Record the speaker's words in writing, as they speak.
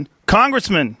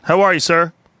Congressman, how are you,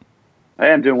 sir?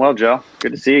 Hey, I'm doing well, Joe.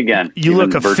 Good to see you again. You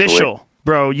look official, virtually.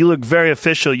 bro. You look very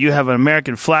official. You have an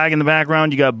American flag in the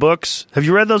background. You got books. Have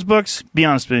you read those books? Be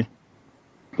honest with me.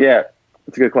 Yeah,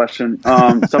 that's a good question.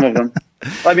 Some of them.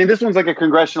 I mean, this one's like a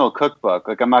congressional cookbook.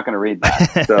 Like, I'm not going to read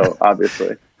that. So,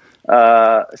 obviously.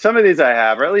 Some of these I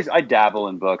have, or at least I dabble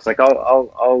in books. Like,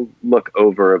 I'll look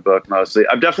over a book mostly.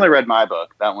 I've definitely read my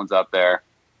book. That one's up there.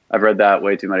 I've read that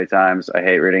way too many times. I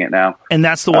hate reading it now. And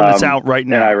that's the one that's out right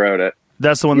now. And I wrote it.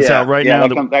 That's the one that's out right now.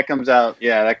 That comes out.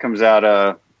 Yeah, that comes out.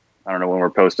 I don't know when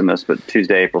we're posting this, but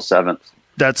Tuesday, April 7th.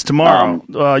 That's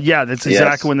tomorrow. Yeah, that's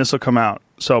exactly when this will come out.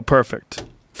 So perfect.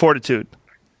 Fortitude.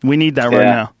 We need that right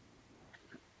now.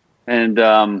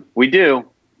 And we do.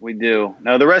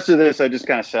 Now, the rest of this, I just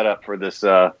kind of set up for this.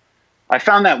 I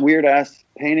found that weird ass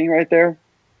painting right there.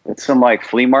 It's some like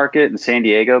flea market in San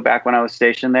Diego back when I was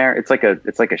stationed there. It's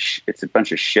a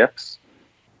bunch of ships.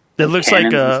 It looks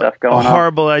like a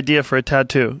horrible idea for a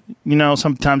tattoo. You know,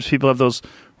 sometimes people have those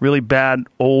really bad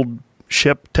old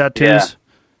ship tattoos.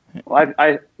 Yeah.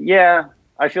 Well,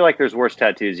 I feel like there's worse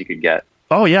tattoos you could get.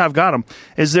 Oh, yeah, I've got them.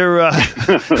 Is there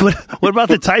what about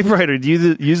the typewriter? Do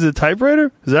you use the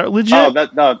typewriter? Is that legit? Oh,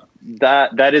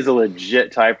 that is a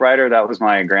legit typewriter. That was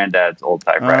my granddad's old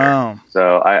typewriter. Oh.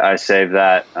 So I saved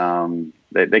that.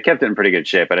 They kept it in pretty good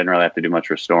shape. I didn't really have to do much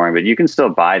restoring, but you can still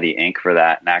buy the ink for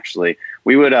that. And actually,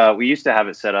 we used to have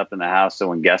it set up in the house so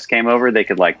when guests came over, they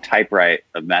could like typewrite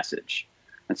a message,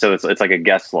 and so it's like a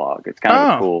guest log. It's kind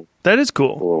of a cool. That is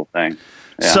cool. Cool thing.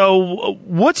 Yeah. So,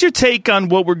 what's your take on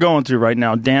what we're going through right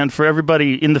now, Dan? For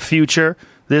everybody in the future,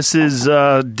 this is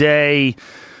day.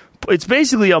 It's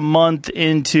basically a month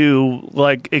into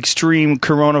like extreme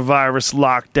coronavirus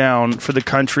lockdown for the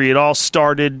country. It all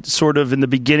started sort of in the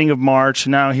beginning of March.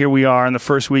 Now here we are in the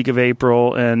first week of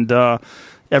April, and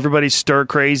everybody's stir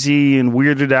crazy and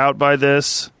weirded out by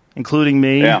this, including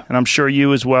me, and I'm sure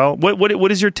you as well.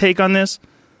 What is your take on this?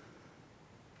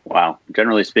 Wow.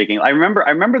 Generally speaking, I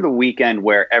remember the weekend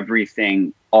where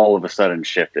everything all of a sudden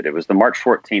shifted. It was the March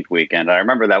 14th weekend. I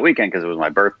remember that weekend because it was my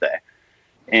birthday.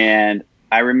 And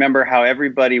I remember how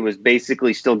everybody was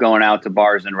basically still going out to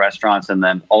bars and restaurants. And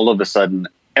then all of a sudden,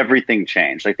 everything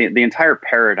changed. Like the entire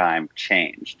paradigm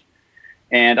changed.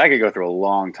 And I could go through a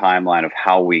long timeline of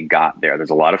how we got there. There's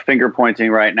a lot of finger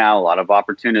pointing right now, a lot of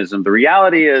opportunism. The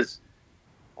reality is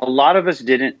a lot of us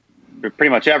didn't. Pretty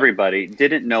much everybody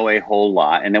didn't know a whole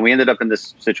lot. And then we ended up in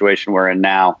this situation we're in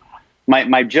now.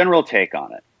 My general take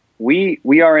on it, we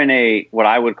are in what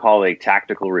I would call a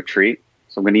tactical retreat.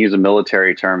 So I'm going to use a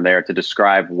military term there to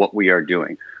describe what we are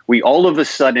doing. We all of a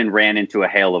sudden ran into a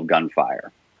hail of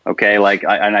gunfire. Okay.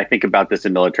 And I think about this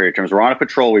in military terms. We're on a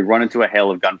patrol. We run into a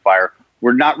hail of gunfire.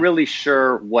 We're not really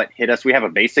sure what hit us. We have a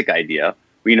basic idea.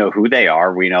 We know who they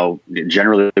are. We know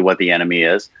generally what the enemy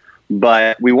is.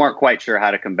 But we weren't quite sure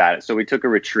how to combat it. So we took a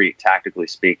retreat, tactically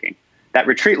speaking. That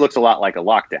retreat looks a lot like a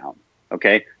lockdown.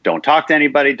 Okay. Don't talk to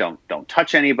anybody. Don't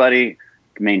touch anybody.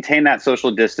 Maintain that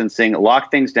social distancing, lock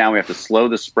things down. We have to slow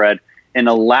the spread and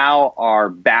allow our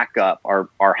backup, our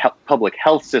public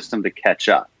health system to catch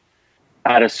up.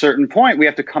 At a certain point, we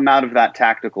have to come out of that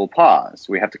tactical pause.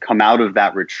 We have to come out of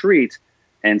that retreat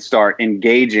and start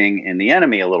engaging in the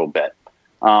enemy a little bit.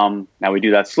 Now we do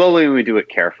that slowly and we do it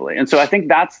carefully. And so I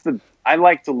think I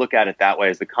like to look at it that way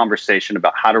as the conversation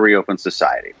about how to reopen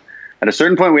society. At a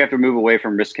certain point, we have to move away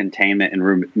from risk containment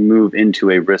and move into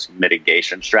a risk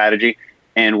mitigation strategy.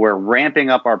 And we're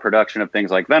ramping up our production of things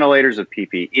like ventilators, of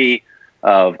PPE,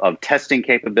 of testing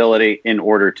capability in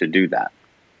order to do that.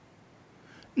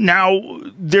 Now,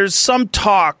 there's some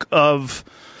talk of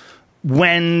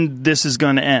when this is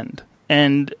going to end.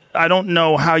 And I don't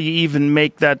know how you even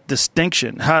make that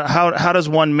distinction. How does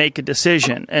one make a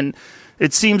decision? And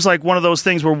it seems like one of those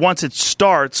things where once it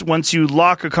starts, once you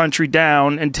lock a country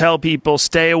down and tell people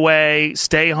stay away,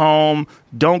 stay home,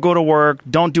 don't go to work,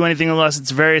 don't do anything unless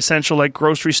it's very essential, like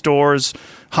grocery stores,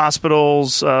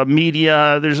 hospitals,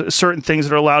 media, there's certain things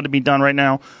that are allowed to be done right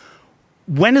now.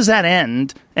 When does that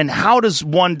end? And how does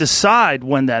one decide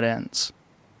when that ends?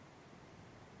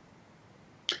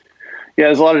 Yeah,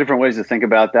 there's a lot of different ways to think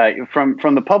about that.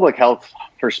 From the public health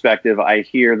perspective, I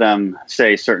hear them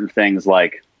say certain things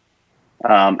like,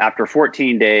 after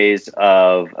 14 days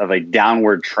of a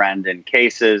downward trend in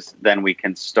cases, then we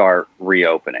can start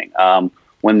reopening.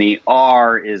 When the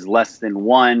R is less than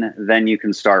 1, then you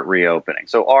can start reopening.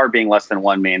 So R being less than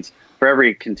 1 means for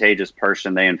every contagious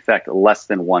person, they infect less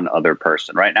than one other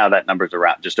person. Right now, that number's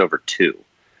around just over 2.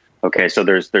 Okay, so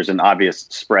there's an obvious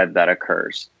spread that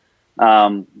occurs.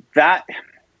 I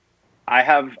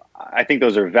think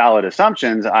those are valid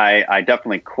assumptions. I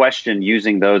definitely question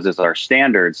using those as our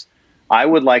standards. I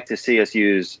would like to see us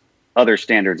use other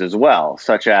standards as well,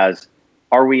 such as,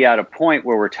 are we at a point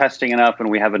where we're testing enough and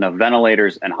we have enough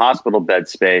ventilators and hospital bed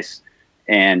space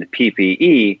and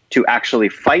PPE to actually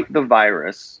fight the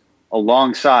virus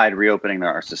alongside reopening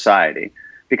our society?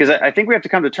 Because I think we have to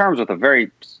come to terms with a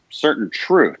very certain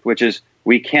truth, which is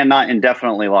we cannot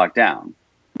indefinitely lock down.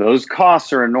 Those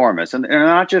costs are enormous. And they're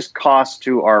not just costs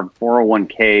to our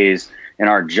 401ks and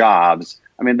our jobs.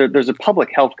 I mean, there's a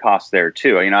public health cost there,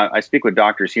 too. You know, I speak with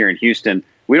doctors here in Houston.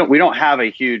 We don't have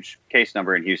a huge case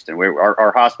number in Houston.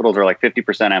 Our hospitals are like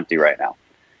 50% empty right now.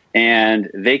 And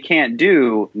they can't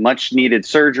do much needed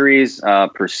surgeries,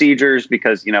 procedures,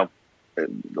 because, you know,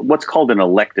 what's called an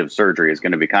elective surgery is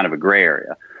going to be kind of a gray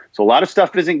area. So a lot of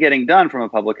stuff isn't getting done from a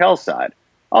public health side.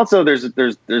 Also, there's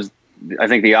I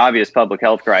think the obvious public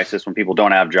health crisis when people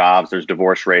don't have jobs. There's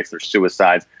divorce rates. There's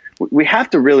suicides. We have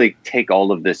to really take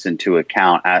all of this into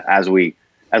account as we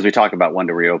talk about when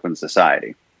to reopen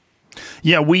society.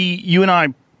 Yeah, you and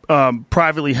I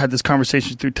privately had this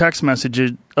conversation through text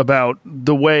messages about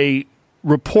the way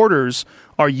reporters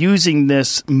are using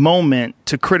this moment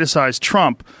to criticize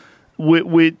Trump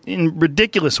in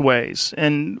ridiculous ways.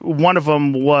 And one of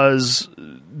them was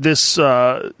this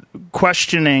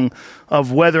questioning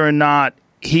of whether or not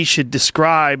he should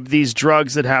describe these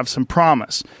drugs that have some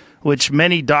promise, which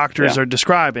many doctors are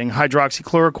describing.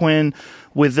 Hydroxychloroquine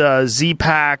with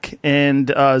Z-Pak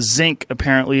and zinc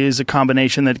apparently is a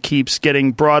combination that keeps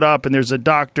getting brought up. And there's a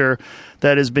doctor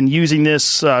that has been using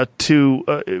this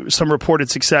to some reported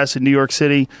success in New York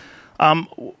City.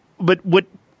 But what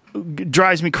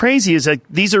drives me crazy is that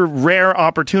these are rare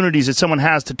opportunities that someone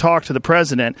has to talk to the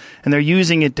president, and they're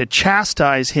using it to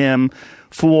chastise him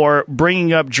for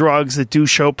bringing up drugs that do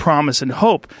show promise and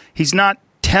hope. He's not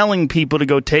telling people to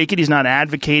go take it. He's not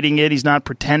advocating it. He's not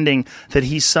pretending that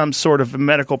he's some sort of a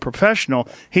medical professional.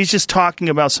 He's just talking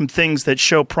about some things that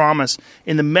show promise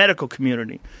in the medical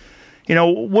community. You know,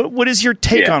 what is your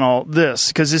take on all this?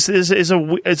 Because this is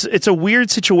it's a weird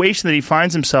situation that he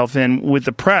finds himself in with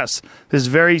the press. This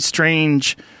very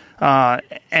strange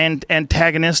and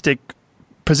antagonistic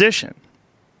position.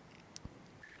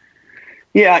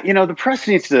 Yeah, you know, the press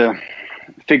needs to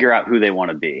figure out who they want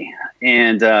to be.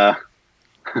 And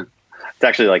it's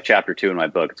actually like chapter 2 in my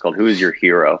book. It's called Who is Your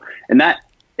Hero? And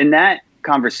that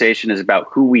conversation is about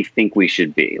who we think we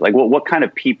should be. Like, what kind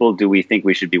of people do we think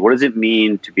we should be? What does it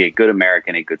mean to be a good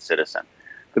American, a good citizen?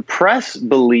 The press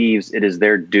believes it is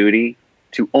their duty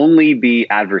to only be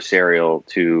adversarial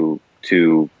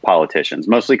to politicians,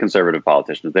 mostly conservative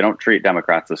politicians. They don't treat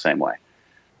Democrats the same way.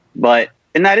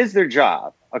 And that is their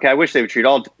job. Okay, I wish they would treat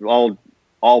all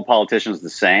politicians the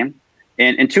same.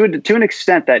 And to an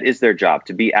extent, that is their job,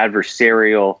 to be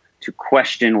adversarial, to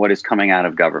question what is coming out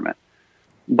of government.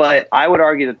 But I would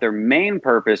argue that their main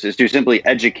purpose is to simply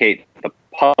educate the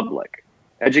public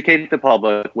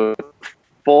with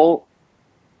full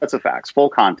sets of facts, full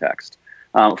context,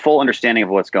 full understanding of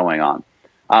what's going on.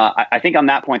 I think on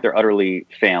that point, they're utterly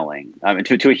failing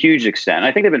to a huge extent. And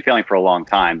I think they've been failing for a long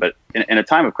time. But in a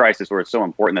time of crisis where it's so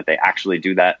important that they actually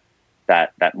do that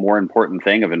more important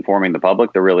thing of informing the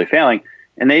public, they're really failing.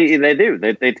 And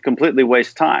they completely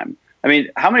waste time. I mean,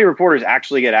 how many reporters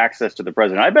actually get access to the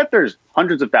president? I bet there's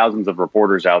hundreds of thousands of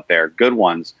reporters out there, good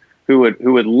ones, who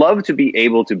would love to be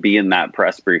able to be in that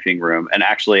press briefing room and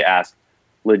actually ask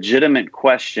legitimate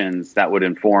questions that would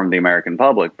inform the American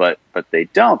public. But they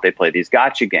don't. They play these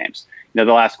gotcha games. You know,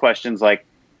 they'll ask questions like,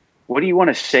 what do you want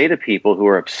to say to people who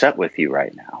are upset with you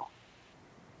right now?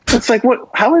 It's like, what?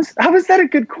 How is that a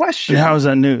good question? And how is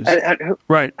that news?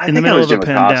 Right. In the middle of a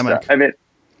pandemic.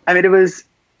 I mean,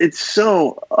 it's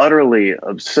so utterly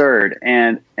absurd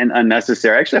and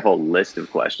unnecessary. I actually have a whole list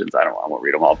of questions. I won't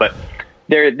read them all, but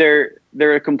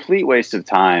they're a complete waste of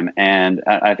time. And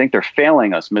I think they're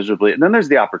failing us miserably. And then there's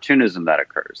the opportunism that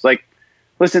occurs. Like,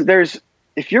 listen,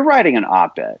 if you're writing an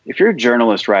op-ed, if you're a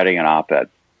journalist writing an op-ed,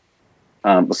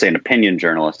 let's say an opinion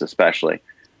journalist, especially,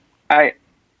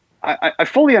 I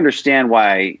fully understand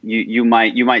why you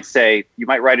might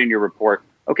write in your report,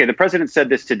 okay, the president said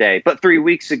this today, but 3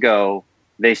 weeks ago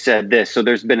they said this, so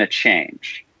there's been a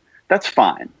change. That's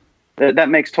fine. That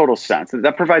makes total sense.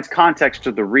 That provides context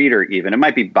to the reader. Even it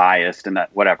might be biased and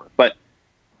that whatever, but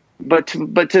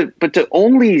to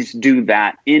only do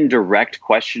that indirect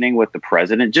questioning with the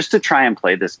president just to try and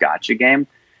play this gotcha game,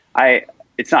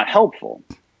 it's not helpful.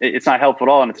 It's not helpful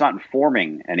at all, and it's not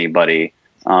informing anybody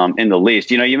in the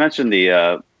least. You know, you mentioned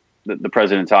the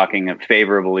president talking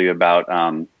favorably about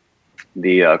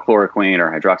the chloroquine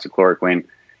or hydroxychloroquine.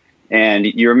 And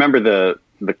you remember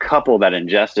the couple that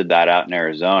ingested that out in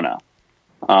Arizona,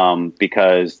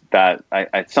 because that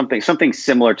something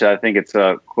similar to, I think it's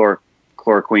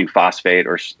chloroquine phosphate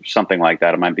or something like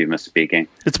that. I might be misspeaking.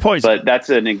 It's poison. But that's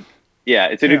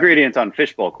it's an ingredient on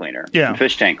fishbowl cleaner,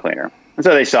 fish tank cleaner. And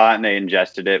so they saw it and they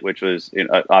ingested it, which was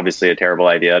obviously a terrible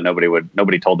idea.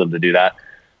 Nobody told them to do that.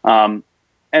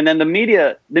 And then the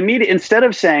media, instead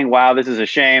of saying, "Wow, this is a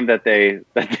shame that they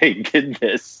did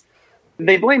this,"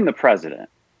 they blame the president,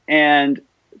 and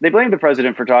they blame the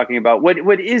president for talking about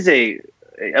what is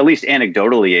at least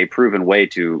anecdotally, a proven way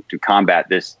to combat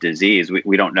this disease.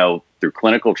 We don't know through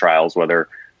clinical trials whether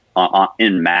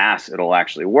in mass it'll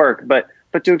actually work, but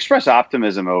to express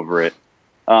optimism over it,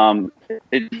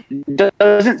 it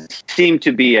doesn't seem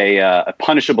to be a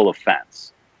punishable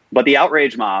offense. But the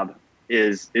outrage mob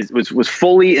was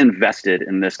fully invested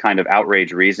in this kind of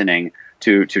outrage reasoning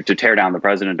to tear down the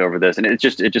president over this, and it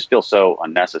just feels so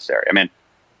unnecessary. I mean,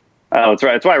 that's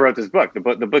right. That's why I wrote this book. The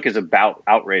book is about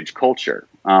outrage culture,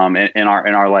 in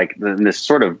our like this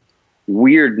sort of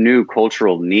weird new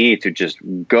cultural need to just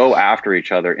go after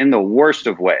each other in the worst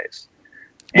of ways.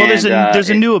 Well, there's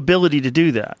a new ability to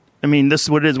do that. I mean, this is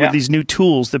what it is with these new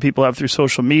tools that people have through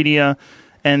social media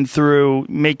and through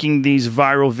making these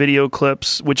viral video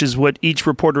clips, which is what each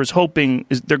reporter is hoping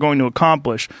they're going to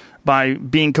accomplish by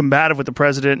being combative with the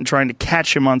president and trying to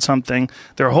catch him on something.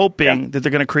 They're hoping that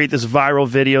they're going to create this viral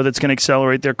video that's going to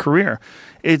accelerate their career.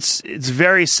 It's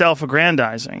very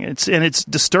self-aggrandizing. It's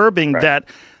disturbing that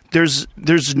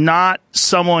there's not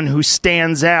someone who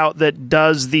stands out that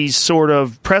does these sort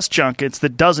of press junkets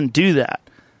that doesn't do that.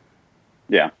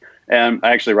 Yeah, and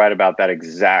I actually write about that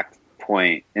exact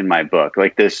point in my book.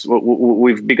 Like this, what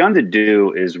we've begun to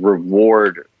do is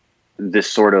reward this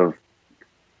sort of,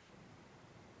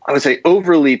 I would say,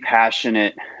 overly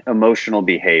passionate emotional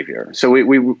behavior. So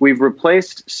we've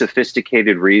replaced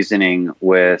sophisticated reasoning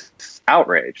with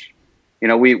outrage.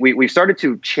 We've started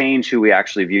to change who we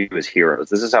actually view as heroes.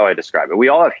 This is how I describe it. We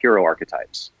all have hero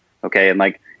archetypes, okay?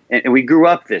 And we grew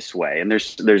up this way. And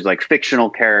there's like fictional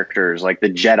characters like the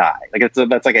Jedi. Like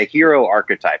that's like a hero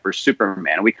archetype, or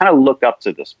Superman. And we kind of look up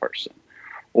to this person,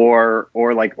 or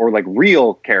like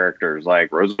real characters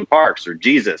like Rosa Parks or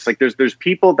Jesus. Like there's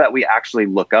people that we actually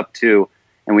look up to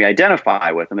and we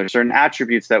identify with, and there's certain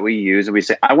attributes that we use and we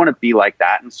say, I want to be like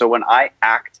that. And so when I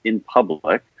act in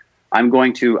public, I'm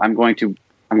going to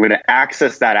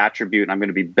access that attribute, and I'm going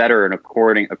to be better and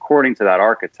according to that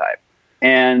archetype.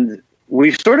 And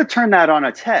we've sort of turned that on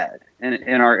its head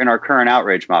in our current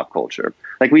outrage mob culture.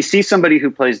 Like we see somebody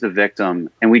who plays the victim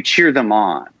and we cheer them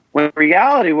on. When in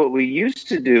reality, what we used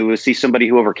to do was see somebody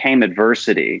who overcame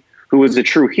adversity, who was a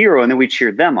true hero, and then we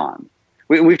cheered them on.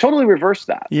 We've totally reversed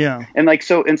that. Yeah. And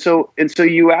so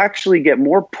you actually get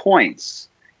more points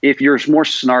if you're more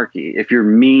snarky, if you're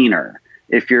meaner,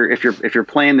 if you're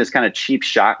playing this kind of cheap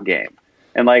shot game.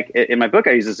 And like in my book,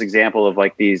 I use this example of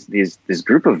like this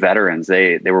group of veterans.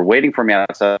 They were waiting for me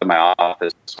outside of my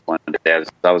office one day as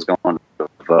I was going to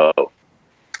vote,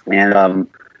 and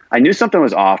I knew something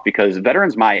was off because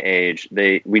veterans my age,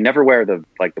 we never wear the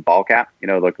ball cap,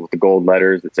 like with the gold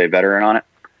letters that say veteran on it.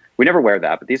 We never wear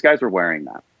that, but these guys were wearing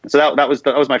that. So that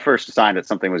was my first sign that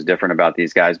something was different about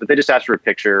these guys. But they just asked for a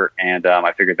picture, and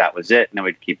I figured that was it, and then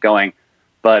we'd keep going.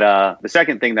 But the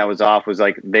second thing that was off was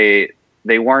like they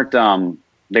weren't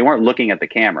looking at the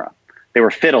camera. They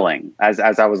were fiddling as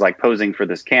I was like posing for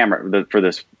this camera, for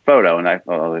this photo. And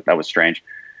that was strange.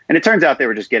 And it turns out they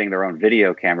were just getting their own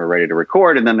video camera ready to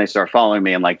record. And then they start following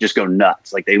me and like just go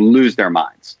nuts. Like they lose their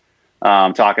minds,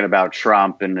 talking about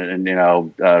Trump and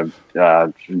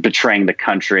betraying the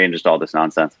country and just all this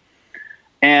nonsense.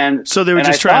 And so they were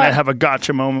just trying to have a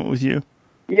gotcha moment with you.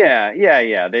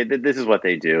 Yeah. This is what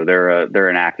they do. They're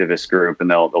an activist group,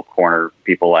 and they'll corner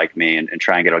people like me and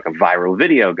try and get like a viral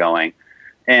video going.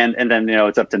 And then,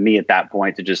 it's up to me at that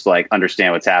point to just like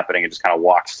understand what's happening and just kind of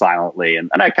walk silently.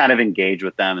 And I kind of engage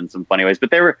with them in some funny ways,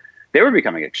 but they were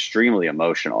becoming extremely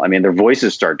emotional. I mean, their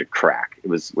voices started to crack.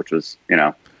 Which was.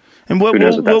 And what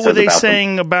were they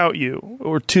saying about you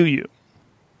or to you?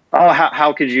 Oh,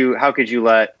 how could you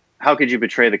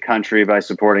betray the country by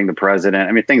supporting the president?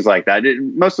 I mean, things like that.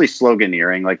 Mostly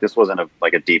sloganeering. Like this wasn't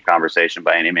a deep conversation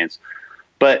by any means,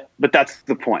 but that's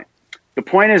the point. The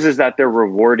point is that they're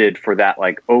rewarded for that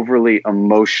like overly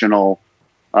emotional,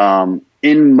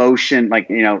 in motion, like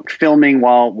filming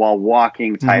while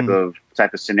walking type of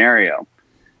scenario.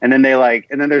 And then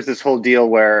there's this whole deal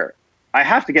where I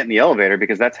have to get in the elevator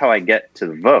because that's how I get to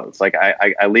the votes. Like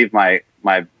I leave my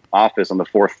office on the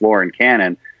 4th floor in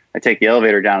Cannon. I take the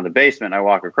elevator down to the basement and I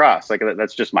walk across. Like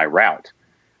that's just my route.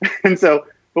 And so,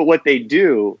 but what they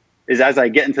do is as I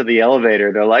get into the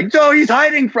elevator, they're like, "Oh, he's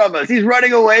hiding from us. He's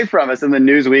running away from us." And the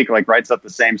Newsweek like writes up the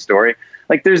same story.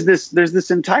 Like there's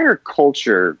this entire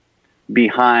culture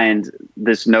behind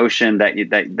this notion that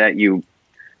you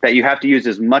have to use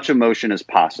as much emotion as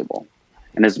possible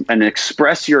and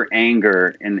express your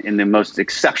anger in the most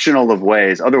exceptional of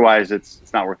ways. Otherwise, it's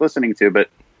not worth listening to. But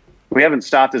we haven't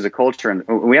stopped as a culture, and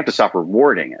we have to stop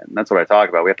rewarding it. And that's what I talk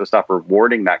about. We have to stop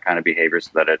rewarding that kind of behavior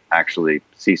so that it actually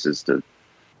ceases to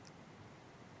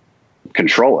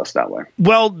control us that way.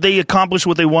 Well, they accomplished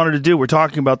what they wanted to do. We're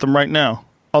talking about them right now.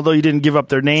 Although you didn't give up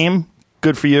their name,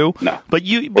 good for you. No. But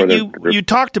you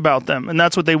talked about them, and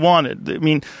that's what they wanted. I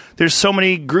mean, there's so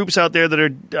many groups out there that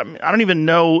are, I don't even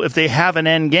know if they have an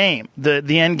end game.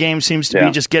 The end game seems to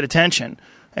be just get attention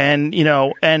and,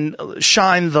 and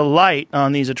shine the light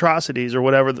on these atrocities or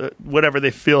whatever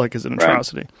they feel like is an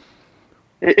atrocity.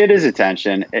 Right. It is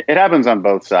attention. It happens on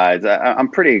both sides. I'm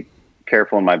pretty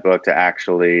careful in my book to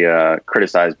actually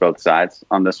criticize both sides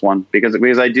on this one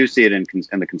because I do see it in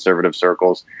the conservative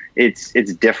circles. It's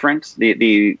different.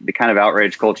 The kind of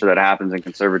outrage culture that happens in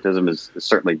conservatism is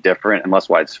certainly different and less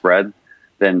widespread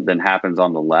than happens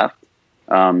on the left.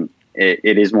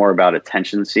 It is more about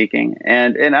attention seeking,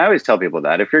 and I always tell people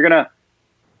that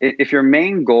if your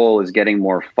main goal is getting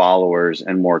more followers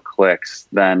and more clicks,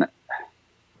 then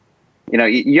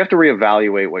you have to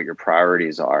reevaluate what your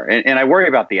priorities are. And I worry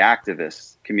about the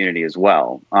activist community as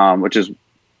well, which is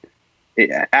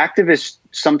activists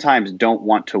sometimes don't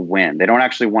want to win. They don't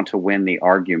actually want to win the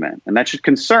argument. And that should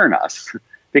concern us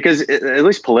because, at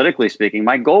least politically speaking,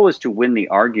 my goal is to win the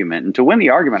argument. And to win the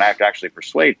argument, I have to actually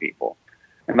persuade people.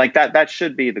 And like that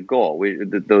should be the goal.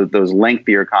 Those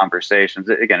lengthier conversations.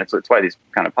 Again, it's why these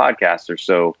kind of podcasts are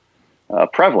so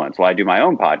prevalent. Well, I do my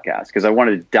own podcast because I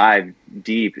wanted to dive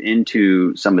deep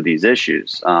into some of these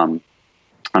issues on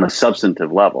a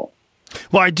substantive level.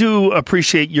 Well, I do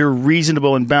appreciate your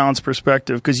reasonable and balanced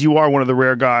perspective because you are one of the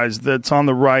rare guys that's on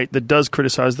the right that does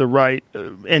criticize the right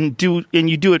and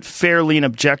you do it fairly and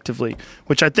objectively,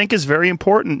 which I think is very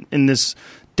important in this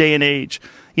day and age.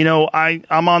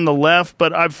 I'm on the left,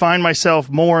 but I find myself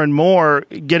more and more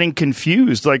getting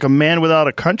confused, like a man without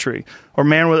a country, or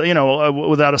man with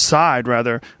without a side,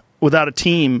 rather, without a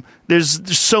team.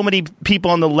 There's so many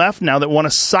people on the left now that want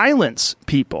to silence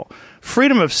people.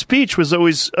 Freedom of speech was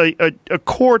always a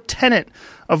core tenet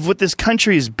of what this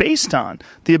country is based on,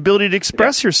 the ability to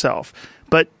express yourself.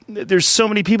 But there's so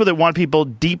many people that want people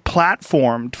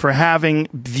deplatformed for having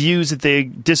views that they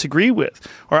disagree with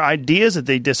or ideas that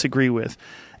they disagree with.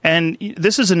 And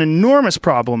this is an enormous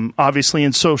problem, obviously,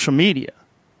 in social media.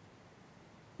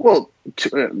 Well,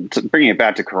 to bringing it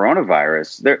back to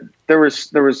coronavirus, there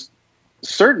was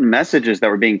certain messages that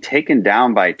were being taken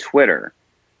down by Twitter.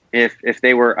 If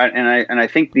they were, and I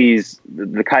think the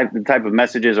type of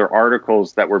messages or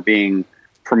articles that were being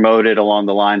promoted along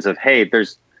the lines of, hey,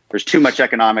 there's too much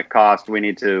economic cost. We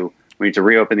need to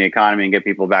reopen the economy and get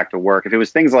people back to work. If it was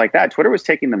things like that, Twitter was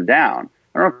taking them down.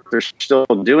 I don't know if they're still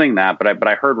doing that, but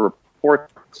I heard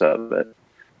reports of it.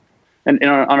 And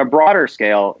on a broader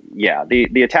scale,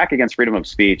 the attack against freedom of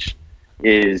speech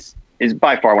is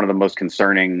by far one of the most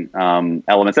concerning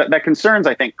elements. That concerns,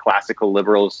 I think, classical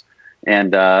liberals.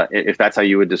 And if that's how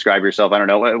you would describe yourself, I don't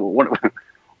know.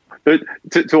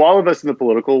 To all of us in the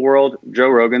political world, Joe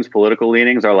Rogan's political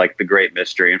leanings are like the great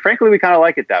mystery, and frankly, we kind of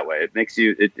like it that way. It makes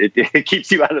you, it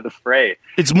keeps you out of the fray.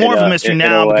 It's more of a mystery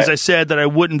now because I said that I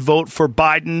wouldn't vote for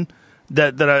Biden.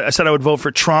 That I said I would vote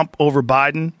for Trump over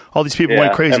Biden. All these people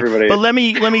went crazy. But let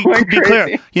me be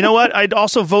clear. You know what? I'd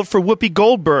also vote for Whoopi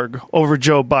Goldberg over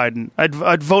Joe Biden.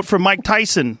 I'd vote for Mike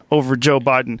Tyson over Joe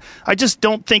Biden. I just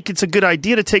don't think it's a good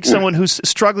idea to take someone who's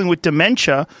struggling with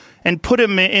dementia and put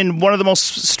him in one of the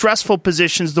most stressful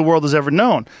positions the world has ever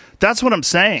known. That's what I'm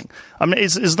saying. I mean,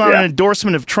 it's not an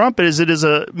endorsement of Trump. It is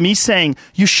me saying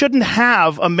you shouldn't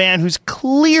have a man who's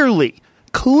clearly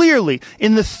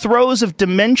in the throes of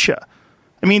dementia.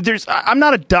 I mean, I'm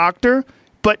not a doctor,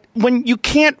 but when you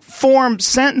can't form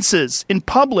sentences in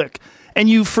public and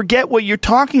you forget what you're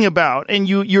talking about and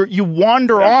you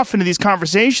wander off into these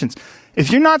conversations,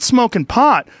 if you're not smoking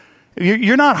pot,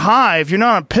 you're not high, if you're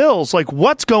not on pills, like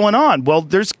what's going on? Well,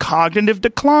 there's cognitive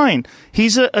decline.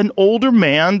 He's an older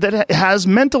man that has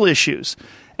mental issues.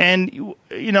 And,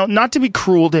 not to be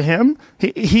cruel to him,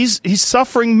 he's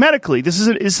suffering medically. This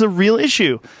is a real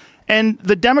issue. And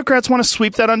the Democrats want to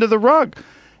sweep that under the rug.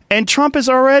 And Trump is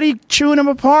already chewing him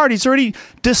apart. He's already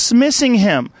dismissing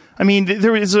him. I mean,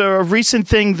 there is a recent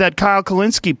thing that Kyle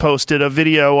Kalinske posted, a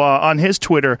video on his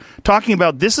Twitter, talking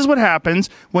about this is what happens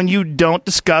when you don't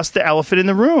discuss the elephant in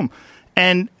the room.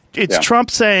 And it's Trump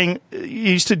saying,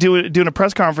 he used to doing a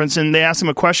press conference, and they asked him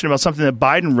a question about something that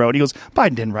Biden wrote. He goes,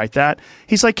 Biden didn't write that.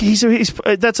 He's like,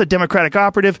 that's a Democratic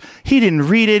operative. He didn't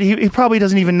read it. He probably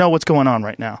doesn't even know what's going on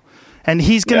right now. and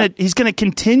he's gonna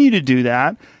continue to do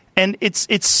that. And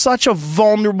it's such a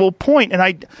vulnerable point, and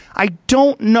I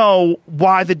don't know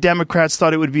why the Democrats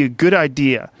thought it would be a good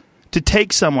idea to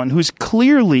take someone who's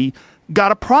clearly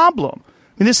got a problem.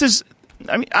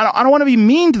 I mean, I don't want to be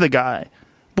mean to the guy,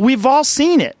 but we've all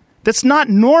seen it. That's not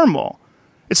normal.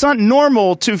 It's not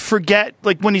normal to forget,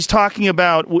 like when he's talking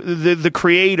about the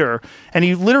creator, and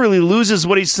he literally loses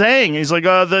what he's saying. He's like,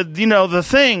 the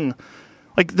thing,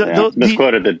 like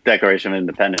misquoted the Declaration of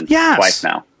Independence twice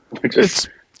now. It's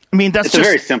a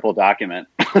very simple document.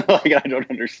 Like, I don't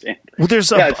understand. Well,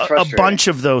 there's a bunch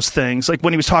of those things, like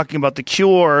when he was talking about the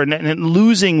cure and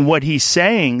losing what he's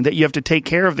saying, that you have to take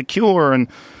care of the cure, and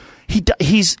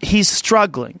he's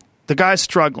struggling. The guy's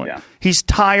struggling. Yeah. He's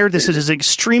tired. This is an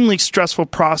extremely stressful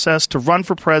process to run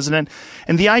for president.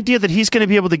 And the idea that he's going to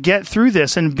be able to get through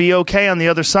this and be okay on the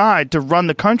other side to run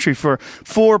the country for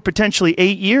 4, potentially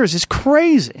 8 years is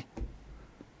crazy.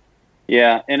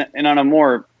 Yeah. And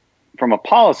from a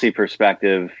policy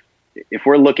perspective, if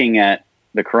we're looking at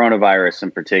the coronavirus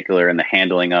in particular and the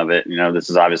handling of it, this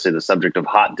is obviously the subject of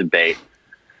hot debate.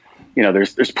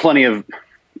 There's plenty of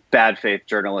bad faith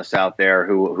journalists out there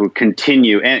who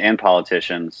continue, and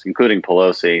politicians, including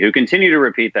Pelosi, who continue to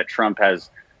repeat that Trump has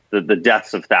the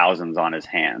deaths of thousands on his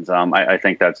hands. I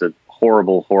think that's a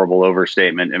horrible, horrible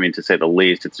overstatement. I mean, to say the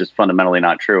least. It's just fundamentally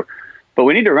not true. But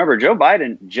we need to remember, Joe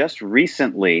Biden just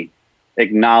recently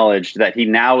acknowledged that he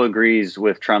now agrees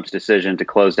with Trump's decision to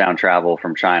close down travel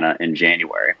from China in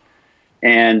January.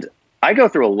 And I go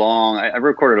through I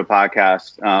recorded a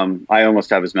podcast. I almost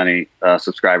have as many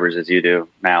subscribers as you do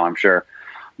now, I'm sure.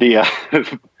 No,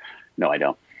 I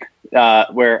don't.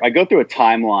 Where I go through a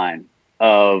timeline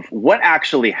of what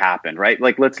actually happened, right?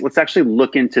 Like, let's actually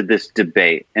look into this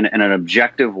debate in an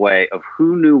objective way of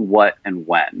who knew what and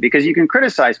when. Because you can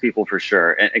criticize people for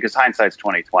sure, because hindsight's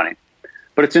 20/20.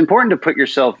 But it's important to put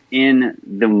yourself in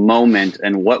the moment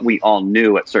and what we all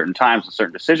knew at certain times when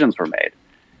certain decisions were made.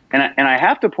 And I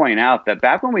have to point out that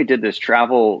back when we did this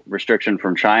travel restriction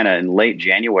from China in late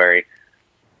January,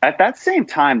 at that same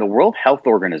time, the World Health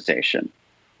Organization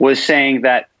was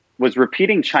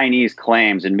repeating Chinese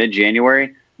claims in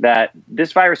mid-January that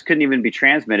this virus couldn't even be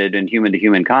transmitted in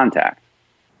human-to-human contact.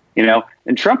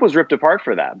 And Trump was ripped apart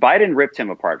for that. Biden ripped him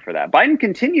apart for that. Biden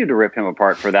continued to rip him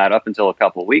apart for that up until a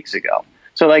couple of weeks ago.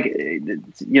 So,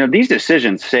 these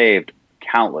decisions saved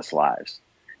countless lives.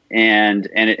 And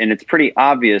it's pretty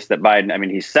obvious that Biden, I mean,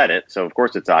 he said it, so of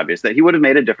course it's obvious that he would have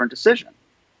made a different decision.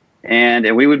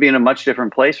 And we would be in a much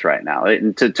different place right now.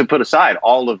 And to put aside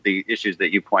all of the issues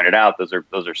that you pointed out, those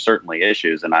are certainly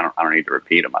issues, and I don't need to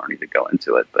repeat them. I don't need to go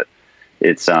into it, but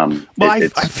it's I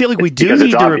feel like we do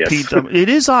need to repeat them. It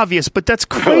is obvious, but that's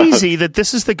crazy that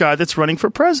this is the guy that's running for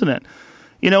president.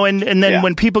 And then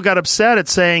when people got upset at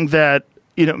saying that,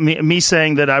 me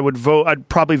saying that I'd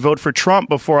probably vote for Trump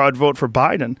before I'd vote for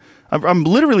Biden. I'm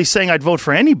literally saying I'd vote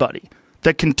for anybody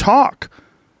that can talk.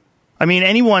 I mean,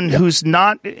 anyone who's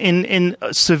not in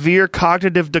severe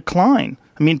cognitive decline.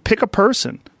 I mean, pick a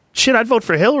person. Shit, I'd vote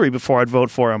for Hillary before I'd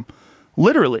vote for him.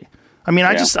 Literally. I mean,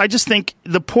 I just think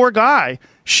the poor guy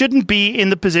shouldn't be in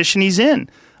the position he's in.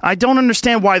 I don't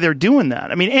understand why they're doing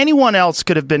that. I mean, anyone else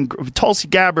could have been Tulsi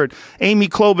Gabbard, Amy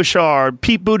Klobuchar,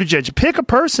 Pete Buttigieg. Pick a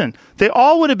person. They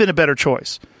all would have been a better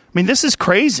choice. I mean, this is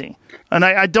crazy. And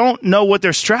I don't know what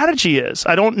their strategy is.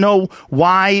 I don't know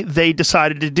why they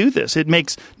decided to do this. It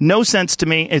makes no sense to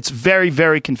me. It's very,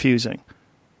 very confusing.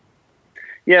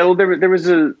 Yeah, well, there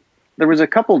was a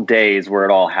couple days where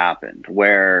it all happened,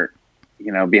 where,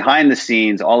 behind the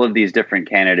scenes, all of these different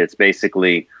candidates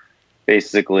basically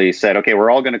said, okay, we're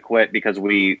all going to quit because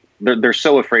they're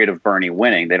so afraid of Bernie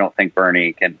winning. They don't think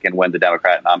Bernie can win the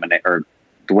Democrat nominate or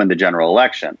to win the general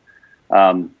election.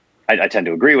 I tend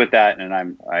to agree with that, and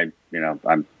I'm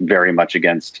very much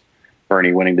against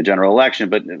Bernie winning the general election.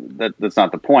 But that's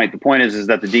not the point. The point is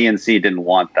that the DNC didn't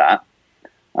want that.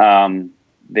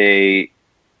 They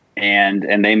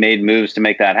made moves to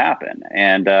make that happen.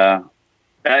 And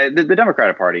the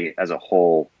Democratic Party as a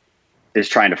whole is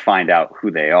trying to find out who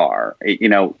they are.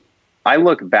 I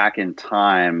look back in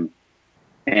time,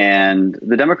 and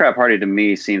the Democrat Party to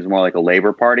me seems more like a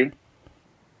Labor Party.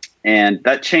 And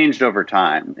that changed over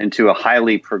time into a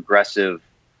highly progressive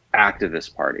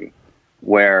activist party,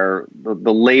 where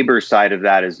the labor side of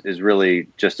that is really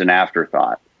just an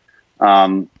afterthought.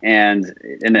 And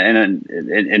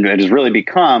it has really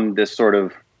become this sort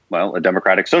of, a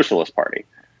democratic socialist party.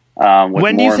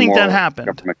 When do you think that happened?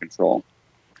 Government control.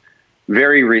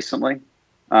 Very recently,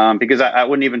 because I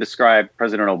wouldn't even describe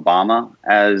President Obama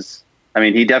as,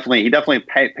 he definitely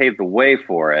paved the way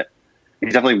for it.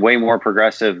 He's definitely way more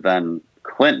progressive than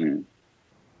Clinton.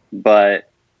 but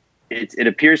it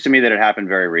appears to me that it happened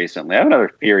very recently. I have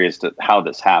another theory as to how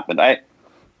this happened.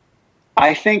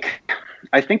 I think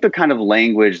the kind of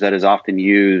language that is often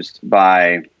used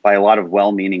by a lot of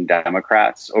well-meaning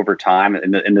Democrats over time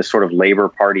in this sort of Labor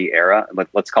Party era,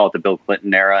 let's call it the Bill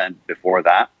Clinton era and before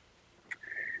that,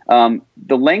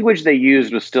 the language they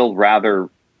used was still rather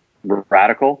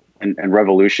radical and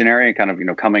revolutionary, and kind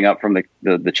of coming up from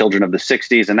the children of the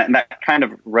 '60s, and that kind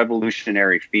of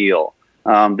revolutionary feel.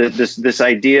 This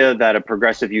idea that a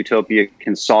progressive utopia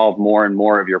can solve more and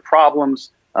more of your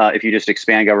problems. If you just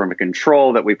expand government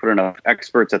control, that we put enough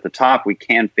experts at the top, we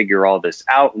can figure all this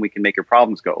out and we can make your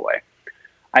problems go away.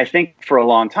 I think for a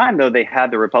long time, though, they had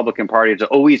the Republican Party to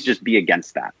always just be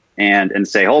against that and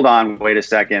say, hold on, wait a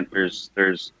second, there's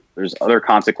other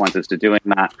consequences to doing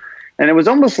that. And it was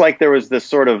almost like there was this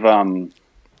sort of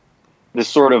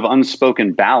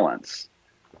unspoken balance.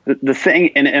 The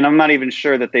thing, and I'm not even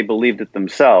sure that they believed it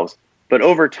themselves, but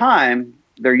over time,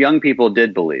 their young people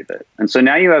did believe it. And so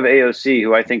now you have AOC,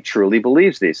 who I think truly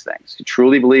believes these things. He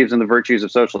truly believes in the virtues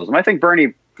of socialism. I think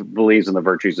Bernie believes in the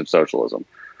virtues of socialism.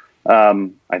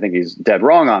 I think he's dead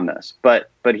wrong on this,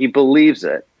 but he believes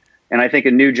it. And I think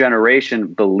a new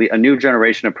generation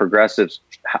of progressives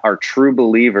are true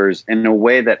believers in a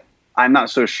way that I'm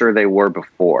not so sure they were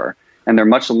before. And they're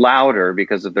much louder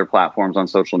because of their platforms on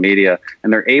social media,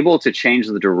 and they're able to change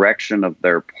the direction of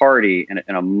their party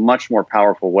in a much more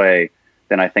powerful way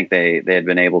than I think they had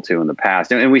been able to in the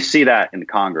past. And we see that in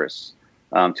Congress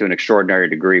to an extraordinary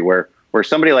degree, where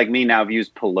somebody like me now views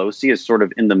Pelosi as sort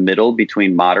of in the middle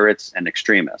between moderates and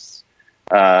extremists.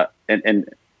 And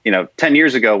 10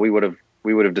 years ago, we would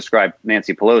have described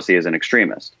Nancy Pelosi as an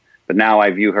extremist, but now I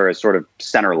view her as sort of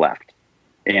center left,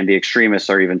 and the extremists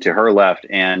are even to her left,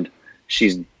 and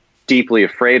she's deeply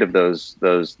afraid of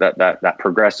that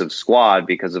progressive squad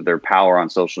because of their power on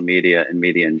social media and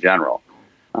media in general.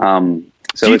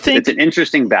 So it's an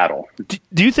interesting battle.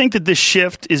 Do you think that this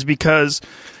shift is because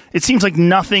it seems like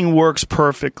nothing works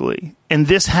perfectly, and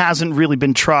this hasn't really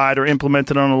been tried or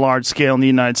implemented on a large scale in the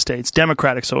United States?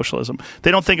 Democratic socialism.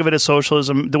 They don't think of it as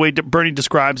socialism. The way Bernie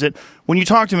describes it, when you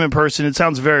talk to him in person, it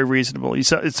sounds very reasonable.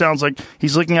 It sounds like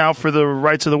he's looking out for the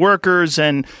rights of the workers,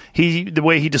 and the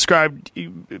way he described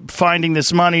finding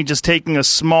this money, just taking a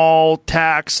small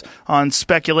tax on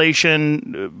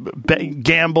speculation,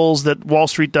 gambles that Wall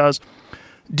Street does.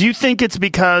 Do you think it's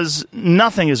because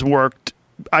nothing has worked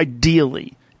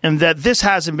ideally, and that this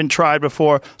hasn't been tried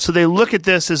before, so they look at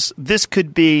this as this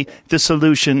could be the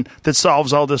solution that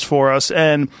solves all this for us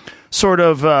and sort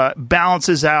of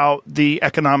balances out the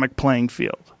economic playing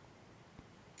field?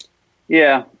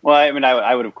 Yeah, well, I mean,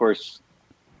 I would, of course,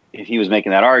 if he was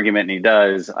making that argument, and he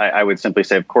does, I would simply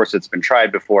say, of course, it's been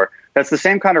tried before. That's the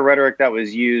same kind of rhetoric that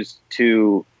was used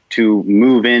to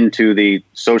move into the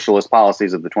socialist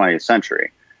policies of the 20th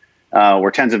century,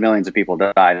 where tens of millions of people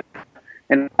died.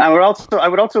 And I would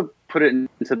also put it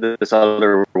into this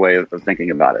other way of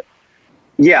thinking about it.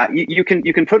 Yeah, you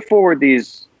can put forward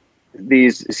these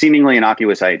seemingly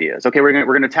innocuous ideas. Okay, we're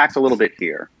going to tax a little bit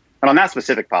here, and on that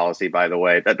specific policy, by the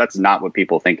way, that's not what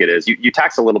people think it is. You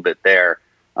tax a little bit there.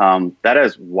 That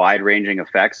has wide-ranging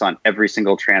effects on every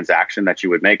single transaction that you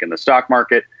would make in the stock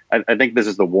market. I think this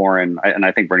is the Warren, and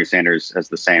I think Bernie Sanders has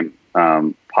the same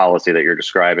policy that you're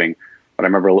describing. But I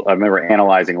remember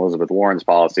analyzing Elizabeth Warren's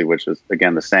policy, which is,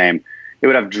 again, the same. It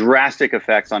would have drastic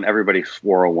effects on everybody's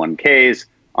 401ks,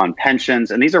 on pensions.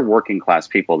 And these are working class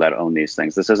people that own these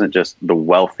things. This isn't just the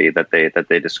wealthy that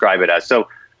they describe it as. So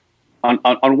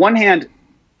on one hand,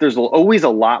 there's always a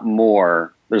lot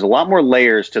more. There's a lot more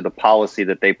layers to the policy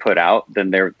that they put out than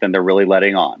they're really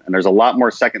letting on. And there's a lot more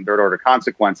second, third order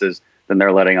consequences than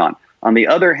they're letting on. On the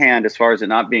other hand, as far as it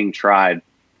not being tried,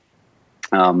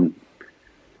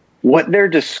 what they're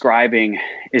describing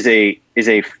is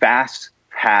a fast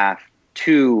path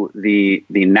to the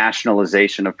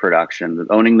nationalization of production,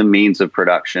 owning the means of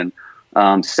production,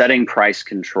 setting price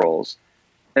controls.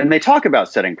 And they talk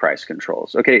about setting price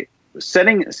controls. Okay,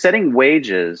 setting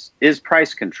wages is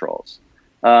price controls.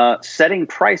 Setting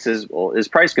prices is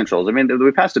price controls. I mean,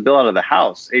 we passed a bill out of the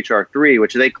House, H.R. 3,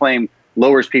 which they claim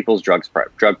lowers people's drug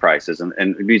prices.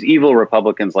 And these evil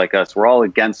Republicans like us, we're all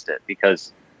against it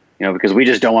because we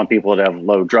just don't want people to have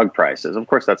low drug prices. Of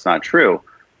course, that's not true.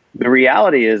 The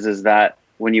reality is that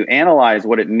when you analyze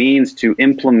what it means to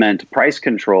implement price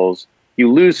controls,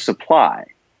 you lose supply.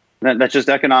 That's just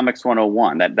economics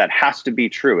 101. That has to be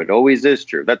true. It always is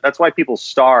true. That's why people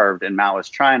starved in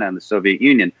Maoist China and the Soviet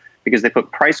Union, because they put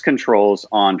price controls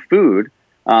on food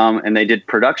and they did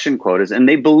production quotas. And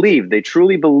they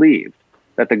truly believed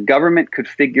that the government could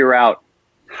figure out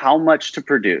how much to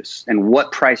produce and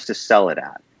what price to sell it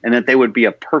at. and that they would be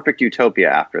a perfect utopia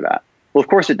after that. Well, of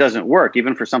course, it doesn't work,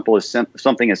 even for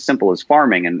something as simple as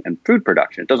farming and food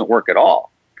production. It doesn't work at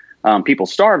all. People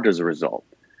starved as a result.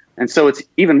 And so it's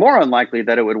even more unlikely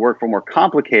that it would work for more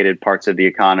complicated parts of the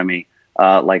economy,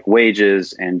 like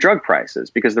wages and drug prices.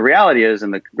 Because the reality is,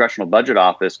 and the Congressional Budget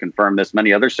Office confirmed this,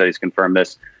 many other studies confirm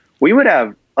this, we would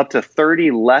have up to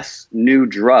 30 less new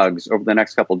drugs over the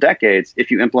next couple decades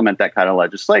if you implement that kind of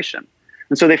legislation.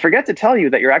 And so they forget to tell you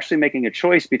that you're actually making a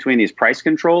choice between these price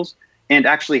controls and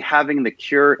actually having the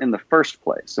cure in the first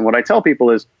place. And what I tell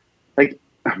people is, like,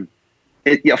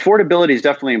 affordability is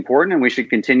definitely important, and we should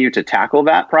continue to tackle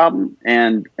that problem.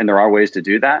 And there are ways to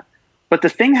do that. But the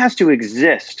thing has to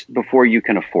exist before you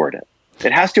can afford it.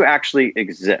 It has to actually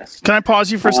exist. Can I pause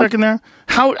you for a second there?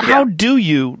 How do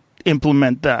you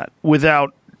implement that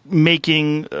without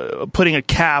putting a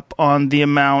cap on the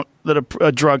amount that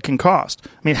a drug can cost? I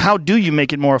mean, how do you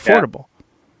make it more affordable?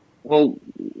 Yeah.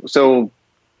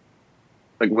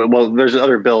 Well, there's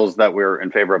other bills that we're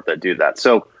in favor of that do that.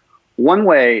 So one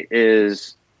way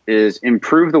is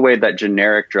improve the way that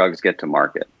generic drugs get to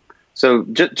market. So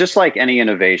just like any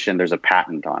innovation, there's a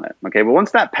patent on it. Okay, but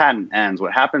once that patent ends,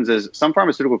 what happens is some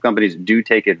pharmaceutical companies do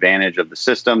take advantage of the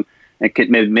system. And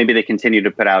maybe they continue to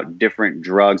put out different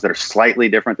drugs that are slightly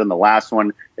different than the last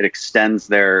one. It extends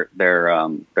their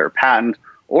patent,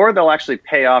 or they'll actually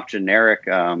pay off generic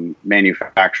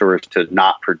manufacturers to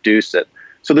not produce it.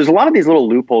 So there's a lot of these little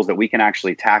loopholes that we can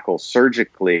actually tackle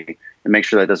surgically and make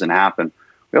sure that doesn't happen.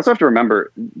 We also have to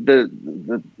remember a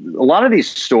lot of these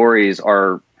stories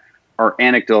are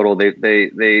anecdotal. They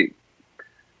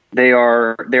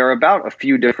are about a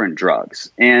few different drugs,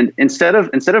 and instead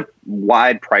of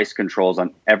wide price controls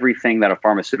on everything that a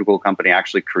pharmaceutical company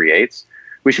actually creates,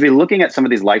 we should be looking at some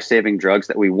of these life-saving drugs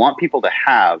that we want people to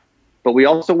have, but we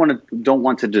also don't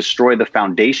want to destroy the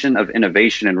foundation of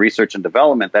innovation and research and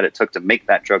development that it took to make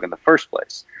that drug in the first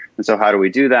place. And so, how do we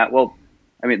do that? Well,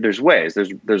 I mean, there's ways.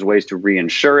 There's ways to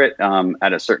reinsure it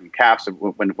at a certain cap. So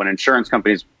when insurance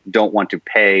companies don't want to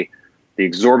pay the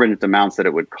exorbitant amounts that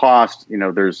it would cost,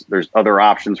 there's other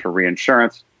options for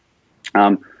reinsurance,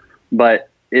 but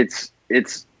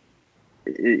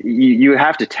you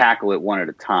have to tackle it one at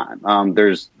a time.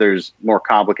 There's more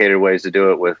complicated ways to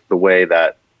do it with the way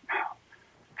that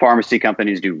pharmacy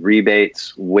companies do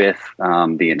rebates with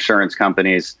the insurance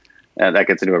companies. That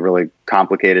gets into a really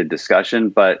complicated discussion,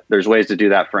 but there's ways to do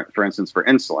that. For instance, for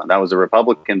insulin, that was a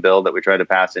Republican bill that we tried to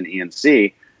pass in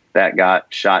ENC that got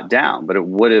shot down, but it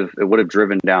would have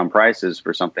driven down prices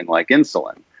for something like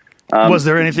insulin. Was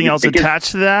there anything else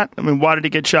attached to that? I mean, why did it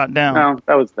get shot down?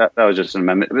 No, that was just an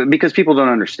amendment because people don't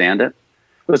understand it.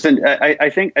 Listen, I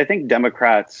think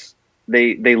Democrats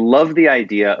they love the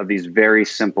idea of these very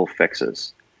simple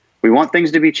fixes. We want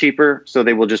things to be cheaper, so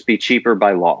they will just be cheaper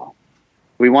by law.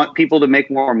 We want people to make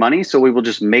more money, so we will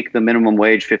just make the minimum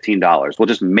wage $15. We'll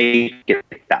just make it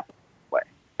that way,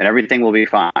 and everything will be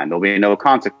fine. There'll be no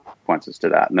consequences to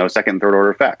that, no second and third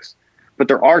order effects. But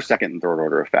there are second and third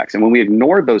order effects, and when we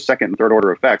ignore those second and third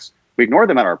order effects, we ignore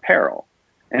them at our peril.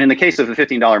 And in the case of the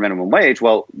 $15 minimum wage,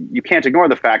 well, you can't ignore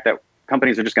the fact that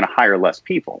companies are just going to hire less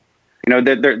people.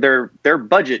 Their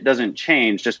budget doesn't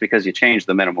change just because you change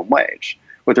the minimum wage.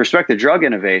 With respect to drug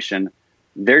innovation,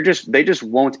 they just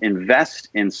won't invest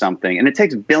in something, and it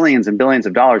takes billions and billions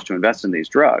of dollars to invest in these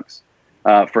drugs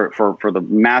for the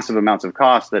massive amounts of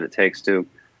cost that it takes to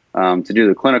do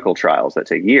the clinical trials that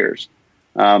take years.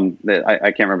 I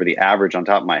can't remember the average on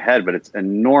top of my head, but it's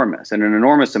enormous and an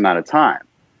enormous amount of time.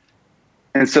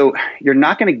 And so you're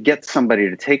not going to get somebody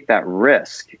to take that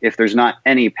risk if there's not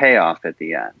any payoff at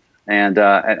the end. And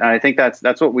I think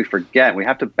that's what we forget. We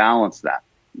have to balance that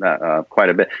quite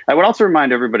a bit. I would also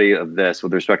remind everybody of this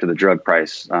with respect to the drug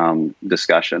price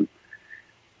discussion.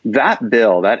 That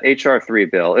bill, that H.R. 3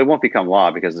 bill, it won't become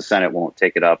law because the Senate won't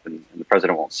take it up and the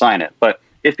president won't sign it. But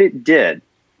if it did,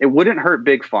 it wouldn't hurt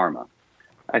big pharma.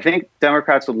 I think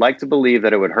Democrats would like to believe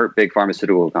that it would hurt big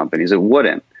pharmaceutical companies. It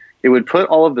wouldn't. It would put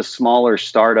all of the smaller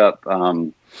startup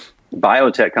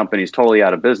biotech companies totally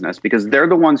out of business because they're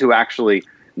the ones who actually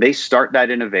they start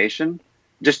that innovation.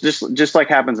 Just like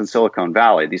happens in Silicon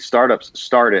Valley, these startups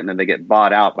start it and then they get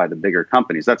bought out by the bigger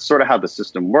companies. That's sort of how the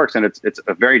system works, and it's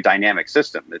a very dynamic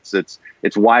system.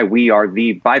 It's why we are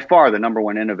by far the number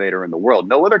one innovator in the world.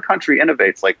 No other country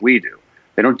innovates like we do.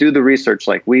 They don't do the research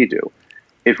like we do.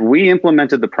 If we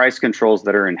implemented the price controls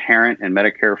that are inherent in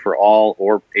Medicare for All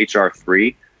or HR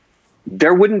 3,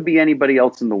 there wouldn't be anybody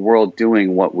else in the world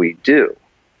doing what we do.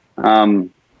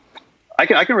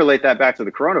 I can relate that back to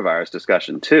the coronavirus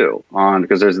discussion too,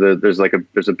 because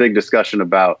there's a big discussion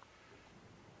about,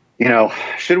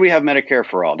 should we have Medicare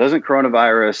for all? Doesn't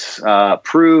coronavirus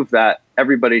prove that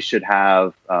everybody should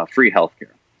have free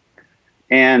healthcare?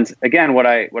 And again, what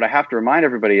I have to remind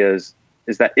everybody is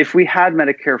that if we had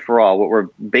Medicare for all, what we're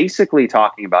basically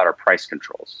talking about are price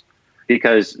controls,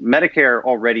 because Medicare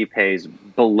already pays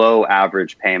below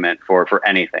average payment for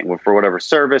anything, for whatever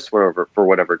service, for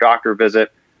whatever doctor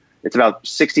visit. It's about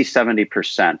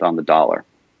 60-70% on the dollar.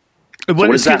 So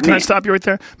what does that mean? Can I stop you right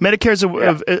there? Medicare is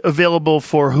available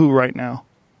for who right now?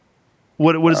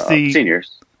 What is the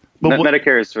seniors? But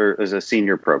Medicare is a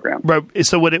senior program. Right.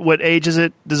 So what age is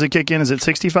it? Does it kick in? Is it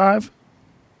 65?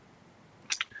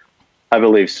 I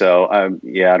believe so. I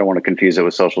don't want to confuse it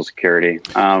with Social Security.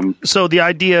 So the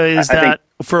idea is that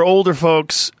for older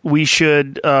folks, we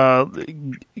should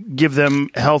give them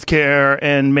health care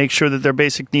and make sure that their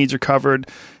basic needs are covered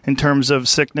in terms of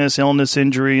sickness, illness,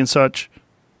 injury, and such.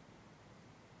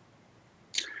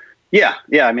 Yeah.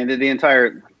 I mean, the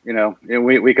entire,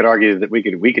 we could argue that we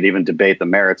could even debate the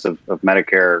merits of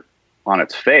Medicare on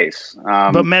its face.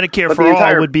 But Medicare for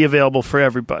all would be available for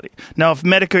everybody. Now, if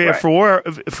Medicare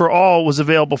for all was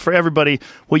available for everybody,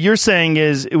 what you're saying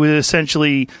is it would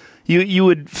essentially you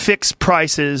would fix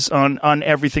prices on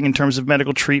everything in terms of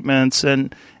medical treatments,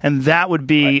 and that would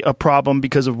be a problem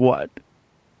because of what?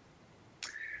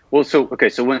 Well, so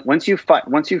once you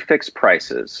fix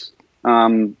prices,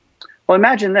 well,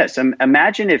 imagine this.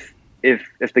 Imagine if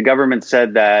the government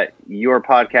said that your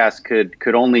podcast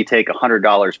could only take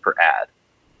 $100 per ad,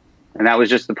 and that was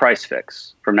just the price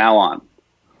fix from now on.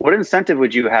 What incentive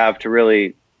would you have to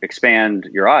really expand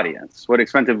your audience? What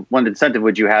incentive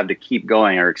would you have to keep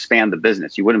going or expand the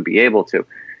business? You wouldn't be able to.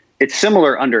 It's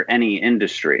similar under any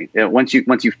industry. Once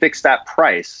you fix that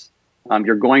price,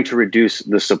 you're going to reduce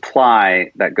the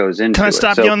supply that goes into it. Can I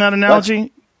stop you on that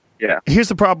analogy? Yeah. Here's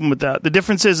the problem with that. The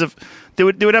difference is if there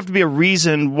would have to be a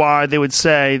reason why they would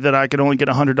say that I could only get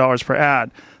 $100 per ad.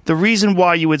 The reason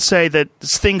why you would say that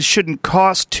things shouldn't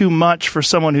cost too much for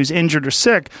someone who's injured or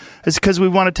sick is because we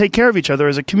want to take care of each other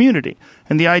as a community.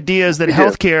 And the idea is that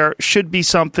healthcare should be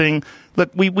something.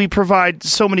 Look, we provide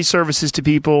so many services to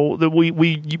people that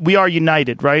we are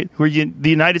united, right? We're the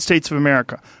United States of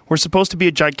America. We're supposed to be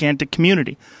a gigantic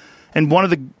community. And one of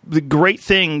the great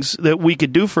things that we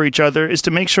could do for each other is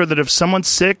to make sure that if someone's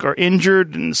sick or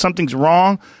injured and something's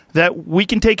wrong, that we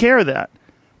can take care of that.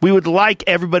 We would like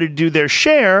everybody to do their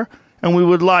share, and we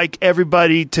would like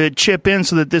everybody to chip in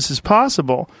so that this is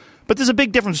possible. But there's a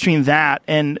big difference between that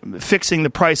and fixing the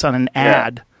price on an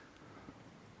ad.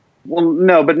 Well,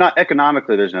 no, but not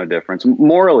economically. There's no difference.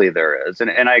 Morally, there is, and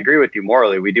I agree with you.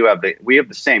 Morally, we have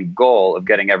the same goal of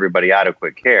getting everybody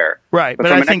adequate care. Right, but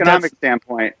from an economic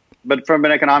standpoint. But from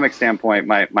an economic standpoint,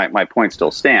 my point still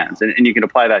stands, and you can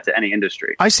apply that to any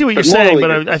industry. I see what you're saying,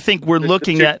 but I think we're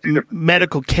looking at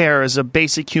medical care as a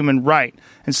basic human right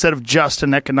instead of just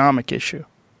an economic issue.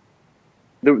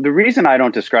 The reason I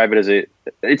don't describe it as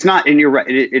it's not, and you're right,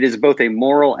 it is both a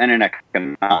moral and an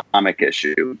economic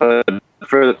issue. But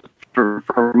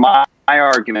for my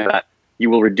argument that you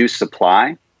will reduce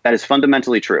supply, that is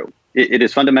fundamentally true. It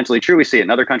is fundamentally true. We see it in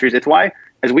other countries. It's why,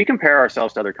 as we compare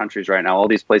ourselves to other countries right now, all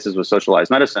these places with socialized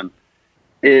medicine,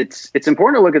 it's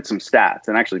important to look at some stats.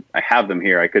 And actually, I have them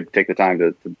here. I could take the time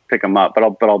to pick them up, but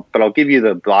I'll give you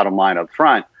the bottom line up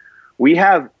front. We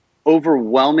have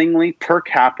overwhelmingly per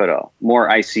capita more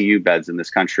ICU beds in this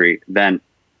country than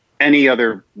any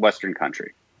other Western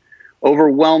country.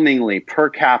 Overwhelmingly per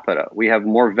capita, we have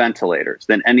more ventilators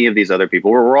than any of these other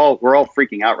people. We're all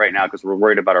freaking out right now because we're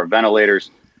worried about our ventilators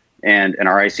and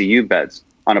our ICU beds.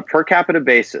 On a per capita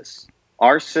basis,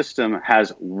 our system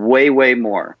has way, way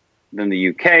more than the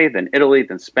UK, than Italy,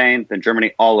 than Spain, than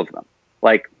Germany, all of them.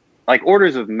 Like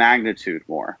orders of magnitude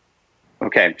more.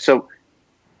 Okay, so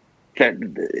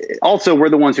also we're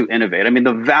the ones who innovate. I mean,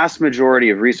 the vast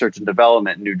majority of research and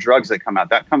development, new drugs that come out,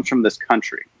 that comes from this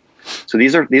country. So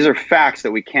these are facts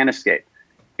that we can't escape.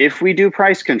 If we do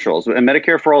price controls, and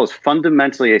Medicare for All is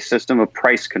fundamentally a system of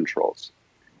price controls.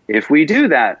 If we do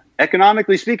that,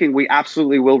 economically speaking, we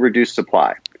absolutely will reduce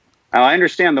supply. Now, I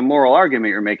understand the moral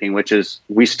argument you're making, which is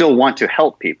we still want to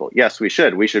help people. Yes, we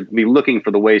should. We should be looking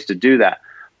for the ways to do that.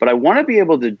 But I want to be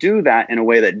able to do that in a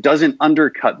way that doesn't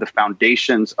undercut the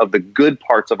foundations of the good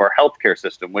parts of our healthcare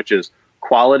system, which is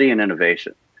quality and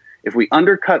innovation. If we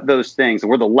undercut those things, and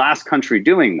we're the last country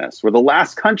doing this, we're the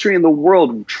last country in the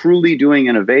world truly doing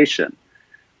innovation,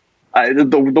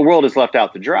 the world is left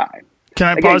out to dry.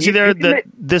 Can I pause you there?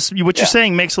 What you're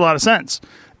saying makes a lot of sense.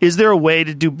 Is there a way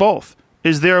to do both?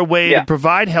 Is there a way to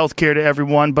provide health care to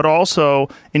everyone, but also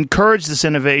encourage this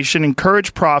innovation,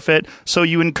 encourage profit, so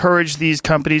you encourage these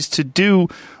companies to do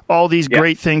all these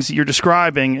great things that you're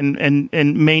describing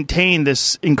and maintain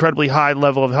this incredibly high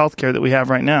level of health care that we have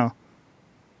right now?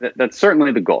 That's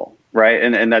certainly the goal, right?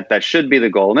 And that should be the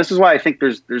goal. And this is why I think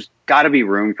there's got to be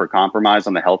room for compromise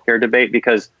on the healthcare debate,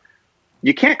 because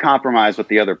you can't compromise with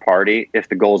the other party if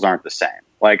the goals aren't the same.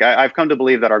 Like I've come to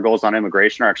believe that our goals on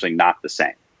immigration are actually not the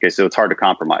same. Okay, so it's hard to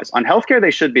compromise. On healthcare, they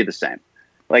should be the same.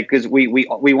 Like, because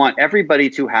we want everybody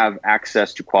to have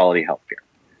access to quality healthcare.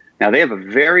 Now, they have a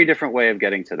very different way of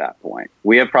getting to that point.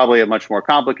 We have probably a much more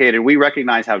complicated. We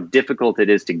recognize how difficult it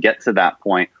is to get to that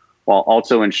point while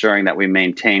also ensuring that we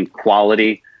maintain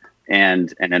quality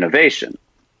and innovation.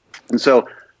 And so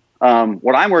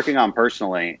what I'm working on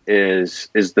personally is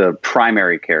the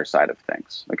primary care side of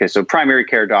things. Okay, so primary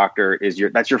care doctor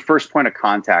that's your first point of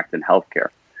contact in healthcare.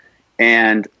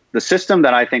 And the system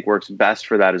that I think works best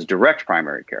for that is direct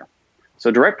primary care.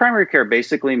 So direct primary care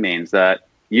basically means that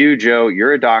you, Joe,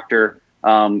 you're a doctor.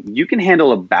 You can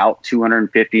handle about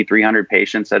 250, 300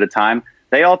 patients at a time.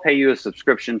 They all pay you a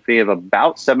subscription fee of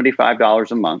about $75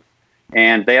 a month,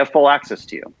 and they have full access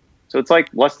to you. So it's like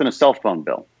less than a cell phone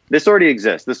bill. This already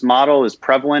exists. This model is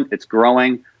prevalent. It's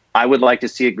growing. I would like to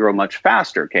see it grow much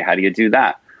faster. Okay, how do you do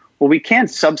that? Well, we can't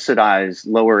subsidize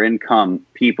lower income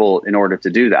people in order to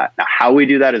do that. Now, how we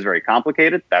do that is very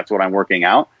complicated. That's what I'm working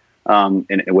out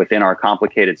within our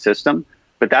complicated system.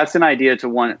 But that's an idea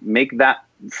to make that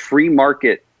free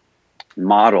market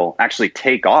model actually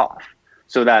take off,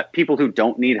 so that people who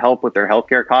don't need help with their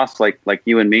healthcare costs, like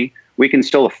you and me, we can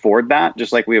still afford that,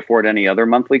 just like we afford any other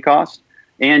monthly cost.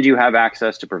 And you have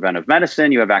access to preventive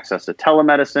medicine. You have access to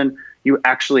telemedicine. You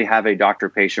actually have a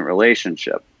doctor-patient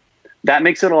relationship. That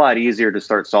makes it a lot easier to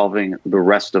start solving the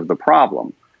rest of the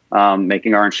problem,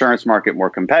 making our insurance market more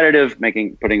competitive,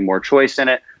 putting more choice in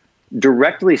it,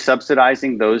 directly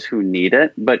subsidizing those who need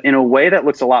it, but in a way that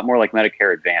looks a lot more like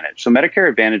Medicare Advantage. So Medicare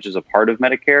Advantage is a part of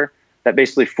Medicare that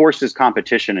basically forces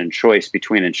competition and choice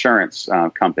between insurance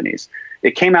companies.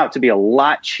 It came out to be a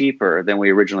lot cheaper than we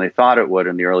originally thought it would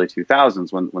in the early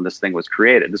 2000s when this thing was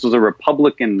created. This was a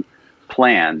Republican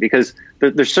plan, because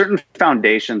there's certain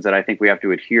foundations that I think we have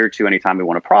to adhere to anytime we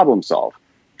want to problem solve.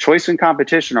 Choice and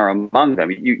competition are among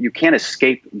them. You can't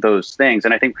escape those things.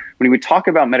 And I think when we talk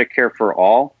about Medicare for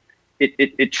all,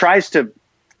 it tries to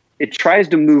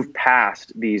move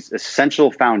past these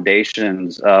essential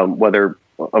foundations, whether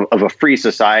of a free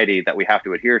society that we have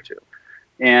to adhere to,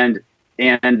 and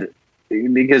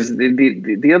because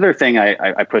the other thing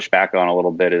I push back on a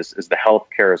little bit is the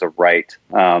healthcare as a right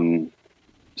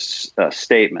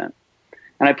statement.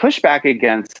 And I push back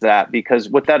against that because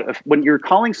when you're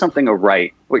calling something a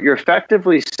right, what you're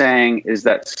effectively saying is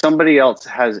that somebody else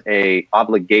has a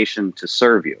obligation to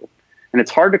serve you. And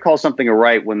it's hard to call something a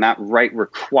right when that right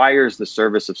requires the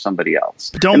service of somebody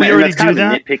else. Don't we already do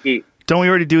that? Don't we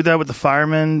already do that with the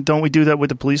firemen? Don't we do that with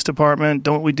the police department?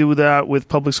 Don't we do that with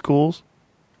public schools?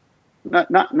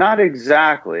 Not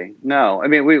exactly. No, I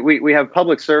mean we have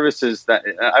public services that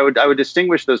I would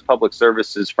distinguish those public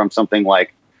services from something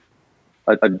like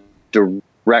a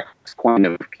direct point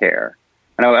of care,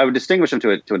 and I would distinguish them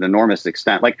to an enormous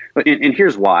extent. And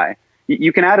here's why: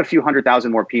 you can add a few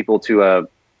 100,000 more people to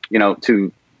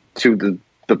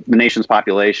the nation's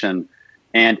population,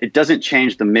 and it doesn't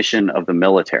change the mission of the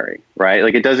military, right?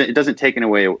 Like it doesn't take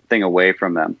anything away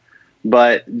from them.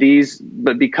 But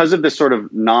because of this sort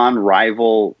of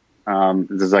non-rival,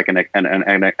 this is like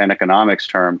an economics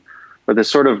term, but this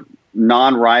sort of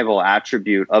non-rival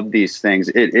attribute of these things,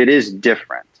 it is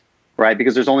different, right?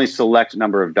 Because there's only a select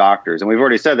number of doctors. And we've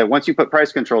already said that once you put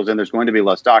price controls in, there's going to be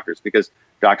less doctors because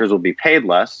doctors will be paid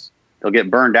less. They'll get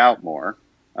burned out more.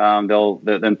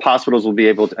 Then hospitals will be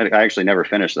able to, I actually never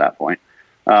finished that point.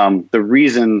 The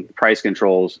reason price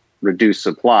controls reduce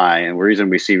supply and the reason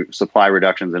we see supply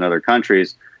reductions in other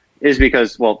countries is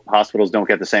because, well, hospitals don't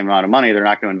get the same amount of money. They're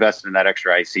not going to invest in that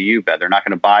extra ICU bed. They're not going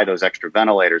to buy those extra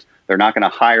ventilators. They're not going to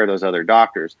hire those other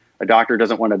doctors. A doctor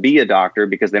doesn't want to be a doctor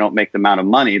because they don't make the amount of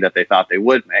money that they thought they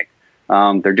would make.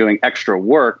 They're doing extra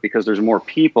work because there's more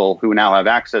people who now have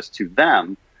access to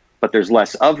them, but there's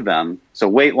less of them. So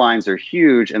wait lines are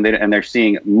huge, and they're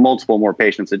seeing multiple more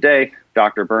patients a day.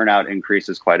 Doctor burnout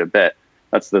increases quite a bit.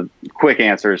 That's the quick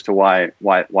answer as to why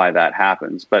that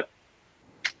happens. But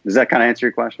does that kind of answer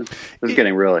your question? This is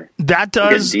getting really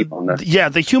deep on this. Yeah,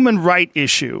 the human right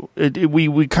issue.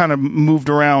 We kind of moved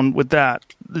around with that.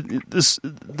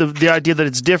 The idea that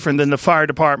it's different than the fire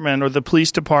department or the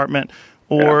police department,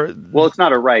 or well, it's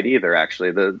not a right either.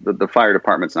 Actually, the fire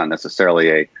department's not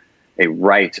necessarily a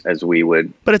right as we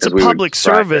would. But it's a public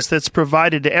service that's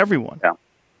provided to everyone. Yeah.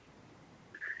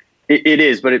 It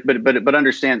is, but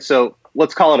understand. So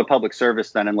let's call it a public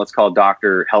service then, and let's call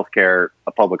healthcare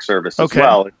a public service as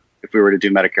well. If we were to do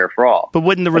Medicare for all, but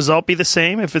wouldn't the result be the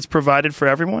same if it's provided for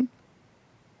everyone?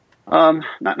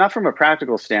 Not from a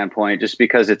practical standpoint, just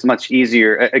because it's much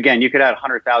easier. Again, you could add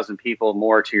 100,000 people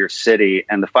more to your city,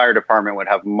 and the fire department would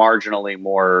have marginally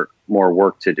more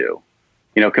work to do.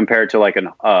 Compared to like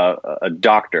a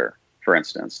doctor, for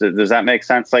instance. Does that make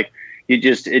sense? Like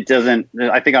it doesn't.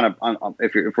 I think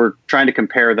if we're trying to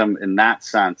compare them in that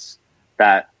sense,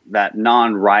 that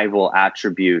non-rival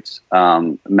attributes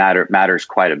matters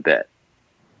quite a bit.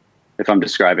 If I'm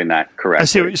describing that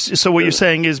correctly. I see. So what you're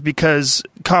saying is because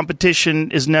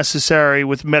competition is necessary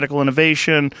with medical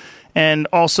innovation, and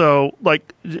also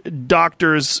like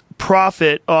doctors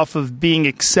profit off of being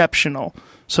exceptional.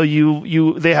 So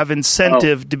they have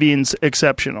incentive to be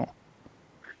exceptional.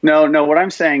 No. What I'm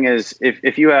saying is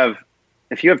if you have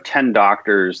 10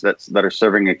 doctors that are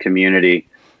serving a community,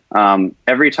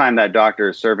 every time that doctor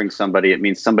is serving somebody, it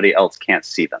means somebody else can't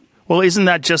see them. Well, isn't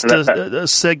that just a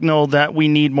signal that we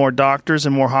need more doctors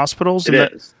and more hospitals? It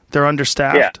is. They're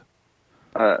understaffed?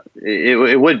 Yeah.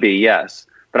 It would be, yes.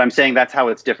 But I'm saying that's how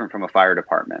it's different from a fire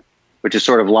department, which is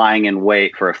sort of lying in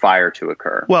wait for a fire to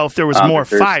occur. Well, if there was more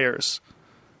fires.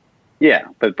 Yeah,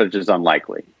 but it's just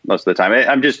unlikely most of the time.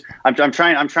 I'm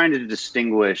trying to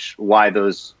distinguish why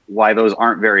those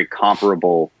aren't very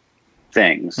comparable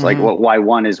things. Mm-hmm. Like why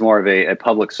one is more of a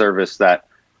public service that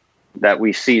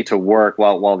we see to work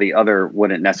while the other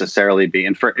wouldn't necessarily be.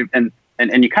 And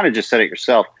you kind of just said it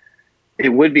yourself. It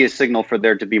would be a signal for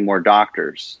there to be more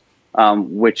doctors,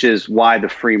 which is why the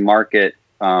free market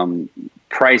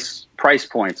price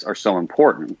points are so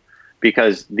important,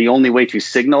 because the only way to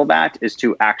signal that is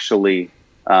to actually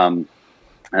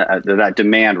that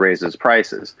demand raises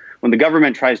prices. When the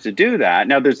government tries to do that,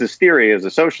 now there's this theory as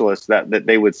a socialist that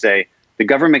they would say the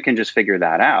government can just figure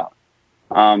that out.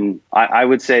 I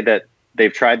would say that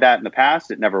they've tried that in the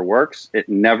past. It never works. It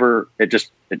never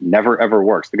ever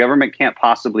works. The government can't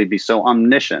possibly be so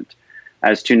omniscient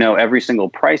as to know every single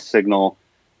price signal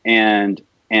and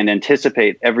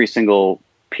anticipate every single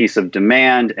piece of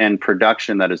demand and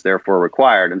production that is therefore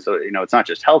required. And so, it's not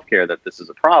just healthcare that this is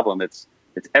a problem. It's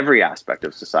every aspect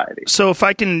of society. So if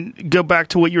I can go back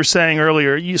to what you were saying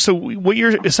earlier, so what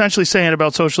you're essentially saying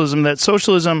about socialism, that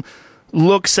socialism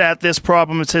looks at this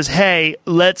problem and says, hey,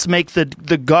 let's make the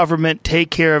government take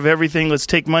care of everything. Let's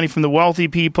take money from the wealthy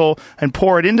people and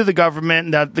pour it into the government,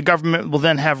 and that the government will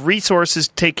then have resources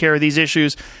to take care of these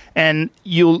issues. And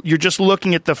you're just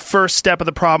looking at the first step of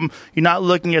the problem. You're not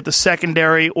looking at the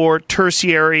secondary or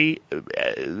tertiary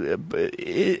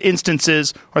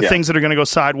instances or things that are going to go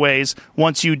sideways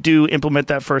once you do implement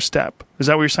that first step. Is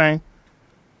that what you're saying?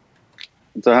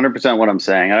 It's 100% what I'm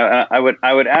saying. I would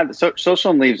add that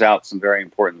socialism leaves out some very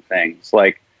important things,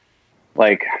 like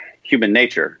human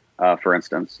nature, for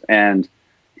instance, and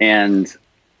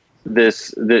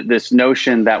this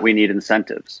notion that we need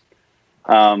incentives.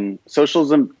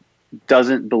 Socialism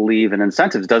doesn't believe in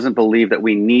incentives. Doesn't believe that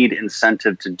we need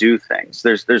incentive to do things.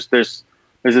 There's this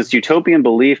utopian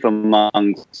belief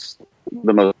amongst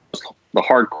the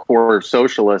hardcore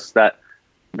socialists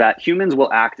that humans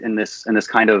will act in this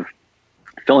kind of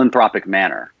philanthropic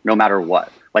manner, no matter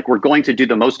what. Like, we're going to do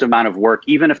the most amount of work,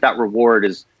 even if that reward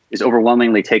is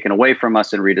overwhelmingly taken away from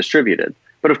us and redistributed.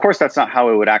 But of course, that's not how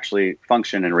it would actually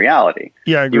function in reality.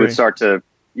 Yeah, I agree. You would start to,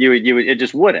 it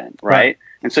just wouldn't, right?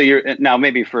 And so now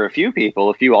maybe for a few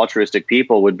altruistic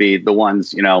people would be the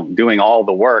ones, doing all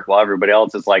the work while everybody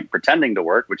else is like pretending to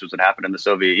work, which was what happened in the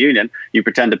Soviet Union. You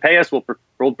pretend to pay us,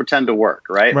 we'll pretend to work,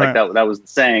 right? Like that was the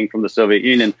saying from the Soviet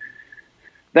Union.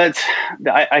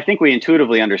 I think we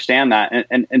intuitively understand that,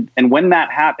 and when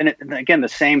that happens, and again, the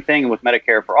same thing with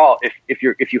Medicare for all. If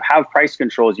you have price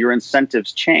controls, your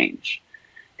incentives change,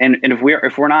 and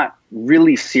if we're not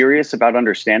really serious about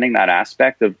understanding that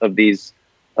aspect of these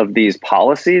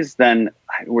policies, then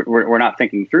we're not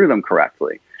thinking through them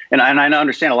correctly. And I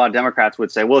understand a lot of Democrats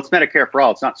would say, well, it's Medicare for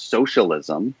all, it's not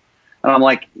socialism. And I'm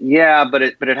like, yeah, but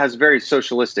it has very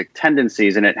socialistic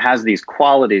tendencies, and it has these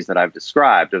qualities that I've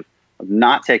described of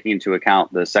not taking into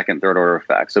account the second, third order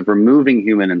effects, of removing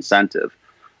human incentive,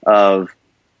 of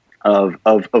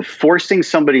forcing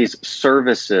somebody's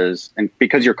services, and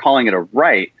because you're calling it a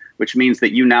right, which means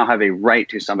that you now have a right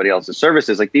to somebody else's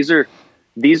services. Like, these are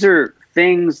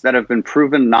things that have been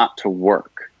proven not to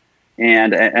work,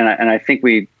 and I think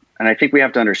we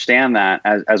have to understand that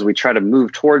as we try to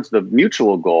move towards the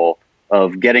mutual goal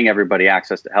of getting everybody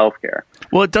access to healthcare.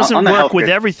 Well, it doesn't work with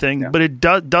everything, but it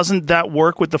doesn't that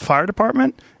work with the fire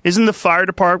department? Isn't the fire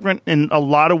department in a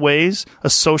lot of ways a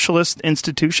socialist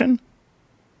institution?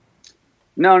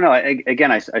 No.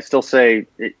 Again, I still say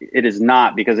it is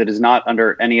not, because it is not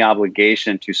under any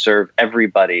obligation to serve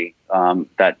everybody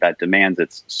that demands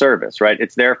its service. Right?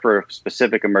 It's there for a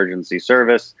specific emergency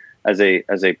service as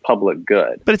a public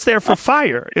good. But it's there for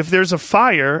fire. If there's a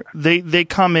fire, they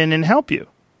come in and help you.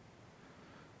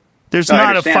 There's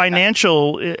not a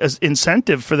financial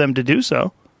incentive for them to do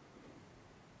so.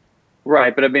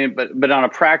 Right, but I mean, but on a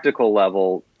practical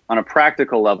level,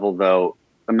 though,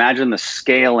 imagine the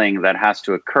scaling that has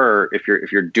to occur if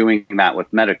you're doing that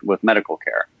with medical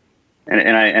care,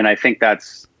 and I think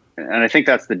that's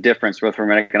the difference, both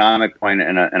from an economic point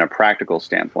and a practical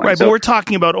standpoint. Right, so, but we're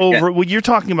talking about you're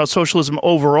talking about socialism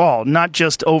overall, not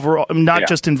just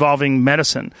involving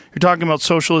medicine. You're talking about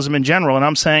socialism in general, and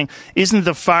I'm saying, isn't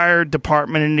the fire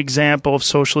department an example of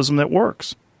socialism that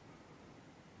works?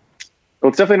 Well,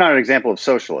 it's definitely not an example of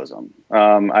socialism.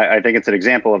 I think it's an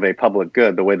example of a public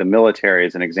good, the way the military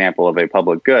is an example of a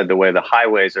public good, the way the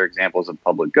highways are examples of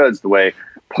public goods, the way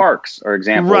parks are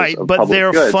examples of public goods. Right, but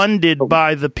they're funded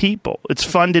by the people. It's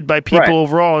funded by people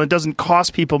overall, and it doesn't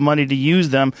cost people money to use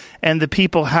them, and the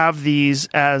people have these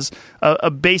as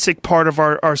a basic part of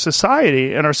our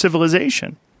society and our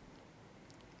civilization.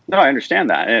 No, I understand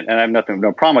that, and I have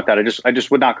no problem with that. I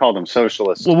just would not call them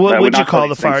socialists. Well, what would you call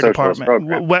the fire department?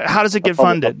 How does it get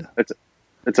funded?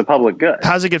 It's a public good.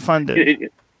 How does it get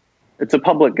funded? It's a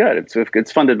public good.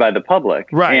 It's funded by the public,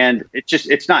 right? And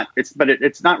it's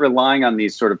not relying on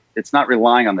it's not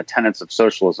relying on the tenets of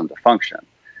socialism to function.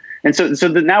 And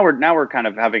now we're kind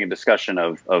of having a discussion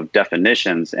of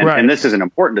definitions, and this is an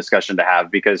important discussion to have,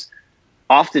 because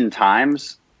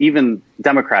oftentimes even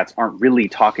Democrats aren't really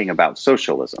talking about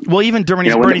socialism. Well, even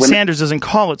Bernie Sanders doesn't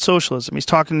call it socialism. He's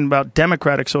talking about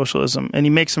democratic socialism, and he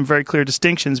makes some very clear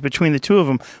distinctions between the two of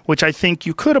them, which I think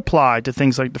you could apply to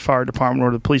things like the fire department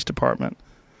or the police department.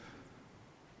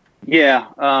 Yeah,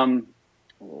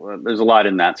 there's a lot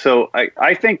in that. So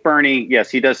I think Bernie, yes,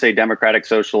 he does say democratic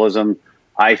socialism.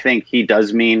 I think he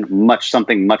does mean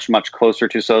something much closer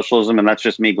to socialism, and that's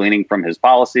just me gleaning from his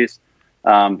policies,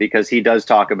 because he does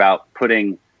talk about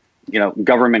putting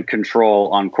government control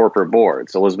on corporate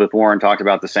boards. Elizabeth Warren talked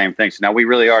about the same thing. So now we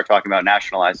really are talking about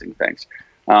nationalizing things.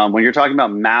 When you're talking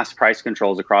about mass price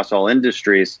controls across all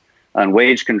industries and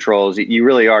wage controls, you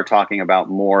really are talking about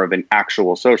more of an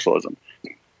actual socialism.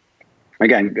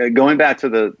 Again, going back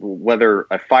to whether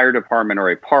a fire department or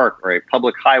a park or a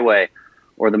public highway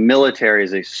or the military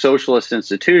is a socialist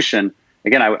institution,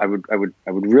 again, I would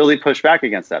really push back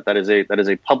against that. That is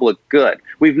a public good.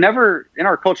 We've never, in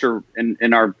our culture,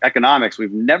 in our economics,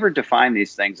 we've never defined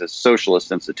these things as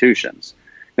socialist institutions.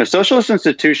 Socialist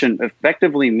institution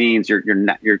effectively means you're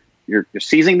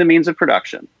seizing the means of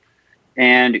production,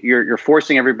 and you're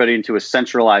forcing everybody into a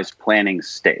centralized planning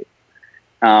state.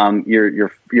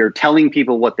 You're telling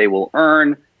people what they will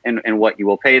earn and what you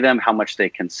will pay them, how much they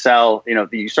can sell.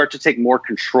 You start to take more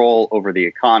control over the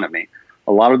economy.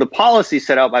 A lot of the policies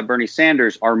set out by Bernie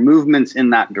Sanders are movements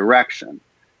in that direction.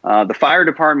 The fire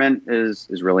department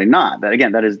is really not.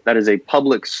 That is a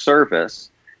public service.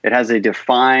 It has a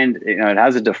defined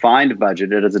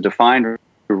budget. It has a defined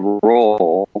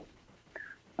role.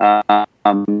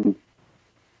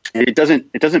 It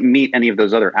doesn't meet any of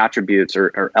those other attributes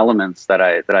or elements that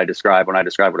I describe when I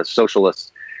describe what a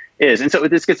socialist is. And so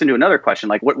this gets into another question,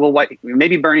 like,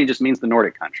 maybe Bernie just means the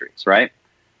Nordic countries, right?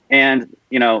 And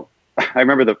I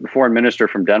remember the foreign minister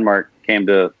from Denmark came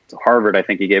to Harvard. I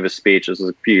think he gave a speech. This was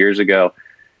a few years ago,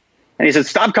 and he said,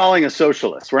 "Stop calling us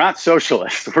socialists. We're not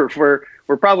socialists. We're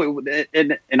probably."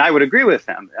 And I would agree with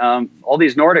him. All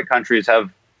these Nordic countries have,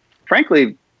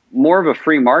 frankly, more of a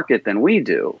free market than we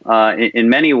do in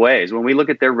many ways. When we look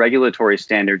at their regulatory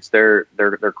standards, they're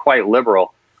quite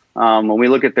liberal. When we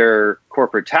look at their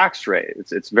corporate tax rate,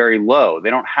 it's very low. They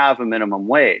don't have a minimum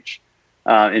wage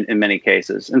in many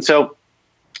cases, and so.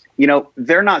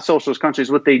 They're not socialist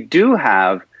countries. What they do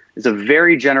have is a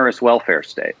very generous welfare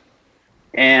state,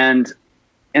 and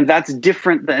that's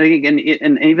different. And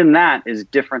even that is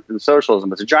different than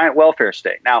socialism. It's a giant welfare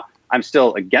state. Now, I'm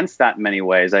still against that in many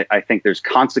ways. I think there's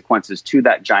consequences to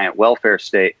that giant welfare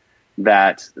state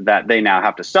that they now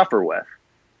have to suffer with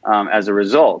as a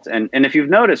result. And if you've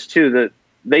noticed too that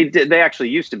they actually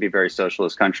used to be very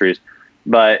socialist countries,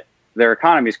 but their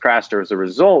economies crashed as a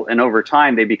result, and over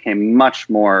time they became much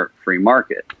more free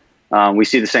market. We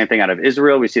see the same thing out of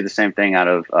Israel. We see the same thing out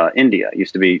of India. It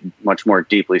used to be much more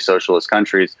deeply socialist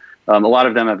countries. A lot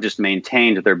of them have just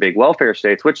maintained their big welfare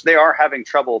states, which they are having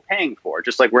trouble paying for,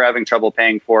 just like we're having trouble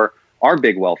paying for our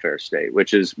big welfare state,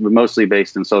 which is mostly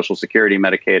based in Social Security,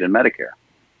 Medicaid, and Medicare.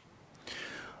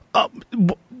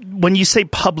 When you say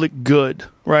public good,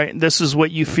 right, this is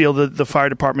what you feel that the fire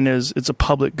department is. It's a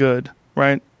public good,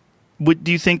 right?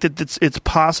 Do you think that it's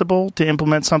possible to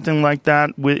implement something like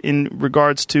that in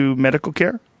regards to medical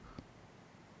care?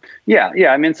 Yeah.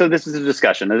 I mean, so this is a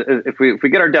discussion. If we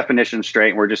get our definition straight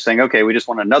and we're just saying, okay, we just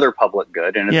want another public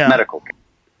good and it's medical care.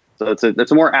 So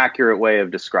it's a more accurate way of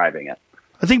describing it.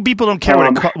 I think people don't care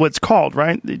what it's called,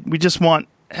 right? We just want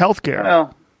health care.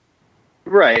 Well,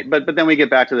 right. But then we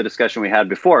get back to the discussion we had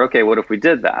before. Okay, what if we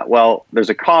did that? Well, there's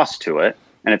a cost to it,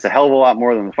 and it's a hell of a lot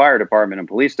more than the fire department and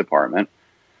police department.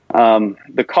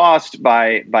 The cost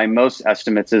by most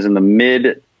estimates is in the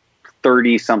mid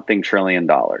 $30-something trillion.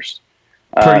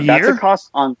 Per year? That's a cost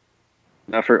on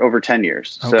for over 10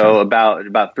 years. Okay. So about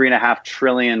 $3.5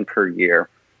 trillion per year.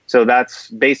 So that's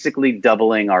basically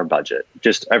doubling our budget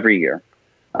just every year.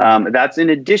 That's in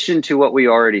addition to what we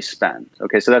already spend.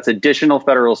 Okay, so that's additional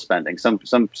federal spending. Some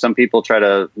people try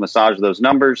to massage those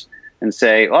numbers and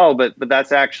say, oh, but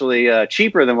that's actually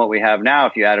cheaper than what we have now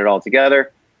if you add it all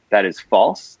together. That is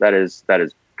false. That is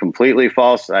completely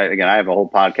false. I have a whole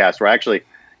podcast where I actually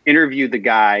interviewed the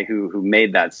guy who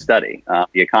made that study,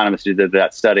 the economist who did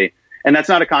that study. And that's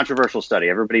not a controversial study.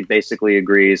 Everybody basically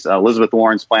agrees. Elizabeth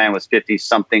Warren's plan was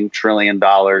 $50-something trillion.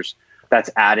 That's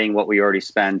adding what we already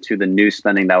spend to the new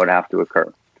spending that would have to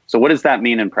occur. So what does that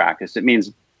mean in practice? It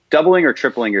means doubling or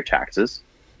tripling your taxes,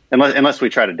 unless we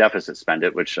try to deficit spend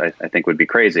it, which I think would be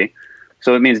crazy.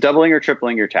 So it means doubling or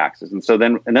tripling your taxes. And so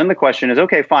then the question is,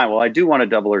 okay, fine. Well, I do want to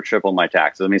double or triple my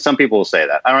taxes. I mean, some people will say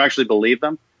that. I don't actually believe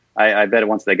them. I bet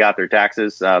once they got their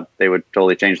taxes, they would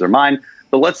totally change their mind.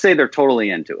 But let's say they're totally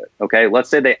into it. Okay, let's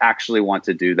say they actually want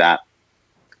to do that.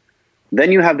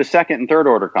 Then you have the second and third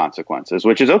order consequences,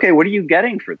 which is, okay, what are you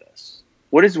getting for this?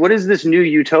 What is this new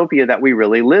utopia that we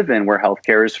really live in where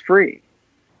healthcare is free?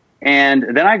 And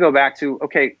then I go back to,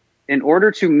 okay, in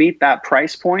order to meet that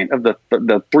price point of the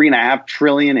 $3.5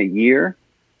 trillion a year,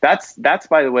 that's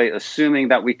by the way, assuming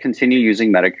that we continue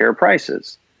using Medicare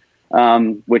prices,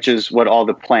 which is what all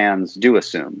the plans do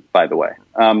assume, by the way.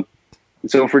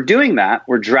 So if we're doing that,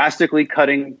 we're drastically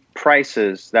cutting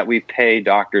prices that we pay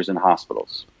doctors and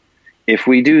hospitals. If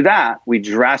we do that, we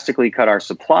drastically cut our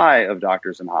supply of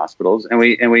doctors and hospitals, and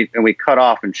we cut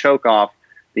off and choke off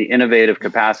the innovative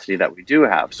capacity that we do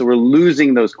have. So we're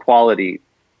losing those quality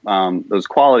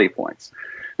points.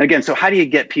 And again, so how do you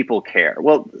get people care?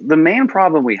 Well, the main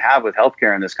problem we have with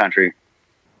healthcare in this country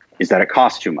is that it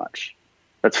costs too much.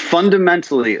 That's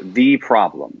fundamentally the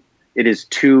problem. It is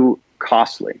too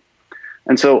costly.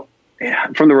 And so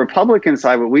from the Republican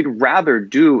side, what we'd rather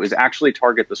do is actually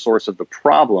target the source of the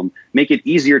problem, make it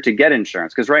easier to get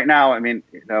insurance. Because right now, I mean,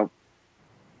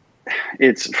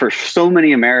 it's for so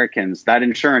many Americans, that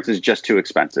insurance is just too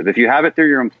expensive. If you have it through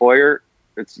your employer,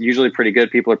 it's usually pretty good.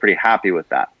 People are pretty happy with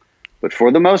that. But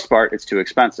for the most part, it's too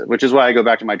expensive, which is why I go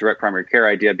back to my direct primary care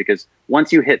idea, because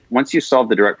once you solve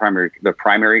the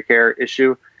primary care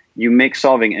issue, you make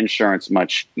solving insurance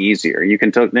much easier.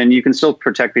 Then you can still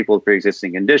protect people with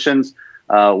pre-existing conditions.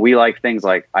 We like things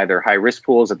like either high risk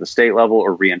pools at the state level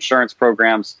or reinsurance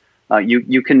programs.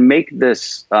 You can make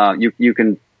this. You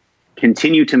can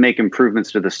continue to make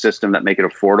improvements to the system that make it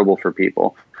affordable for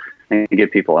people and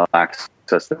give people access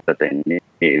that they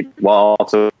need, while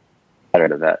also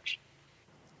competitive edge.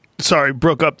 Sorry,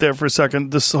 broke up there for a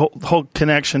second. This whole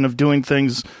connection of doing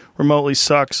things remotely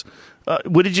sucks.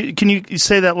 Can you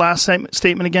say that last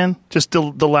statement again? Just the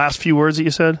last few words that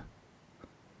you said?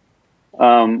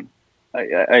 Well,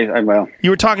 you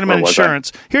were talking about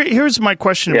insurance. Here's my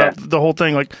question about the whole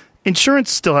thing. Like,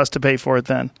 insurance still has to pay for it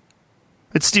then.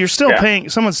 You're still paying,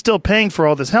 someone's still paying for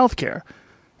all this health care.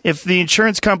 If the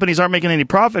insurance companies aren't making any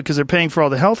profit because they're paying for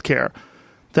all the health care,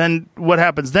 then what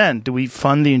happens then? Do we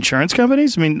fund the insurance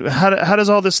companies? I mean, how does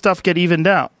all this stuff get evened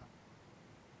out?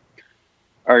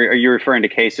 Are you referring to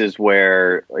cases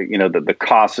where the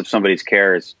cost of somebody's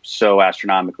care is so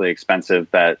astronomically expensive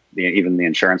that even the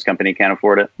insurance company can't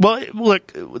afford it? Well,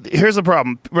 look, here's the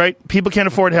problem, right? People can't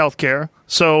afford health care,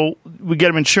 so we get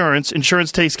them insurance.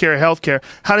 Insurance takes care of health care.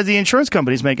 How do the insurance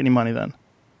companies make any money then?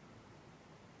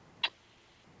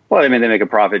 Well, I mean, they make a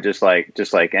profit just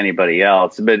like anybody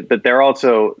else, but they're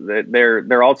also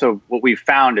what we've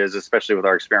found is, especially with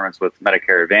our experiments with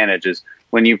Medicare Advantage, is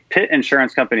when you pit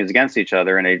insurance companies against each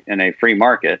other in a free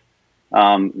market,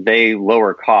 they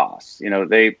lower costs.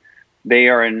 They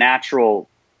are a natural.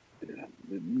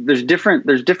 There's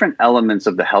different elements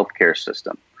of the healthcare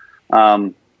system.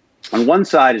 on one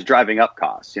side is driving up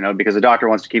costs, because a doctor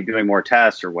wants to keep doing more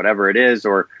tests or whatever it is,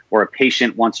 or a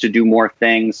patient wants to do more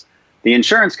things. The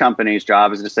insurance company's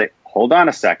job is to say, hold on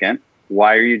a second.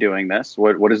 Why are you doing this?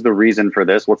 What is the reason for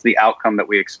this? What's the outcome that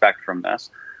we expect from this?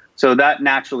 So that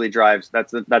naturally drives,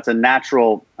 that's a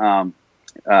natural,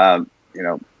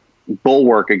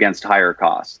 bulwark against higher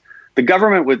costs. The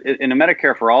government would, in a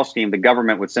Medicare for All scheme, the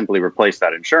government would simply replace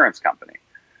that insurance company.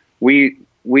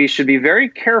 We should be very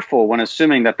careful when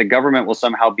assuming that the government will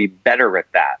somehow be better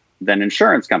at that than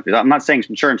insurance companies. I'm not saying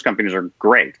insurance companies are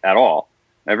great at all.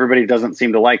 Everybody doesn't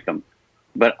seem to like them.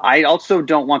 But I also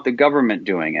don't want the government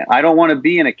doing it. I don't want to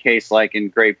be in a case like in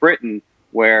Great Britain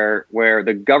where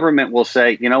the government will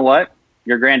say, you know what,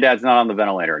 your granddad's not on the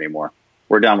ventilator anymore.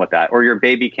 We're done with that. Or your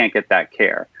baby can't get that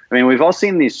care. I mean, we've all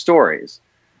seen these stories,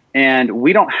 and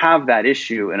we don't have that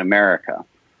issue in America.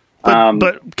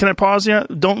 But can I pause you?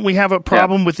 Don't we have a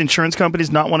problem with insurance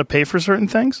companies not want to pay for certain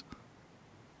things?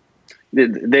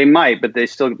 They might, but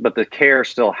the care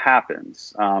still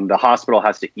happens. The hospital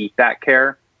has to eat that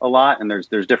care a lot, and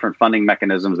there's different funding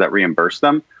mechanisms that reimburse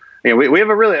them. We have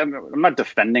I'm not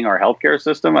defending our healthcare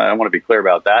system. I want to be clear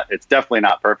about that. It's definitely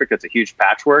not perfect. It's a huge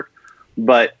patchwork.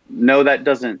 But no,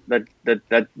 that's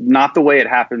not the way it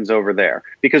happens over there.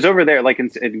 Because over there, like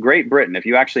in Great Britain, if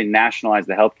you actually nationalize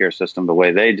the healthcare system the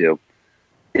way they do,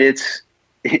 it's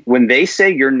when they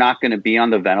say you're not going to be on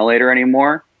the ventilator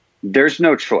anymore, there's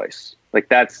no choice. Like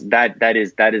that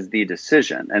is the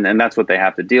decision, and that's what they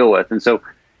have to deal with. And so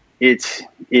it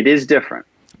is different.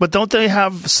 But don't they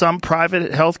have some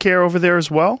private healthcare over there as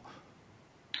well?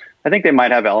 I think they might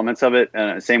have elements of it.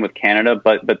 Same with Canada,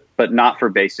 but not for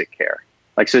basic care.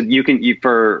 Like, so you can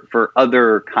for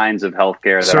other kinds of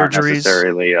healthcare that aren't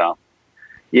necessarily,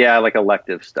 like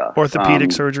elective stuff,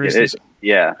 orthopedic surgeries.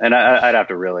 And I'd have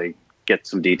to really get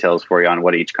some details for you on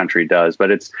what each country does, but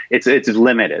it's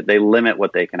limited. They limit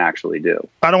what they can actually do.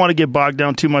 I don't want to get bogged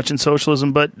down too much in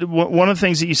socialism, but one of the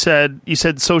things that you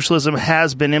said socialism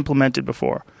has been implemented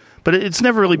before, but it's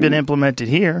never really been implemented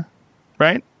here,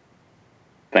 right?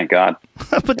 Thank God.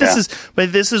 But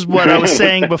this is what I was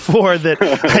saying before, that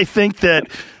I think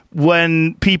that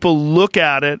when people look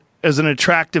at it as an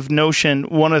attractive notion,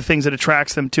 one of the things that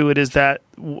attracts them to it is that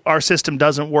our system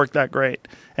doesn't work that great,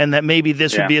 and that maybe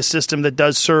this would be a system that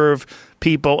does serve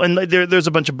people. And there's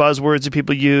a bunch of buzzwords that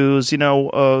people use,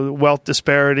 wealth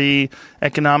disparity,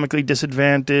 economically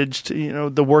disadvantaged,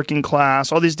 the working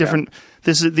class, all these different.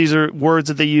 These are words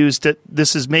that they use. That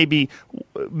this is maybe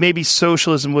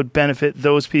socialism would benefit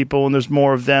those people, and there's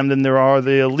more of them than there are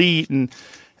the elite. And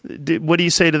what do you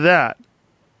say to that?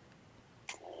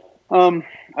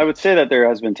 I would say that there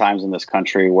has been times in this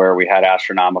country where we had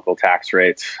astronomical tax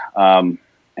rates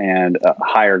and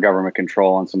higher government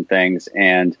control on some things,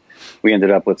 and we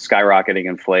ended up with skyrocketing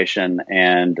inflation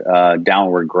and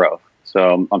downward growth.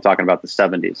 So I'm talking about the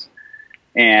 70s.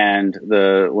 And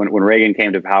when Reagan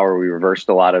came to power, we reversed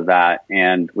a lot of that,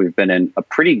 and we've been in a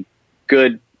pretty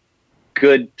good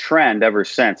trend ever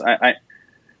since.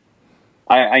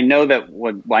 I know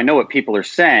what people are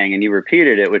saying, and you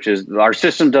repeated it, which is our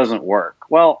system doesn't work.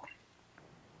 Well,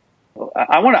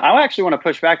 I actually want to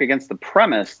push back against the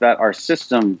premise that our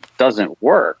system doesn't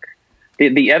work.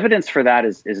 The evidence for that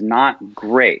is not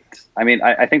great. I mean,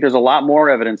 I think there's a lot more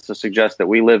evidence to suggest that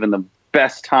we live in the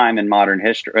best time in modern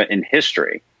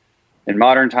history, in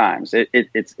modern times.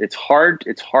 It's hard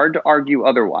to argue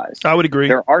otherwise. I would agree.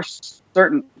 There's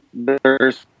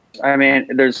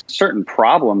certain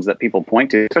problems that people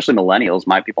point to, especially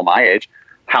millennials, people my age.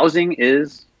 Housing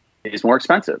is more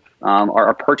expensive.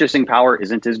 Our purchasing power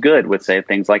isn't as good with, say,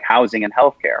 things like housing and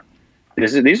healthcare.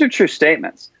 These are true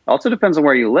statements. It also depends on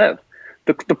where you live.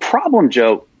 The problem,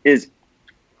 Joe, is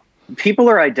people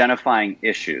are identifying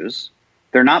issues.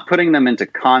 They're not putting them into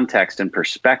context and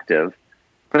perspective.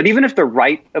 But even if they're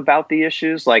right about the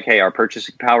issues, like, hey, our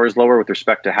purchasing power is lower with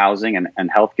respect to housing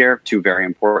and healthcare, two very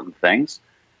important things,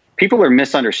 people are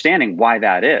misunderstanding why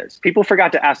that is. People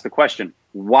forgot to ask the question,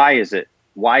 why is it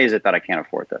that I can't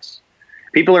afford this?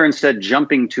 People are instead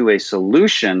jumping to a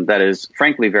solution that is,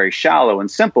 frankly, very shallow and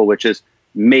simple, which is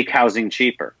make housing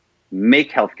cheaper,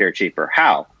 make healthcare cheaper.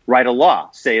 How? Write a law,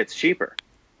 say it's cheaper.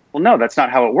 Well, no, that's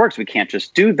not how it works. We can't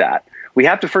just do that. We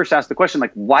have to first ask the question,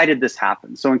 like, why did this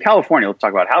happen? So in California, let's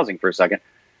talk about housing for a second.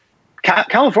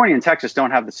 California and Texas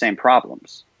don't have the same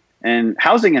problems. And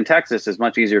housing in Texas is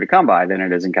much easier to come by than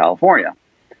it is in California.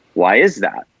 Why is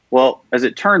that? Well, as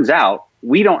it turns out,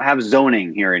 we don't have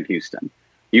zoning here in Houston.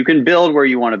 You can build where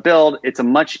you want to build. It's a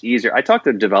much easier. I talk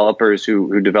to developers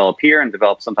who develop here and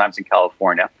develop sometimes in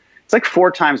California. It's like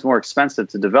 4 times more expensive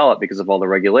to develop because of all the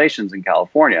regulations in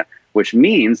California. which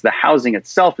means the housing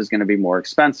itself is going to be more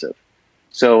expensive.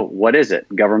 So what is it?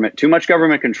 Too much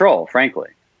government control, frankly.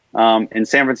 In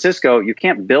San Francisco, you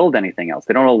can't build anything else.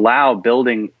 They don't allow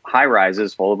building high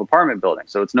rises full of apartment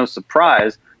buildings. So it's no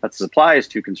surprise that the supply is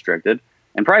too constricted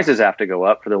and prices have to go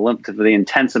up for the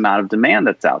intense amount of demand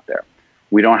that's out there.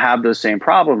 We don't have those same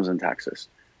problems in Texas.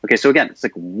 Okay, so again, it's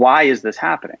like, why is this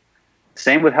happening?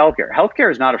 Same with healthcare.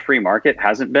 Healthcare is not a free market,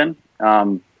 hasn't been,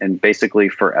 and basically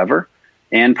forever.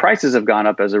 And prices have gone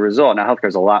up as a result. Now, healthcare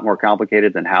is a lot more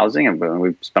complicated than housing, and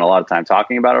we've spent a lot of time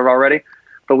talking about it already.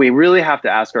 But we really have to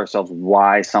ask ourselves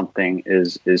why something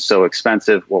is so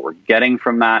expensive, what we're getting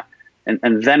from that, and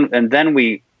then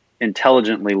we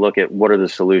intelligently look at what are the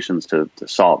solutions to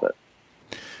solve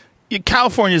it.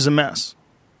 California is a mess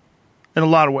in a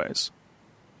lot of ways.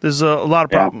 There's a lot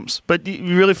of problems, but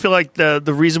you really feel like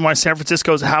the reason why San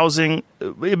Francisco's housing,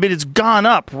 it's gone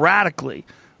up radically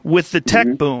with the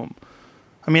tech boom.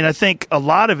 I mean, I think a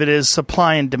lot of it is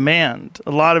supply and demand.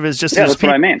 A lot of it is just that's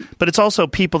what I mean. But it's also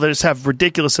people that just have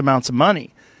ridiculous amounts of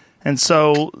money, and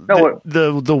so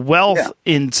the wealth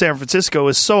in San Francisco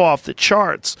is so off the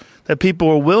charts that people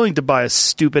are willing to buy a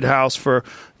stupid house for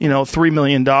 $3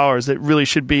 million that really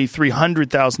should be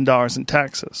 $300,000 in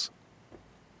Texas.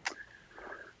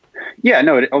 Yeah,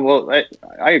 no.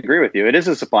 I agree with you. It is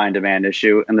a supply and demand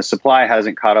issue, and the supply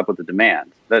hasn't caught up with the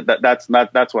demand. That's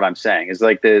what I'm saying. Is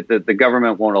like the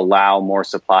government won't allow more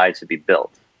supply to be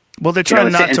built. Well, they're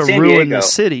trying not to ruin the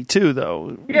city too,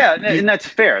 though. Yeah, and that's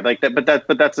fair. Like that, but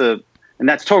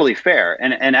that's totally fair.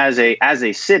 And as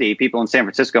a city, people in San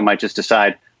Francisco might just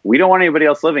decide we don't want anybody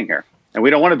else living here, and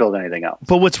we don't want to build anything else.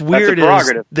 But what's weird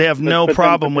is they have no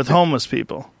problem with homeless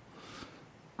people.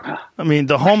 I mean,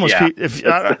 the homeless people.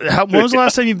 When was the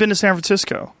last time you've been to San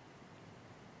Francisco?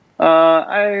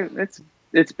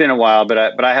 It's been a while,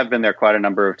 but I have been there quite a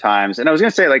number of times. And I was going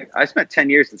to say, like, I spent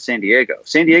 10 years in San Diego.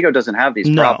 San Diego doesn't have these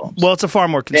problems. Well, it's a far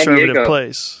more conservative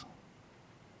place.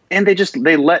 And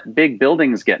they let big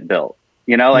buildings get built.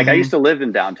 I used to live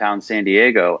in downtown San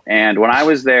Diego, and when I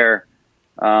was there,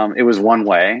 it was one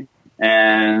way,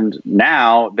 and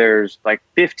now there's like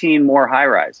 15 more high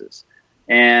rises.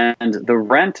 And the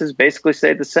rent has basically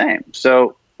stayed the same.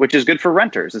 So, which is good for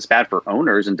renters. It's bad for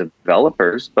owners and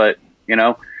developers. But,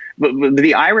 but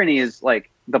the irony is like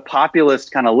the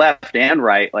populist kind of left and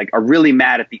right, like are really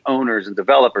mad at the owners and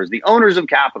developers, the owners of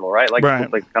capital, right? Like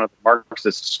kind of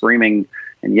Marxist screaming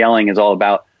and yelling is all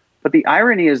about. But the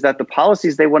irony is that the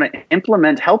policies they want to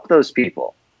implement help those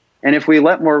people. And if we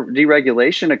let more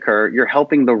deregulation occur, you're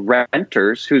helping the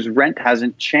renters whose rent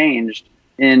hasn't changed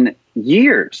in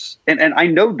years. And I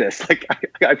know this, like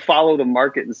I follow the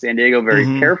market in San Diego very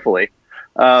carefully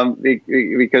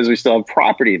because we still have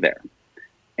property there.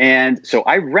 And so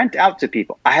I rent out to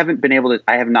people. I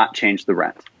have not changed the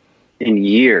rent in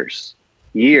years.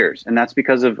 And that's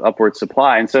because of upward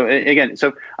supply. And so again,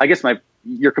 I guess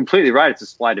you're completely right. It's a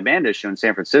supply demand issue in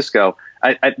San Francisco.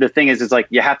 The thing is like,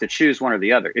 you have to choose one or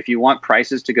the other. If you want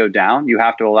prices to go down, you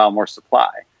have to allow more supply.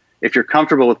 If you're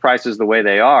comfortable with prices the way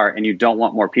they are and you don't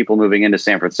want more people moving into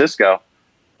San Francisco,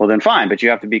 well, then fine. But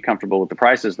you have to be comfortable with the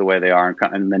prices the way they are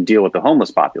and then deal with the homeless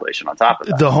population on top of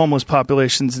that. The homeless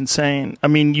population's insane. I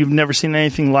mean, you've never seen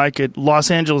anything like it.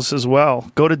 Los Angeles as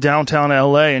well. Go to downtown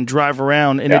L.A. and drive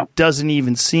around, and it doesn't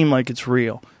even seem like it's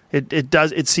real. It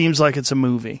does. It seems like it's a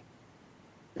movie.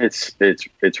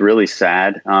 It's really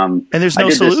sad. And there's no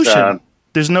solution.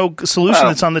 There's no solution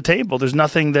that's on the table. There's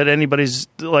nothing that anybody's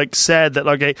like said that,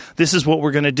 okay, this is what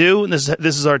we're going to do, and this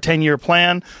is our 10-year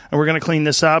plan, and we're going to clean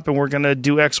this up, and we're going to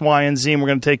do X, Y, and Z, and we're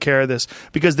going to take care of this.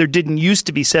 Because there didn't used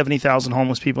to be 70,000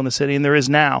 homeless people in the city, and there is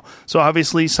now. So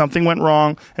obviously something went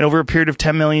wrong, and over a period of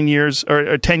 10 million years,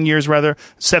 or 10 years rather,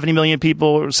 70 million people,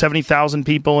 or 70,000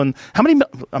 people, and how many?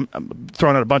 I'm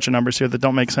throwing out a bunch of numbers here that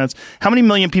don't make sense. How many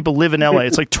million people live in LA?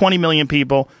 It's like 20 million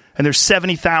people, and there's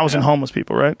 70,000 homeless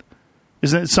people, right?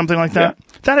 Isn't it something like that?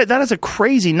 Yeah. That is a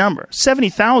crazy number.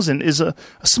 70,000 is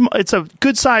it's a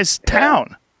good sized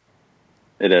town.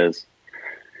 It is.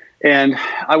 And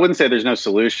I wouldn't say there's no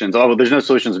solutions, although there's no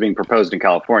solutions being proposed in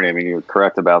California. I mean, you're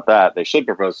correct about that. They should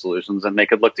propose solutions, and they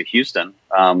could look to Houston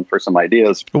for some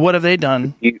ideas. What have they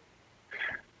done?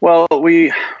 Well,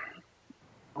 we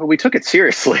took it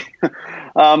seriously.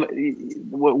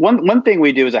 One thing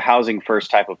we do is a housing first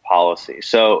type of policy.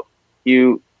 So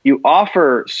you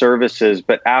offer services,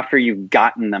 but after you've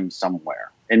gotten them somewhere,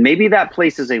 and maybe that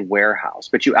place is a warehouse,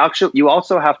 but you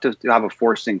also have to have a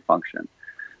forcing function.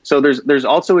 So there's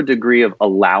also a degree of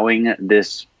allowing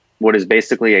this, what is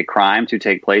basically a crime, to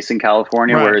take place in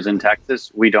California, whereas in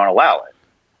Texas we don't allow it.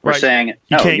 We're saying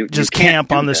you can't just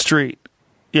camp on the street.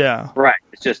 Yeah, right.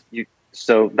 It's just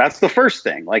So that's the first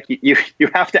thing. Like you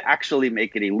have to actually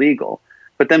make it illegal,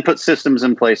 but then put systems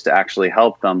in place to actually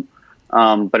help them.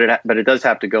 But it does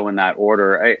have to go in that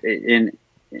order.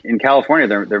 In California,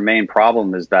 their main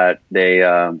problem is that they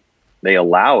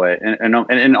allow it,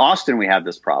 and in Austin we have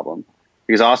this problem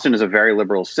because Austin is a very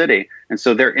liberal city, and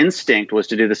so their instinct was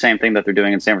to do the same thing that they're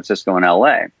doing in San Francisco and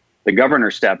LA. The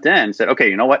governor stepped in and said, "Okay,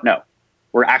 you know what? No,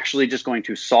 we're actually just going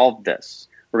to solve this.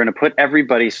 We're going to put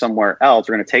everybody somewhere else.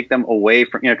 We're going to take them away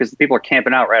from, because the people are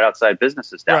camping out right outside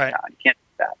businesses downtown. Right. You can't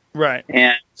do that." Right.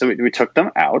 And so we took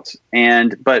them out,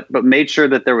 but made sure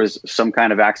that there was some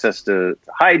kind of access to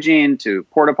hygiene, to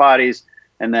porta potties,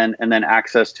 and then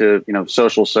access to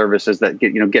social services that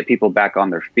get people back on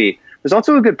their feet. There's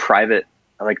also a good private,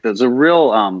 there's a real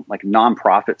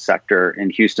nonprofit sector in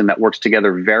Houston that works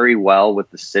together very well with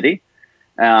the city.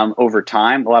 Over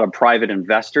time, a lot of private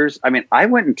investors. I mean, I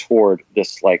went and toured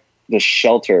this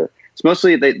shelter. It's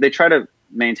mostly they try to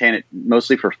maintain it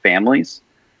mostly for families,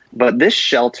 but this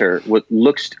shelter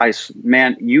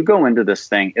you go into this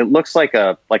thing, it looks like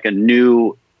a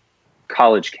new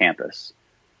college campus.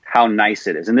 How nice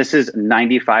it is, and this is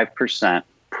 95%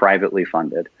 privately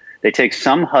funded. They take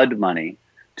some HUD money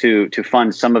to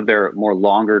fund some of their more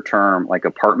longer term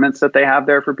apartments that they have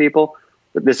there for people.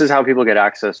 But this is how people get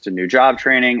access to new job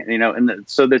training,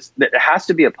 so it has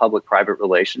to be a public-private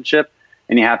relationship,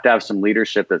 and you have to have some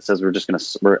leadership that says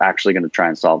we're actually going to try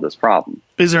and solve this problem.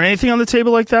 Is there anything on the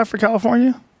table like that for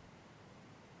California?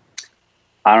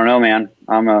 I don't know, man.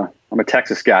 I'm a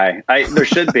Texas guy. There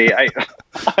should be. I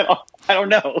don't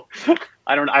know.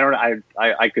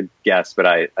 I could guess, but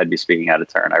I'd be speaking out of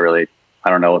turn. I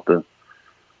don't know what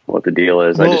the deal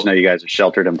is. Well, I just know you guys are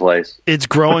sheltered in place. It's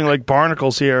growing like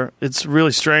barnacles here. It's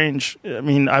really strange. I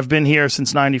mean, I've been here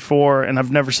since 94 and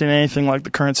I've never seen anything like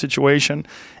the current situation.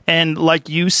 And like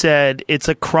you said, it's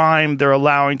a crime they're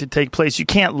allowing to take place. You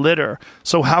can't litter.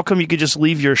 So how come you could just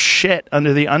leave your shit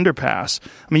under the underpass?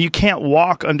 I mean, you can't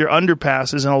walk under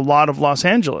underpasses in a lot of Los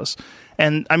Angeles.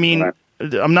 And I mean, right.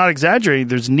 I'm not exaggerating.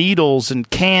 There's needles and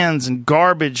cans and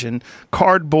garbage and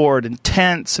cardboard and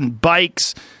tents and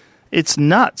bikes. It's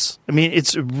nuts. I mean,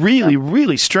 it's really,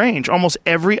 really strange. Almost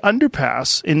every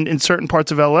underpass in certain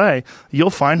parts of LA, you'll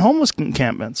find homeless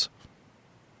encampments.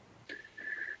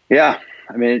 Yeah.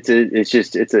 I mean,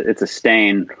 it's a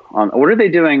stain on. What are they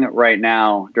doing right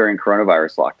now during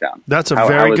coronavirus lockdown? That's a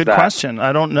very good question.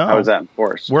 I don't know. How is that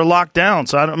enforced? We're locked down.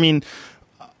 So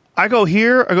I go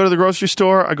here, I go to the grocery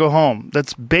store, I go home.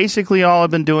 That's basically all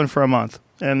I've been doing for a month.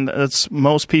 And that's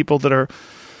most people that are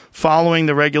following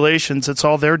the regulations. It's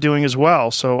all they're doing as well.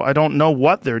 So I don't know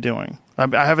what they're doing. I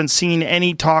haven't seen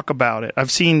any talk about it.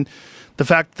 I've seen the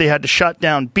fact that they had to shut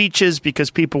down beaches because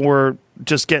people were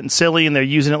just getting silly and they're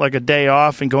using it like a day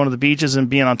off and going to the beaches and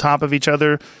being on top of each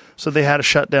other. So they had to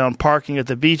shut down parking at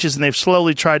the beaches, and they've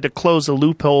slowly tried to close the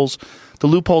loopholes for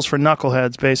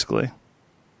knuckleheads, basically.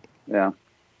 Yeah.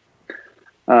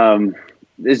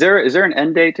 Is there an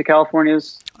end date to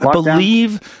California's lockdown? I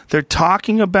believe they're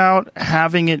talking about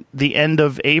having it the end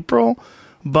of April,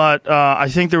 but I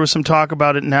think there was some talk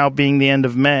about it now being the end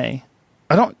of May.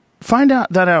 I don't find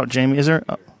that out, Jamie. Is there?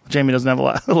 Jamie doesn't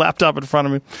have a laptop in front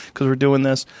of me because we're doing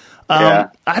this. I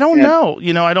don't know.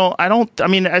 I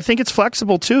mean, I think it's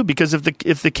flexible too, because if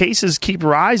the cases keep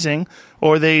rising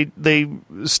or they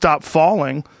stop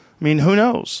falling, I mean, who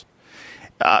knows?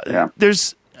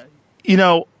 There's,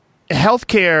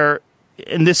 healthcare,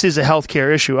 and this is a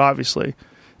healthcare issue, obviously,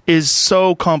 is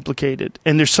so complicated,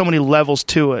 and there's so many levels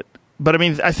to it. But I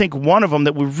mean, I think one of them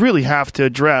that we really have to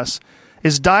address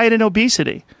is diet and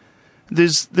obesity.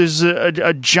 There's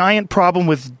a giant problem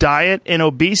with diet and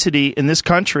obesity in this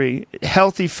country.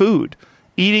 Healthy food,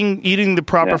 eating the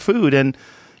proper food, and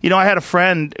I had a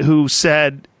friend who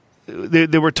said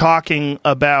they were talking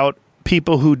about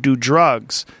people who do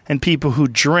drugs and people who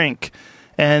drink.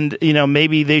 And,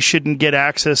 maybe they shouldn't get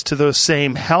access to the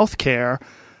same health care.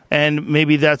 And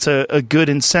maybe that's a good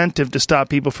incentive to stop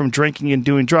people from drinking and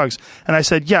doing drugs. And I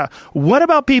said, yeah, what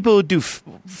about people who do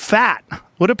fat?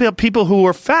 What about people who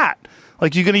are fat?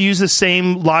 Like, you're going to use the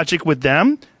same logic with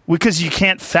them? Because you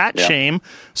can't fat shame.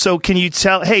 So can you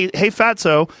tell, hey,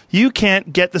 fatso, you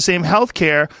can't get the same health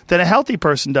care that a healthy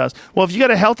person does. Well, if you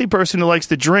got a healthy person who likes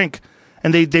to drink,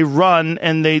 and they run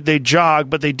and they jog,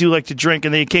 but they do like to drink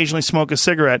and they occasionally smoke a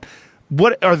cigarette.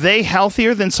 What are they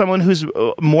healthier than someone who's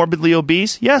morbidly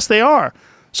obese? Yes, they are.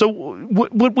 So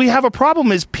what we have a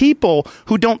problem is people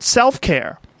who don't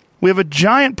self-care. We have a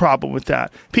giant problem with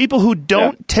that. People who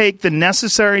don't take the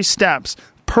necessary steps,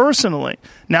 personally.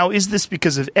 Now, is this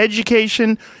because of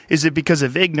education? Is it because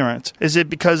of ignorance? Is it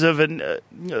because of a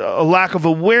lack of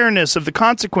awareness of the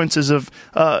consequences of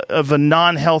a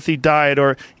non-healthy diet,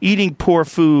 or eating poor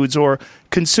foods, or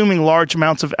consuming large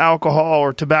amounts of alcohol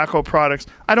or tobacco products?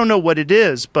 I don't know what it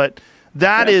is, but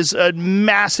that is a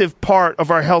massive part of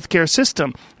our healthcare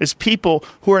system, is people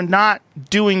who are not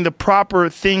doing the proper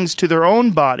things to their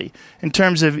own body in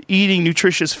terms of eating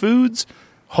nutritious foods,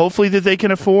 hopefully that they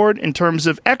can afford, in terms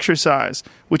of exercise,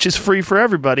 which is free for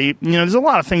everybody. There's a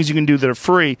lot of things you can do that are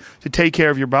free to take care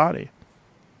of your body.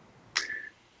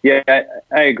 Yeah,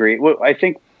 I agree. Well, I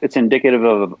think it's indicative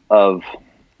of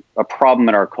a problem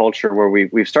in our culture where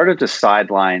we've started to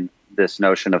sideline this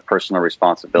notion of personal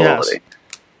responsibility.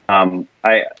 Yes.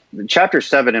 Chapter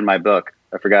 7 in my book,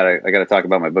 I forgot I got to talk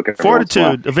about my book.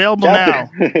 Fortitude, available now.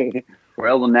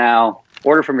 Available now.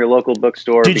 Order from your local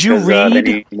bookstore. Did you read?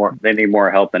 They need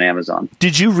more help than Amazon.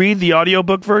 Did you read the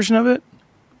audiobook version of it?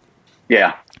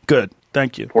 Yeah. Good.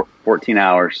 Thank you. 14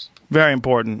 hours. Very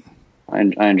important. I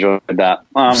enjoyed that.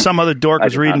 If some other dork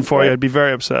was reading for you, I'd be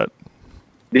very upset.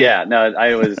 Yeah, no,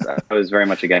 I was very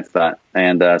much against that.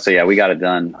 And so, yeah, we got it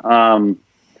done.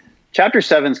 Chapter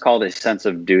 7 is called A Sense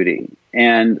of Duty.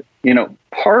 And,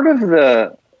 part of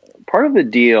the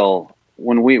deal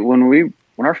when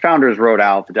our founders wrote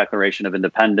out the Declaration of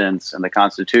Independence and the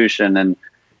Constitution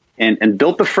and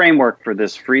built the framework for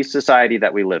this free society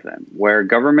that we live in, where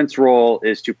government's role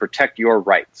is to protect your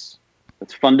rights.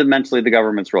 That's fundamentally the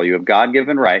government's role. You have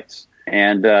God-given rights,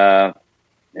 and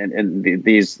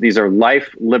these are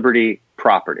life, liberty,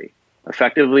 property.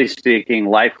 Effectively speaking,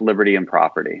 life, liberty, and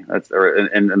property. That's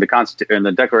in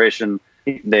the Declaration.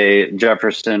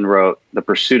 Jefferson wrote the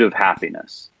pursuit of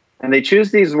happiness, and they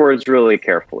choose these words really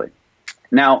carefully.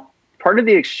 Now, part of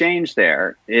the exchange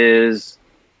there is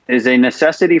a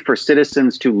necessity for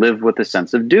citizens to live with a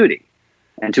sense of duty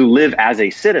and to live as a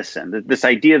citizen. This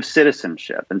idea of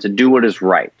citizenship and to do what is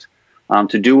right,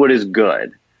 to do what is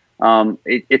good.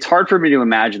 It's hard for me to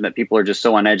imagine that people are just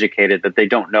so uneducated that they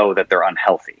don't know that they're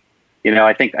unhealthy.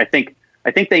 I think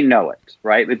they know it,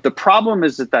 right? But the problem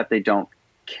is that they don't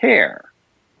care.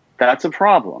 That's a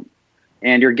problem,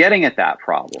 and you're getting at that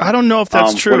problem. I don't know if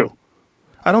that's true.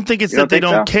 I don't think it's that they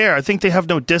don't care. I think they have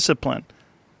no discipline.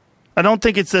 I don't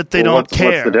think it's that they don't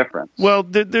care. What's the difference? Well,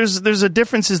 there's a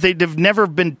difference is they've never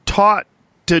been taught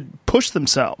to push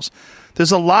themselves.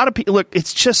 There's a lot of people. Look,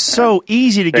 it's just so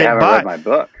easy to get by. Read my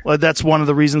book. Well, that's one of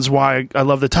the reasons why I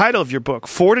love the title of your book.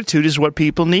 Fortitude is what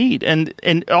people need,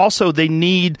 and also they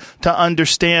need to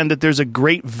understand that there's a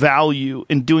great value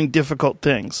in doing difficult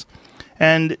things.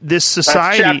 And this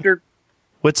society.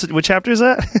 What chapter is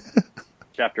that?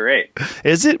 Chapter 8.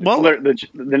 Is it? Well, the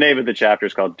name of the chapter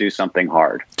is called "Do Something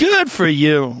Hard." Good for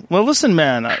you. Well, listen,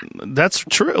 man, that's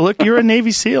true. Look, you're a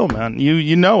Navy SEAL, man.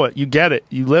 You know it. You get it.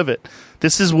 You live it.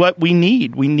 This is what we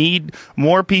need. We need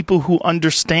more people who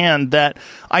understand that.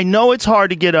 I know it's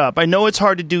hard to get up. I know it's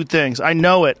hard to do things. I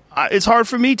know it. It's hard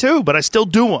for me too, but I still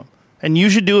do them, and you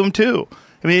should do them too.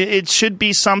 I mean, it should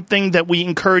be something that we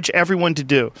encourage everyone to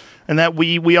do, and that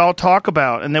we all talk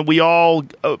about, and that we all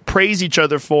praise each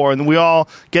other for, and we all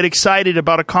get excited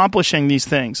about accomplishing these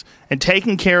things and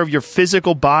taking care of your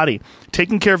physical body,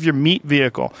 taking care of your meat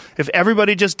vehicle. If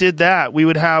everybody just did that, we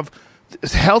would have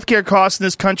healthcare costs in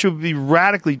this country would be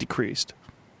radically decreased.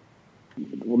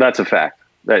 Well, that's a fact.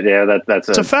 That's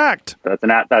a fact. That's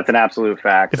an absolute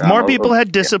fact. If more people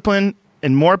had discipline.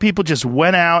 And more people just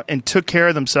went out and took care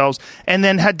of themselves, and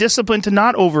then had discipline to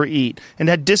not overeat, and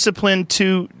had discipline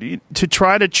to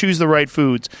try to choose the right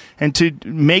foods, and to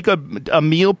make a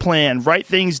meal plan, write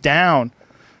things down.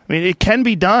 I mean, it can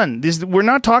be done. We're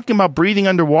not talking about breathing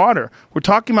underwater. We're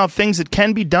talking about things that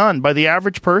can be done by the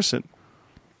average person.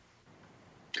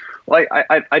 Well,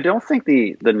 I don't think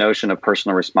the notion of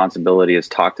personal responsibility is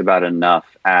talked about enough.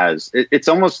 It's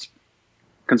almost,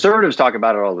 conservatives talk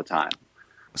about it all the time.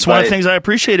 It's one of the things I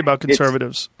appreciate about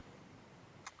conservatives.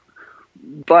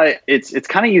 But it's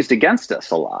kind of used against us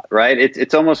a lot, right?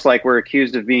 It's almost like we're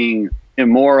accused of being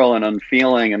immoral and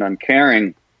unfeeling and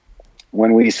uncaring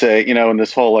when we say, in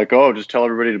this whole just tell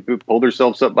everybody to pull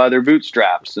themselves up by their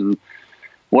bootstraps and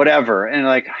whatever.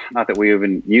 And not that we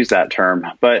even use that term,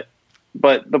 but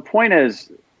the point is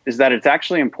that it's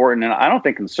actually important. And I don't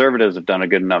think conservatives have done a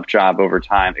good enough job over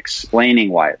time explaining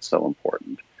why it's so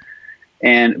important.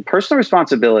 And personal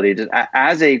responsibility,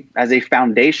 as a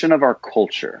foundation of our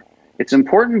culture, it's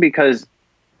important because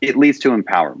it leads to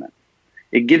empowerment.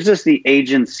 It gives us the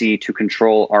agency to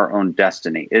control our own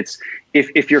destiny. It's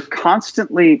if you're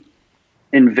constantly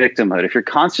in victimhood, if you're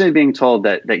constantly being told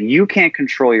that you can't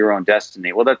control your own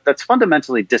destiny, well, that's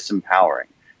fundamentally disempowering.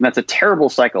 And that's a terrible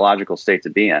psychological state to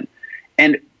be in.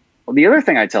 And the other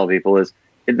thing I tell people is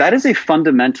that is a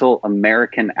fundamental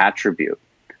American attribute.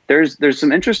 There's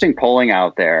some interesting polling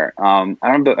out there.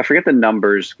 I forget the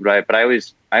numbers, right? But I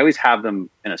always have them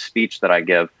in a speech that I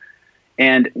give.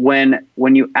 And when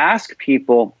you ask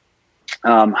people,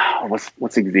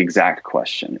 what's the exact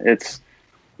question? It's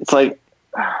like,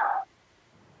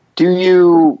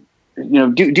 do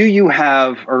you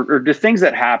have, or do things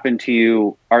that happen to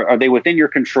you, are they within your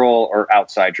control or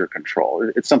outside your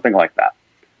control? It's something like that.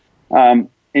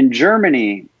 In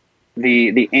Germany,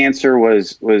 the answer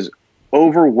was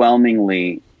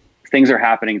overwhelmingly things are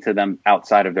happening to them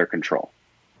outside of their control,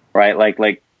 right? Like,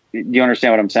 do you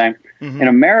understand what I'm saying? Mm-hmm. In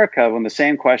America, when the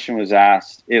same question was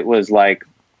asked, it was like,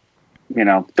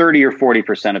 30 or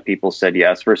 40% of people said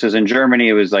yes, versus in Germany,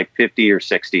 it was like 50 or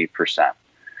 60%.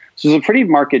 So there's a pretty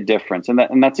marked difference.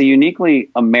 And that's a uniquely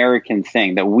American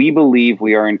thing, that we believe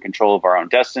we are in control of our own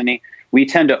destiny. We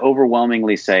tend to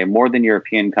overwhelmingly say, more than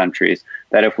European countries,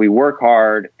 that if we work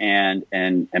hard and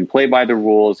play by the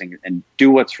rules and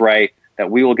do what's right, that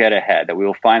we will get ahead, that we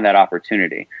will find that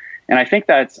opportunity. And I think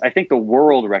the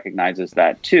world recognizes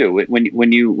that too.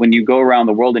 When you go around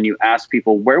the world and you ask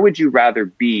people, where would you rather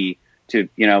be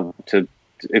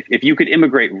if you could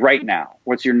immigrate right now,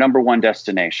 what's your number one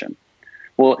destination?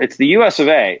 Well, it's the US of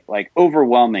A, like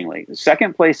overwhelmingly. The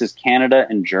second place is Canada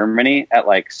and Germany at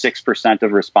like 6%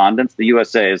 of respondents. The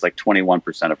USA is like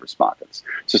 21% of respondents.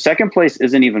 So second place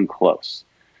isn't even close.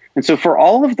 And so for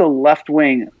all of the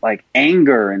left-wing like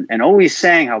anger and always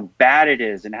saying how bad it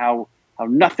is and how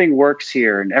nothing works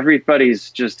here and everybody's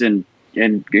just in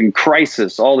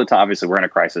crisis all the time. Obviously, we're in a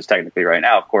crisis technically right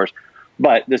now, of course.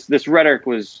 But this rhetoric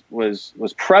was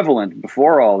prevalent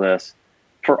before all this.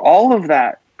 For all of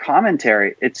that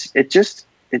commentary, it just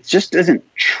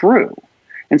isn't true.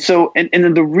 And so, and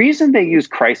then the reason they use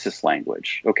crisis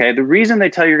language, okay, the reason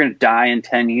they tell you you're going to die in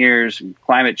 10 years,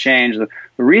 climate change, the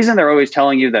reason they're always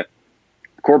telling you that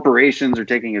corporations are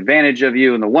taking advantage of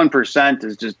you and the 1%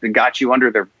 is just got you under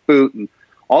their boot and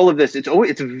all of this,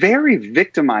 it's very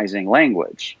victimizing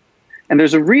language. And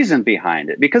there's a reason behind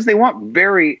it, because they want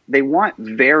very,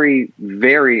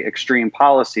 very extreme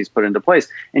policies put into place.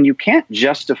 And you can't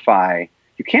justify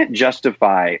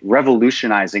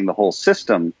revolutionizing the whole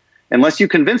system unless you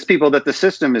convince people that the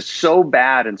system is so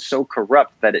bad and so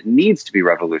corrupt that it needs to be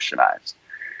revolutionized.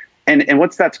 And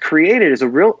what that's created is a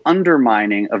real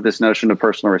undermining of this notion of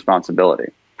personal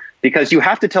responsibility, because you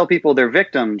have to tell people they're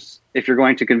victims if you're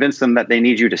going to convince them that they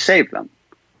need you to save them.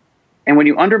 And when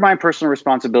you undermine personal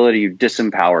responsibility, you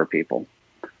disempower people.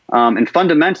 And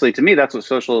fundamentally, to me, that's what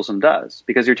socialism does,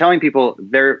 because you're telling people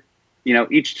they're,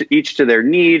 each to their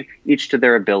need, each to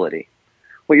their ability.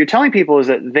 What you're telling people is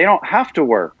that they don't have to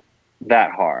work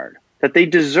that hard, that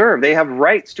they have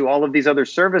rights to all of these other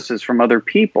services from other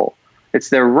people. It's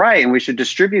their right, and we should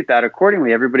distribute that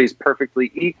accordingly. Everybody's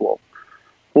perfectly equal.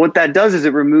 What that does is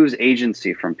it removes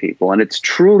agency from people, and it's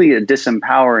truly a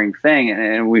disempowering thing.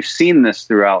 And we've seen this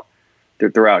throughout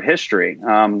history.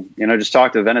 Just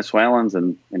talk to Venezuelans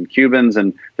and Cubans,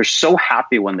 and they're so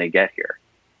happy when they get here.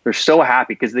 They're so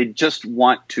happy because they just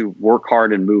want to work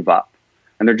hard and move up.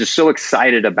 And they're just so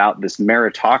excited about this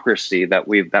meritocracy that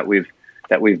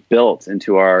we've built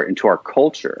into our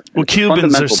culture. Well,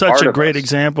 Cubans are such a great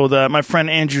example of that. My friend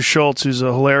Andrew Schultz, who's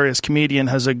a hilarious comedian,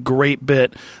 has a great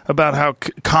bit about how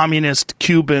communist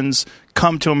Cubans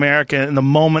come to America, and the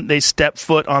moment they step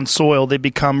foot on soil, they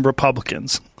become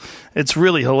Republicans. It's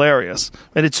really hilarious,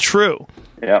 and it's true.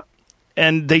 Yeah.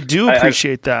 And they do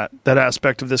appreciate that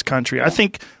aspect of this country. I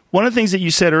think one of the things that you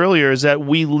said earlier is that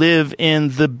we live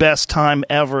in the best time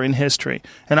ever in history,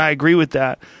 and I agree with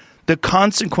that. The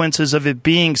consequences of it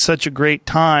being such a great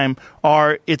time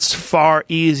are it's far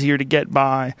easier to get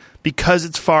by. Because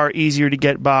it's far easier to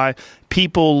get by,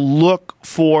 people look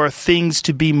for things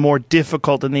to be more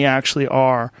difficult than they actually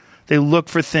are. They look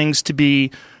for things to be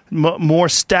more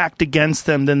stacked against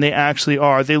them than they actually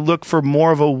are. They look for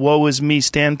more of a woe is me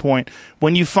standpoint.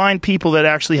 When you find people that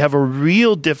actually have a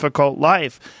real difficult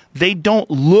life, they don't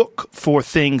look for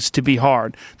things to be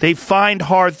hard. They find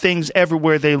hard things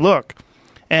everywhere they look.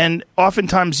 And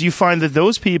oftentimes you find that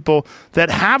those people that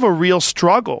have a real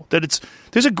struggle,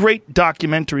 there's a great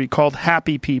documentary called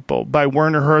Happy People by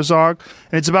Werner Herzog,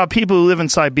 and it's about people who live in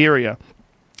Siberia.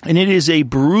 And it is a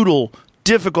brutal,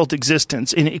 difficult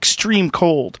existence in extreme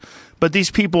cold. But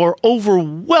these people are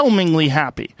overwhelmingly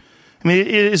happy. I mean, it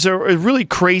is a really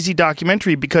crazy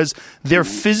documentary because their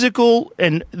physical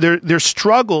and their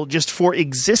struggle just for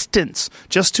existence,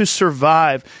 just to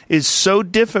survive, is so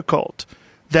difficult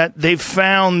that they've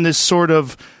found this sort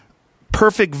of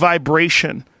perfect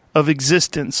vibration of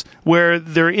existence, where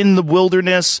they're in the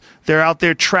wilderness, they're out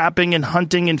there trapping and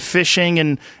hunting and fishing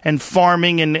and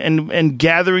farming and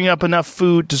gathering up enough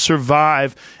food to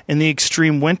survive in the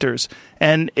extreme winters.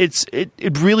 And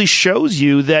it really shows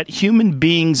you that human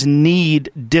beings need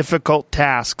difficult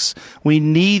tasks. We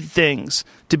need things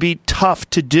to be tough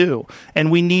to do, and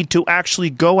we need to actually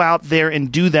go out there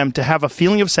and do them to have a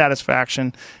feeling of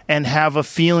satisfaction and have a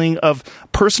feeling of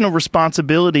personal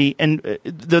responsibility and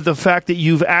the fact that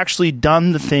you've actually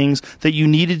done the things that you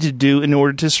needed to do in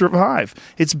order to survive.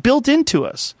 It's built into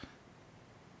us.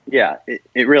 Yeah,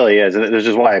 it really is. This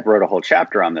is why I wrote a whole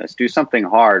chapter on this. Do Something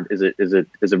Hard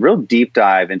is a real deep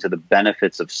dive into the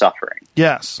benefits of suffering.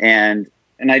 Yes. And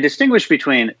I distinguish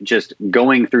between just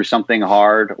going through something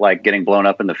hard, like getting blown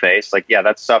up in the face. Like, yeah,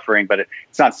 that's suffering, but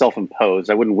it's not self-imposed.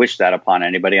 I wouldn't wish that upon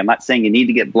anybody. I'm not saying you need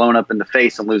to get blown up in the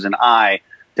face and lose an eye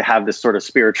to have this sort of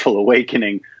spiritual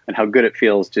awakening and how good it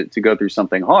feels to go through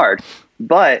something hard.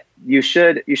 But you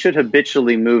should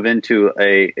habitually move into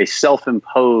a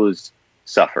self-imposed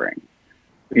suffering.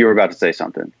 You were about to say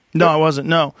something. No, I wasn't.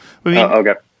 No. I mean,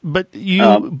 okay. But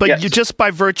yes. you just by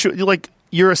virtue, like,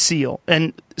 you're a SEAL,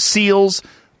 and SEALs,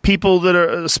 people that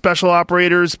are special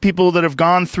operators, people that have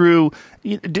gone through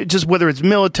just whether it's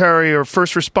military or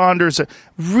first responders,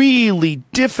 really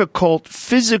difficult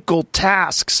physical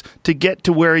tasks to get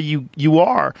to where you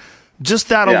are. Just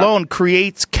that alone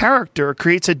creates character,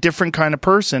 creates a different kind of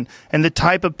person, and the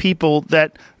type of people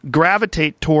that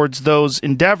gravitate towards those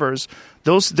endeavors.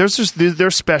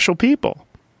 They're special people.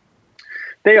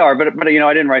 They are, but I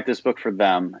didn't write this book for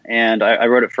them, and I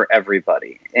wrote it for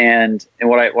everybody. And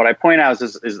what I point out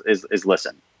is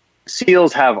listen,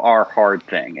 SEALs have our hard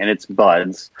thing, and it's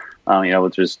BUDS,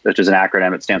 which is an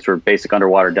acronym. It stands for Basic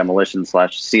Underwater Demolition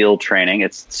 / SEAL Training.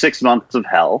 It's 6 months of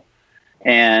hell,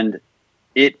 and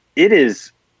it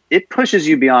pushes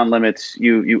you beyond limits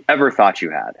you ever thought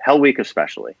you had. Hell Week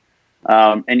especially,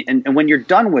 and when you're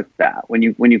done with that, when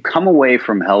you come away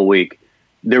from Hell Week,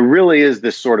 there really is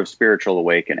this sort of spiritual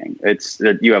awakening. It's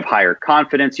that you have higher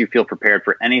confidence. You feel prepared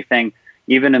for anything,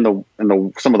 even in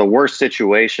some of the worst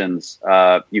situations.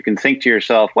 You can think to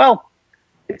yourself, well,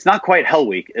 it's not quite Hell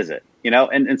Week, is it?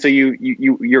 And so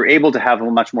you're able to have a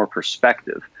much more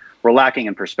perspective. We're lacking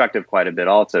in perspective quite a bit.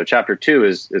 Also, chapter 2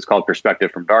 is called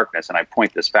Perspective from Darkness, and I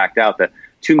point this fact out that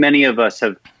too many of us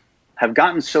have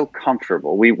gotten so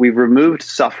comfortable. We've removed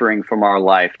suffering from our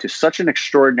life to such an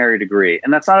extraordinary degree,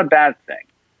 and that's not a bad thing.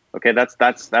 Okay, that's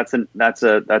an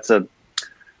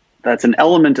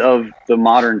element of the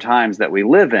modern times that we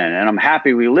live in, and I'm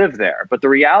happy we live there. But the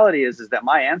reality is that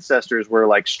my ancestors were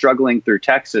like struggling through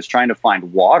Texas trying to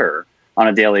find water on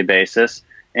a daily basis,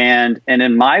 and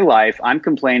in my life, I'm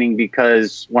complaining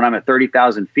because when I'm at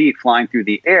 30,000 feet flying through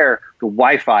the air, the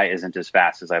Wi-Fi isn't as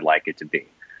fast as I'd like it to be.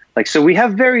 Like, so we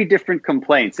have very different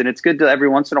complaints, and it's good to every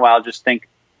once in a while just think,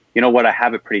 you know what, I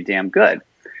have it pretty damn good,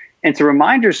 and to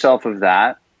remind yourself of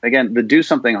that. Again, the Do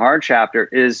Something Hard chapter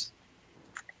it's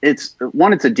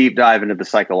a deep dive into the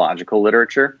psychological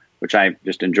literature, which I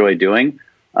just enjoy doing.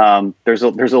 There's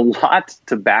a lot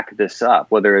to back this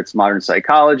up, whether it's modern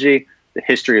psychology, the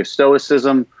history of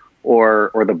Stoicism,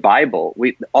 or the Bible.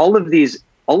 All of these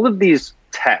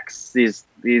texts, these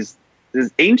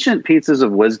ancient pieces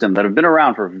of wisdom that have been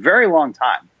around for a very long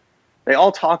time, they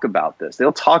all talk about this.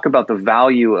 They'll talk about the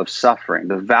value of suffering,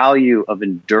 the value of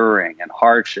enduring and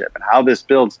hardship, and how this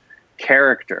builds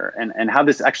character, and how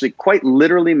this actually quite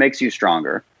literally makes you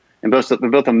stronger in both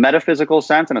a metaphysical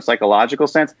sense and a psychological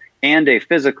sense and a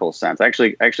physical sense. I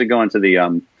actually go into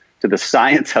the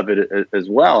science of it as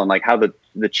well, and like how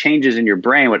the changes in your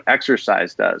brain, what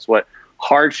exercise does, what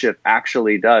hardship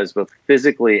actually does, both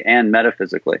physically and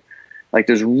metaphysically. Like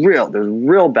there's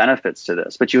real benefits to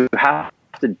this, but you have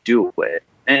to do it,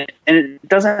 and it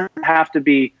doesn't have to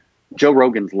be Joe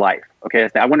Rogan's life. Okay,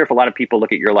 I wonder if a lot of people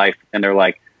look at your life and they're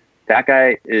like, that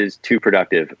guy is too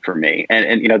productive for me, and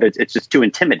it's just too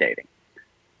intimidating.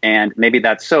 And maybe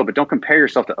that's so, but don't compare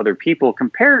yourself to other people.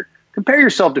 Compare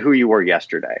yourself to who you were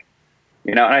yesterday.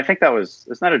 And I think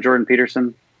isn't that a Jordan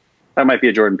Peterson? That might be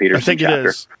a Jordan Peterson. I think chapter. It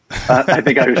is. I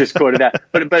think I just quoted that.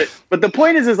 But the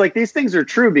point is like these things are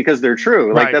true because they're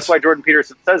true. Like That's why Jordan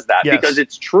Peterson says that, because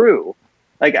it's true.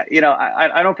 Like,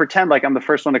 I don't pretend like I'm the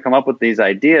first one to come up with these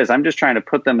ideas. I'm just trying to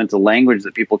put them into language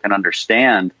that people can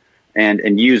understand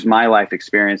and use my life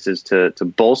experiences to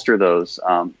bolster those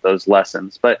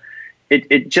lessons. But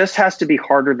it just has to be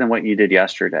harder than what you did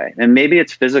yesterday. And maybe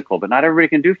it's physical, but not everybody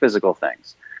can do physical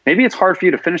things. Maybe it's hard for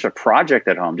you to finish a project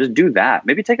at home. Just do that.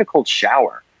 Maybe take a cold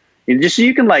shower. Just so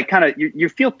you can like kind of you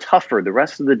feel tougher the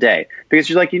rest of the day because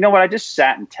you're like, you know what? I just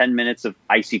sat in 10 minutes of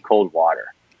icy cold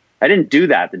water. I didn't do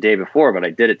that the day before, but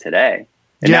I did it today.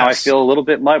 And now I feel a little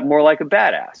bit more like a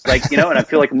badass, and I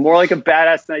feel like more like a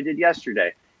badass than I did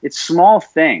yesterday. It's small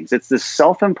things. It's this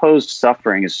self-imposed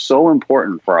suffering is so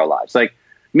important for our lives. Like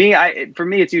for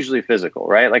me, it's usually physical,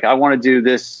 right? Like I want to do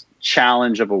this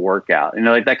challenge of a workout,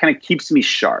 like that kind of keeps me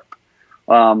sharp.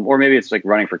 Or maybe it's like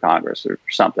running for Congress or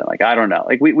something. Like, I don't know.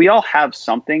 Like we all have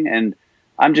something, and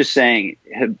I'm just saying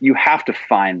you have to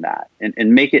find that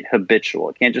and make it habitual.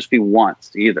 It can't just be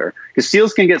once either, because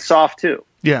SEALs can get soft too.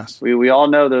 Yes. We all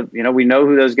know we know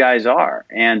who those guys are.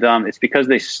 And it's because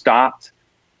they stopped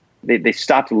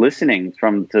listening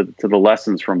to the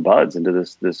lessons from BUD/S and to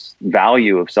this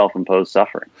value of self-imposed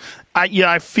suffering.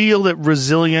 I feel that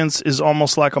resilience is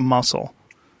almost like a muscle.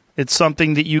 It's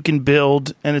something that you can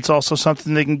build, and it's also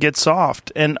something that can get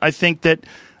soft. And I think that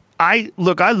I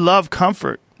love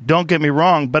comfort. Don't get me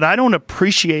wrong, but I don't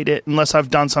appreciate it unless I've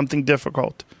done something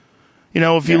difficult.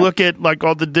 If you look at like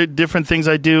all the different things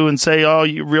I do and say, oh,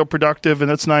 you're real productive and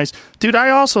that's nice. Dude, I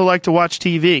also like to watch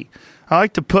TV. I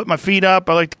like to put my feet up.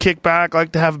 I like to kick back. I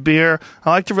like to have a beer.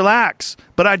 I like to relax.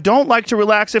 But I don't like to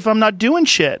relax if I'm not doing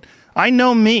shit. I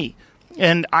know me.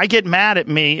 And I get mad at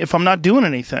me if I'm not doing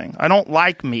anything. I don't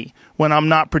like me when I'm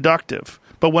not productive.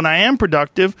 But when I am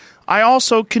productive, I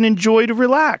also can enjoy to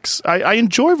relax. I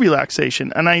enjoy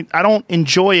relaxation, and I don't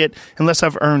enjoy it unless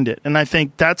I've earned it. And I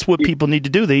think that's what people need to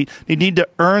do. They need to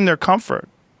earn their comfort.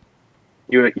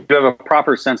 You have a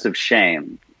proper sense of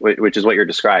shame, which is what you're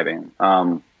describing.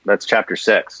 That's chapter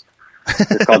 6.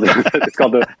 It's called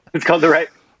the right.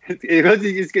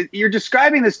 You're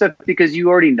describing this stuff because you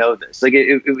already know this. Like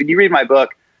when you read my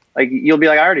book, like you'll be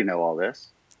like, I already know all this,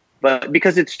 but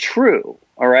because it's true.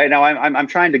 All right. Now I'm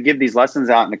trying to give these lessons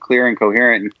out in a clear and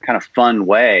coherent and kind of fun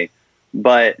way,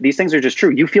 but these things are just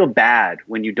true. You feel bad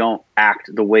when you don't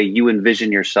act the way you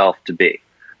envision yourself to be.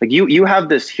 Like you have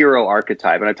this hero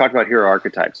archetype, and I talked about hero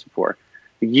archetypes before.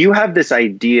 You have this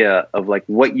idea of like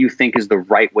what you think is the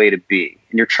right way to be,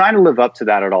 and you're trying to live up to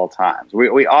that at all times.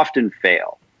 We often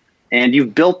fail. And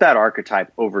you've built that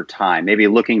archetype over time, maybe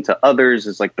looking to others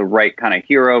as like the right kind of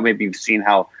hero. Maybe you've seen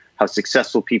how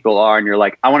successful people are, and you're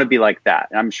like, I want to be like that.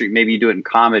 And I'm sure maybe you do it in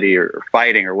comedy or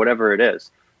fighting or whatever it is.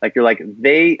 Like you're like,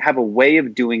 they have a way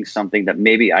of doing something that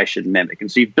maybe I should mimic. And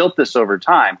so you've built this over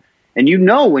time. And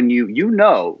only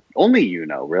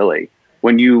really,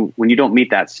 when you don't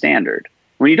meet that standard.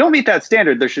 When you don't meet that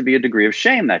standard, there should be a degree of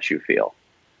shame that you feel.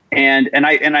 And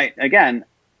I again,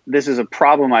 this is a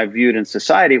problem I've viewed in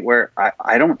society where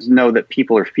I don't know that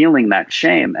people are feeling that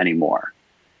shame anymore.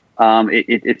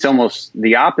 It's almost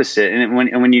the opposite. And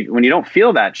when you don't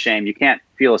feel that shame, you can't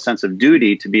feel a sense of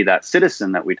duty to be that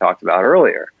citizen that we talked about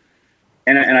earlier.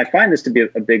 And I find this to be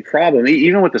a big problem,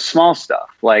 even with the small stuff.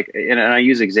 Like, and I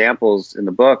use examples in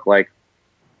the book. Like,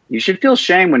 you should feel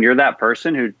shame when you're that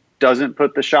person who doesn't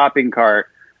put the shopping cart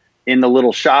in the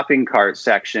little shopping cart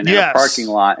section in a parking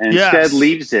lot, and instead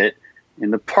leaves it in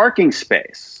the parking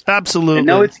space. Absolutely. And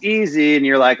no, it's easy. And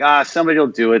you're like, somebody will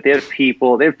do it. They have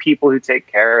people who take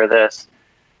care of this.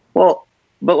 Well,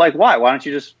 but like, why? Why don't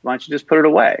you just put it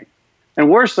away? And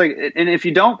worse, like, and if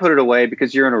you don't put it away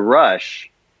because you're in a rush,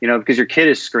 because your kid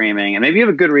is screaming, and maybe you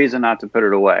have a good reason not to put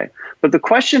it away. But the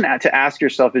question to ask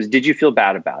yourself is, did you feel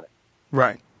bad about it?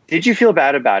 Right. Did you feel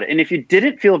bad about it? And if you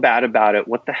didn't feel bad about it,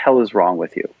 what the hell is wrong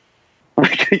with you?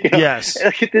 Yes.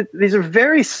 These are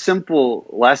very simple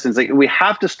lessons. Like, we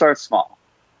have to start small.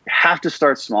 You have to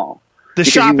start small. The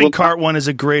shopping cart one is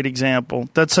a great example.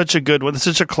 That's such a good one. It's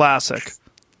such a classic.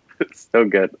 It's so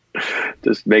good.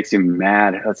 Just makes you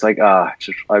mad. It's like, I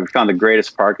found the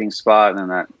greatest parking spot, and then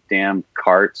that damn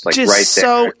cart's like just right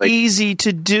there. So easy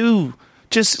to do.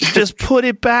 Just put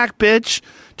it back, bitch.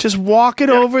 Just walk it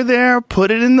over there,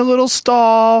 put it in the little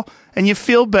stall, and you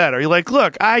feel better. You're like,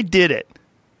 look, I did it.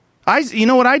 You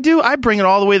know what I do? I bring it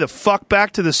all the way the fuck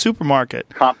back to the supermarket.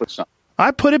 Accomplish something.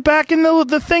 I put it back in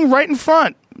the thing right in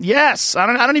front. Yes, I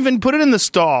don't even put it in the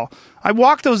stall. I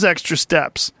walk those extra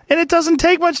steps, and it doesn't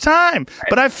take much time.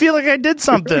 But I feel like I did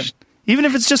something, even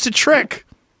if it's just a trick.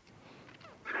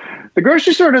 The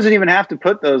grocery store doesn't even have to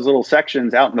put those little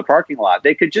sections out in the parking lot.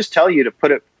 They could just tell you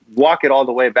to walk it all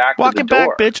the way back to the door.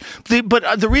 Walk it back, bitch.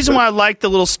 But the reason why I like the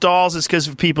little stalls is because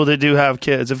of people that do have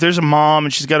kids. If there's a mom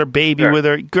and she's got her baby with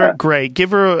her, great.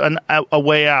 Give her a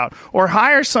way out. Or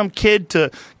hire some kid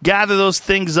to gather those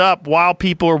things up while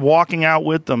people are walking out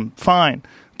with them. Fine.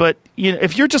 But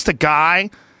if you're just a guy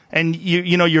and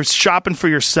you're shopping for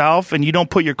yourself and you don't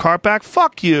put your cart back,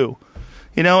 fuck you.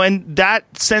 And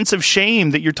that sense of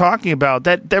shame that you're talking about,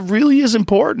 that really is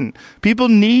important. People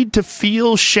need to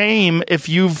feel shame if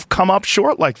you've come up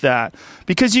short like that,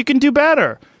 because you can do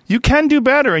better. You can do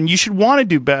better, and you should want to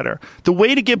do better. The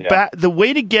way to get back, the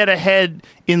way to get ahead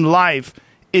in life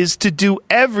is to do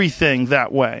everything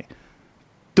that way.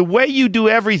 The way you do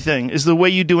everything is the way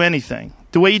you do anything.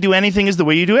 The way you do anything is the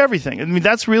way you do everything. I mean,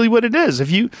 that's really what it is. If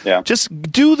you just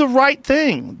do the right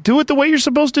thing, do it the way you're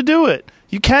supposed to do it,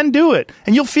 you can do it,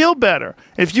 and you'll feel better.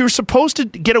 If you're supposed to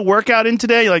get a workout in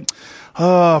today, you're like,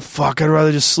 oh, fuck, I'd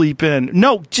rather just sleep in.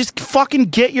 No, just fucking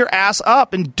get your ass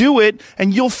up and do it,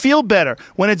 and you'll feel better.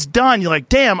 When it's done, you're like,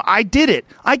 damn, I did it.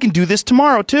 I can do this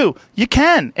tomorrow, too. You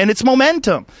can, and it's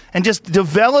momentum. And just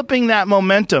developing that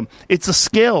momentum, it's a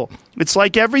skill. It's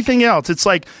like everything else. It's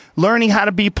like learning how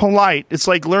to be polite. It's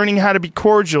like learning how to be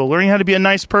cordial, learning how to be a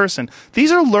nice person.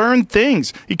 These are learned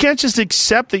things. You can't just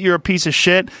accept that you're a piece of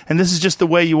shit and this is just the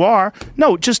way you are.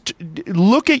 No, just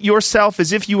look at yourself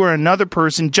as if you were another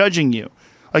person judging you.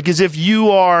 Like as if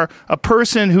you are a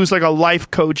person who's like a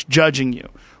life coach judging you.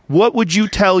 What would you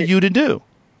tell you to do?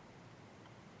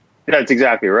 That's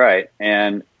exactly right.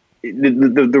 And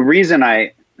the reason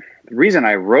I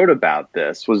wrote about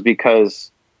this was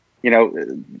because, you know,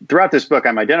 throughout this book,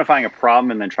 I'm identifying a problem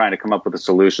and then trying to come up with a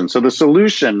solution. So the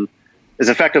solution is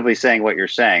effectively saying what you're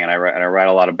saying. And I write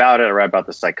a lot about it. I write about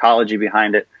the psychology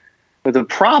behind it. But the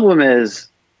problem is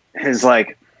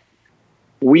like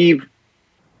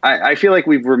I feel like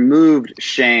we've removed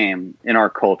shame in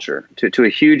our culture to a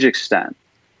huge extent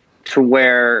to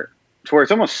where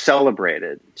it's almost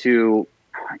celebrated to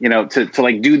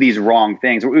like do these wrong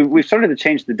things. We've started to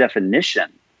change the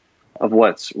definition of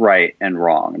what's right and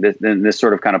wrong in this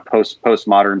sort of kind of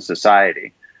postmodern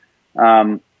society.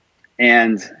 And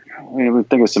we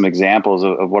think of some examples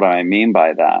of what I mean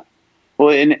by that. Well,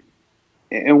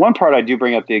 in one part, I do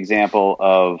bring up the example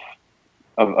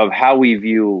of how we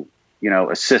view,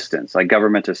 assistance, like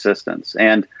government assistance.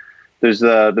 And there's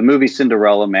the movie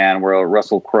Cinderella Man, where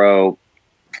Russell Crowe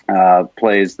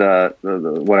plays the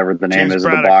whatever the name is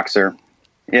of the boxer.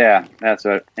 Yeah, that's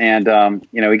it. And,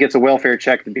 he gets a welfare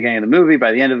check at the beginning of the movie.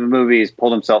 By the end of the movie, he's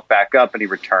pulled himself back up and he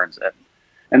returns it.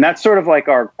 And that's sort of like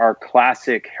our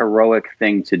classic heroic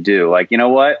thing to do. Like, you know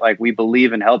what? Like, we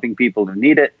believe in helping people who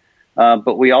need it,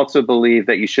 but we also believe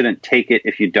that you shouldn't take it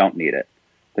if you don't need it.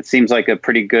 That seems like a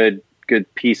pretty good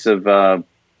piece of,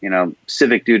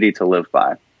 civic duty to live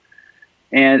by.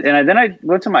 And then I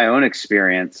went to my own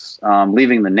experience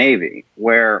leaving the Navy,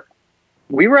 where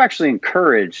we were actually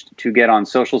encouraged to get on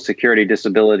Social Security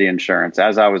disability insurance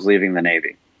as I was leaving the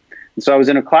Navy. And so I was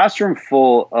in a classroom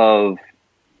full of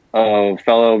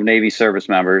fellow Navy service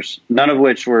members, none of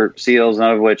which were SEALs,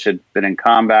 none of which had been in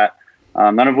combat,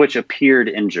 none of which appeared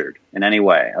injured in any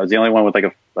way. I was the only one with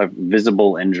like a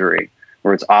visible injury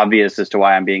where it's obvious as to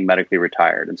why I'm being medically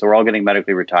retired. And so we're all getting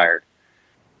medically retired.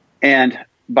 And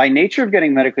by nature of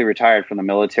getting medically retired from the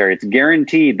military, it's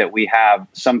guaranteed that we have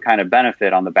some kind of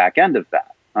benefit on the back end of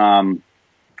that.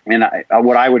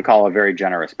 What I would call a very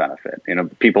generous benefit.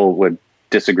 People would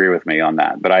disagree with me on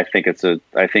that, but I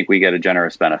think we get a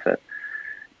generous benefit.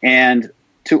 And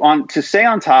to say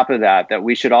on top of that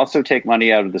we should also take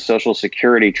money out of the Social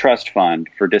Security Trust Fund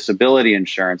for disability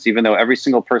insurance, even though every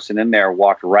single person in there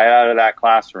walked right out of that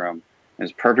classroom and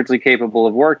is perfectly capable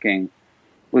of working,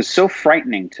 was so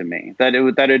frightening to me that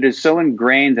it is so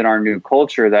ingrained in our new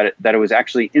culture that it was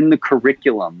actually in the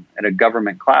curriculum at a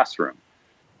government classroom.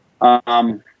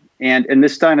 And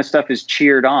this kind of stuff is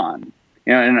cheered on,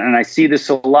 and I see this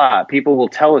a lot. People will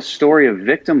tell a story of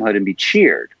victimhood and be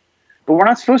cheered, but we're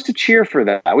not supposed to cheer for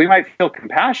that. We might feel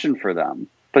compassion for them,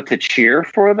 but to cheer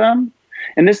for them.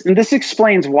 And this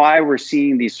explains why we're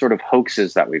seeing these sort of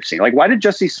hoaxes that we've seen. Like, why did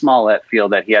Jussie Smollett feel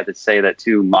that he had to say that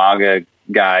two MAGA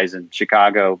guys in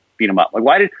Chicago beat him up? Like,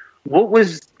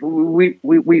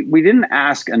 we didn't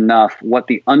ask enough what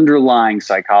the underlying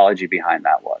psychology behind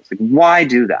that was. Like, why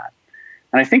do that?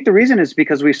 And I think the reason is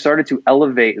because we started to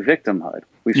elevate victimhood.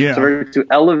 We started to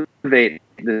elevate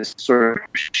this sort of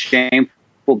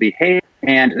shameful behavior.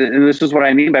 And this is what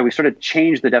I mean by we sort of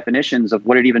change the definitions of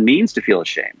what it even means to feel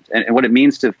ashamed and what it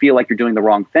means to feel like you're doing the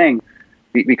wrong thing,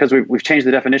 because we've changed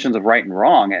the definitions of right and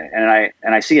wrong. And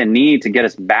I see a need to get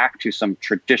us back to some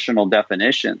traditional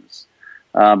definitions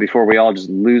before we all just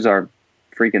lose our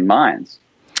freaking minds.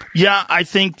 Yeah, I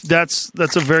think that's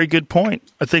a very good point.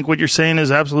 I think what you're saying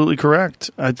is absolutely correct.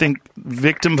 I think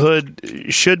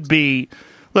victimhood should be,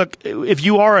 look, if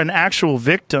you are an actual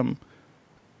victim,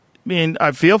 I mean,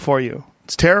 I feel for you.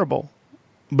 It's terrible.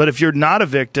 But if you're not a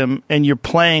victim and you're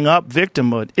playing up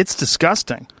victimhood, it's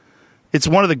disgusting. It's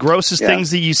one of the grossest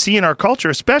things that you see in our culture,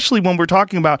 especially when we're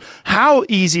talking about how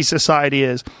easy society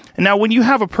is. And now when you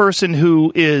have a person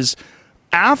who is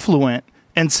affluent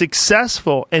and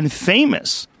successful and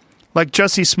famous, like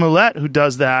Jussie Smollett, who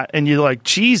does that, and you're like,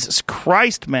 Jesus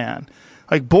Christ, man.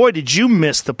 Like, boy, did you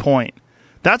miss the point.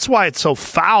 That's why it's so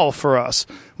foul for us.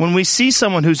 When we see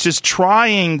someone who's just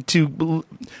trying to,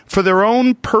 for their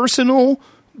own personal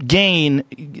gain,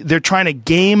 they're trying to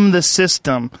game the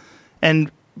system and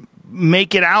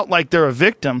make it out like they're a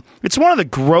victim. It's one of the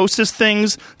grossest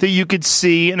things that you could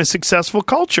see in a successful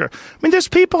culture. I mean, there's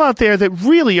people out there that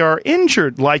really are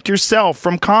injured, like yourself,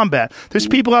 from combat. There's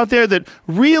people out there that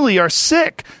really are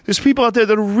sick. There's people out there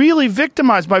that are really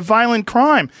victimized by violent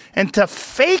crime. And to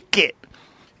fake it,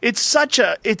 it's such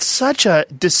a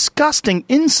disgusting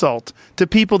insult to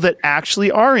people that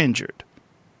actually are injured.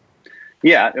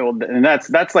 Yeah, and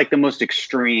that's like the most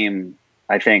extreme,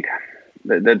 I think.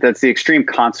 That's the extreme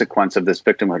consequence of this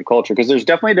victimhood culture, because there's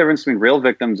definitely a difference between real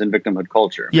victims and victimhood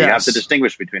culture. Yes. We have to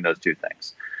distinguish between those two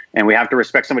things, and we have to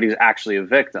respect somebody who's actually a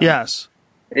victim. Yes.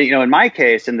 In my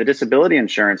case, in the disability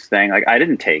insurance thing, like, I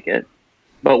didn't take it,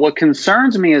 but what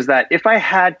concerns me is that if I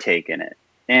had taken it,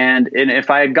 and if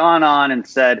I had gone on and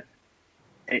said,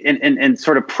 and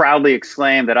sort of proudly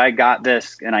exclaimed that I got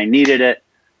this and I needed it,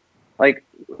 like,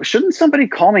 shouldn't somebody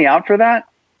call me out for that?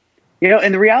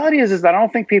 And the reality is that I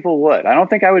don't think people would. I don't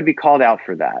think I would be called out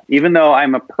for that, even though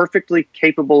I'm a perfectly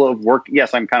capable of work.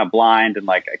 Yes, I'm kind of blind and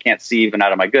like I can't see even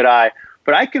out of my good eye,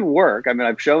 but I can work. I mean,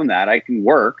 I've shown that I can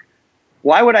work.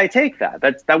 Why would I take that?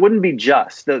 That wouldn't be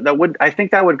just. I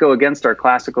think that would go against our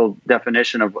classical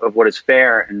definition of what is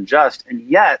fair and just. And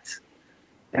yet,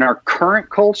 in our current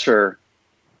culture,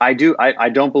 I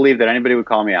don't believe that anybody would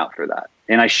call me out for that.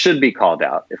 And I should be called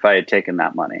out if I had taken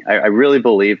that money. I really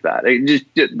believe that.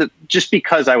 Just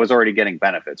because I was already getting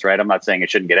benefits, right? I'm not saying I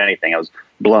shouldn't get anything. I was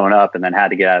blown up and then had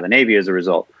to get out of the Navy as a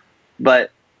result. But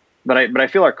I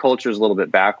feel our culture is a little bit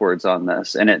backwards on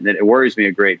this, and it worries me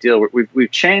a great deal.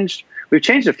 We've changed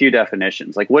a few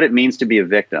definitions, like what it means to be a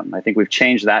victim. I think we've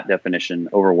changed that definition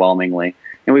overwhelmingly,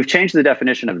 and we've changed the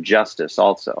definition of justice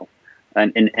also,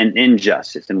 and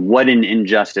injustice, and what an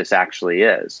injustice actually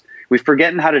is. We've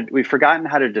forgotten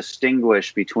how to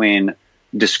distinguish between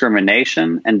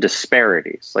discrimination and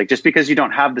disparities. Like, just because you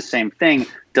don't have the same thing,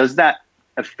 does that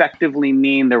effectively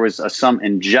mean there was some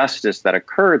injustice that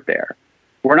occurred there?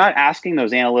 We're not asking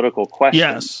those analytical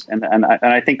questions. Yes. And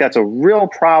I think that's a real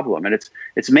problem. And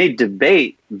it's made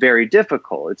debate very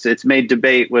difficult. It's made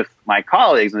debate with my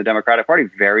colleagues in the Democratic Party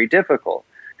very difficult,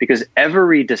 because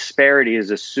every disparity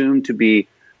is assumed to be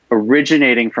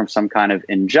originating from some kind of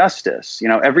injustice.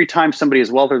 Every time somebody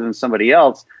is wealthier than somebody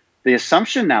else, the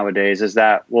assumption nowadays is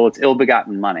that, well, it's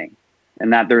ill-begotten money,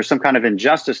 and that there's some kind of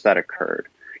injustice that occurred.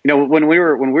 When we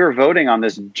were voting on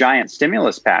this giant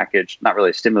stimulus package, not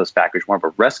really a stimulus package, more of a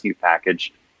rescue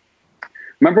package.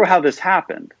 Remember how this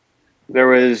happened? There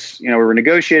was, we were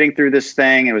negotiating through this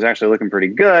thing. It was actually looking pretty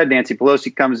good. Nancy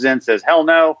Pelosi comes in, says, hell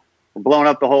no. We're blowing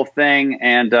up the whole thing,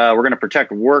 and we're going to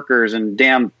protect workers and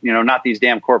not these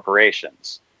damn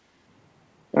corporations.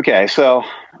 Okay, so,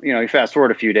 you fast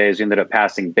forward a few days, we ended up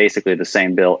passing basically the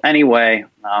same bill anyway.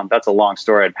 That's a long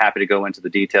story. I'm happy to go into the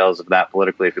details of that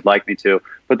politically if you'd like me to.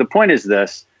 But the point is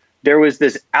this: there was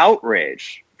this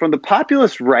outrage from the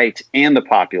populist right and the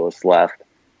populist left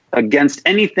against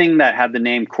anything that had the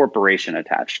name corporation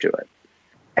attached to it.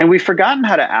 And we've forgotten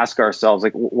how to ask ourselves,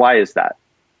 like, why is that?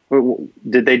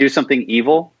 Did they do something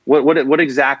evil? What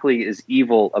exactly is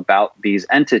evil about these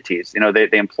entities? They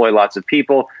employ lots of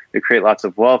people. They create lots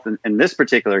of wealth. And in this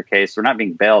particular case, they're not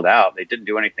being bailed out. They didn't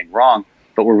do anything wrong,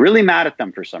 but we're really mad at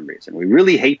them for some reason. We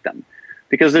really hate them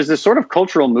because there's this sort of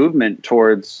cultural movement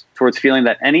towards feeling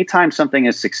that anytime something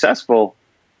is successful,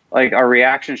 like, our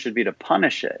reaction should be to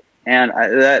punish it. And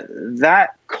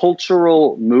that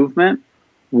cultural movement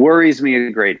worries me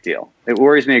a great deal. It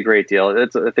worries me a great deal.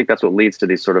 I think that's what leads to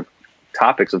these sort of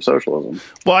topics of socialism.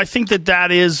 Well, I think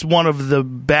that is one of the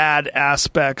bad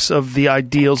aspects of the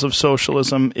ideals of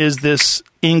socialism, is this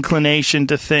inclination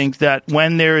to think that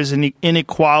when there is an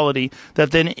inequality,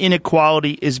 that then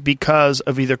inequality is because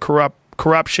of either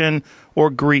corruption or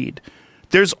greed.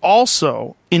 There's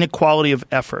also inequality of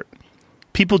effort.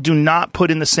 People do not put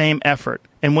in the same effort.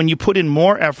 And when you put in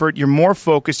more effort, you're more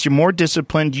focused, you're more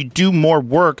disciplined, you do more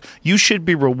work, you should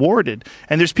be rewarded.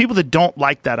 And there's people that don't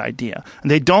like that idea.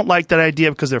 And they don't like that idea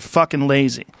because they're fucking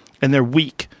lazy and they're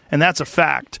weak. And that's a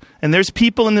fact. And there's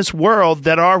people in this world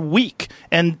that are weak.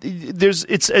 And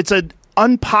it's an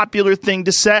unpopular thing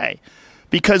to say,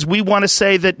 because we want to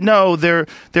say that, no, they're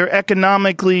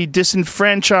economically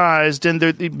disenfranchised.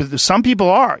 And some people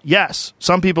are. Yes,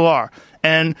 some people are.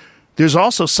 And there's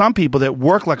also some people that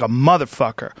work like a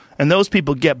motherfucker, and those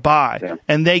people get by,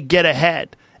 and they get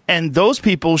ahead. And those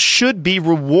people should be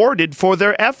rewarded for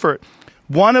their effort.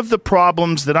 one of the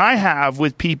problems that I have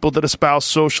with people that espouse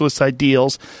socialist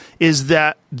ideals is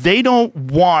that they don't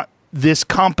want this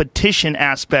competition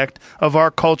aspect of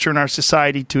our culture and our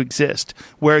society to exist,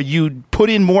 where you put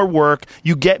in more work,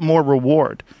 you get more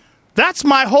reward. That's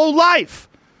my whole life.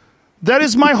 That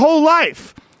is my whole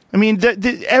life. I mean,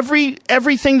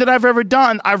 everything that I've ever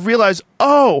done, I've realized,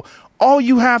 all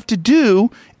you have to do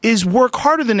is work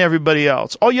harder than everybody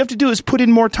else. All you have to do is put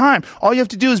in more time. All you have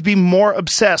to do is be more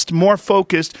obsessed, more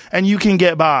focused, and you can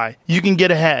get by. You can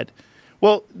get ahead.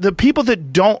 Well, the people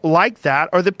that don't like that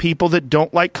are the people that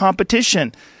don't like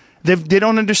competition. They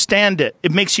don't understand it.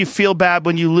 It makes you feel bad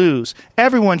when you lose.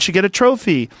 Everyone should get a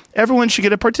trophy. Everyone should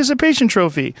get a participation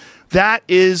trophy. That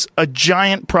is a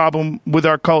giant problem with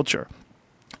our culture.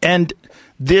 And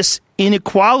this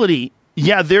inequality,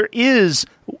 there is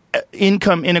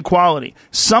income inequality.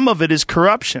 Some of it is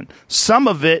corruption. Some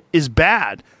of it is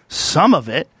bad. Some of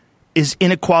it is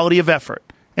inequality of effort.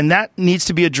 And that needs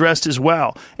to be addressed as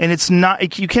well. And it's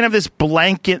not, you can't have this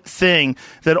blanket thing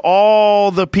that all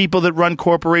the people that run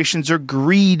corporations are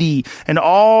greedy and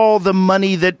all the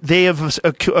money that they have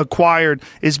acquired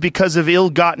is because of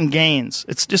ill-gotten gains.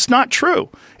 It's just not true.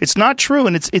 It's not true,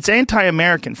 and it's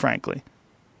anti-American, frankly.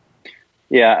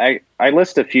 Yeah, I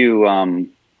list a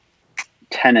few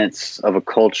tenets of a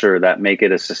culture that make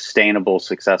it a sustainable,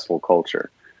 successful culture.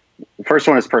 The first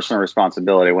one is personal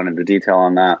responsibility. I went into detail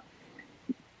on that.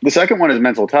 The second one is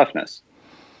mental toughness,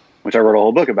 which I wrote a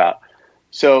whole book about.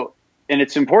 So, and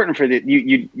it's important for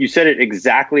you said it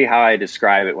exactly how I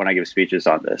describe it when I give speeches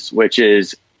on this, which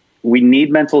is we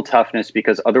need mental toughness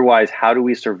because otherwise, how do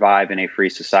we survive in a free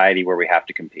society where we have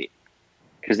to compete?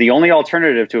 Because the only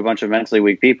alternative to a bunch of mentally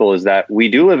weak people is that we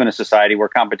do live in a society where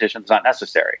competition is not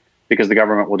necessary because the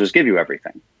government will just give you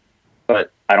everything.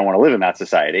 But I don't want to live in that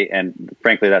society. And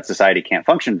frankly, that society can't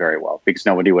function very well because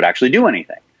nobody would actually do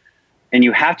anything. And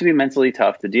you have to be mentally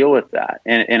tough to deal with that.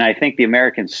 And I think the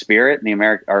American spirit and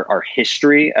our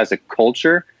history as a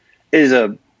culture is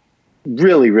a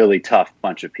really, really tough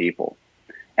bunch of people.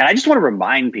 And I just want to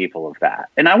remind people of that.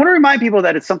 And I want to remind people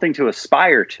that it's something to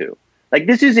aspire to. Like,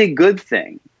 this is a good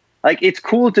thing. Like, it's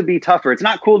cool to be tougher. It's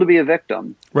not cool to be a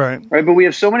victim. Right. But we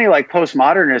have so many like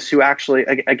postmodernists who actually,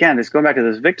 again, this going back to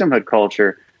this victimhood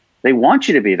culture, they want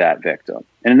you to be that victim.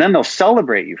 And then they'll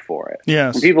celebrate you for it.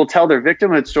 Yes. When people tell their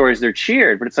victimhood stories, they're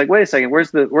cheered. But it's like, wait a second, where's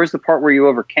the part where you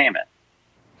overcame it?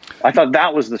 I thought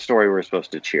that was the story we were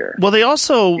supposed to cheer. Well, they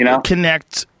also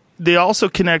connect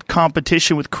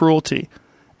competition with cruelty.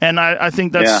 And I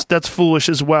think that's foolish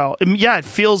as well. I mean, it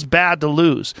feels bad to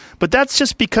lose, but that's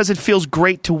just because it feels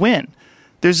great to win.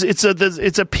 It's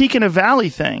a peak and a valley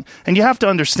thing, and you have to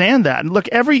understand that. And look,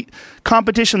 every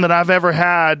competition that I've ever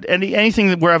had,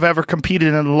 anything where I've ever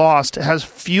competed and lost, has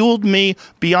fueled me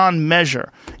beyond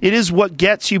measure. It is what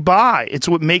gets you by. It's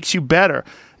what makes you better.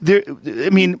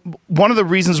 One of the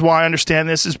reasons why I understand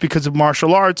this is because of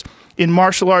martial arts. In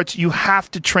martial arts, you have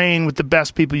to train with the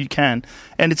best people you can,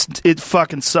 and it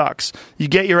fucking sucks. You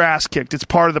get your ass kicked. It's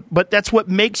part of but that's what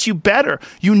makes you better.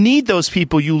 You need those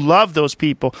people. You love those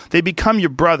people. They become your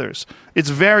brothers. It's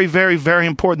very, very, very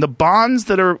important. The bonds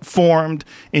that are formed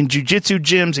in jiu-jitsu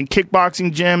gyms and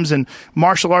kickboxing gyms and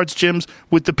martial arts gyms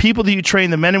with the people that you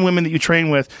train, the men and women that you train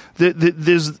with,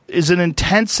 there's an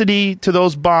intensity to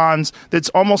those bonds that's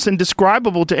almost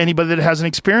indescribable to anybody that hasn't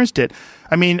experienced it.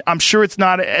 I mean, I'm sure it's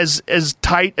not as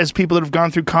tight as people that have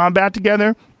gone through combat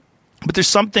together, but there's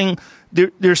something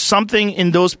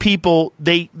in those people.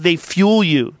 They fuel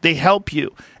you, they help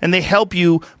you, and they help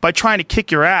you by trying to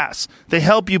kick your ass. They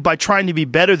help you by trying to be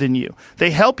better than you.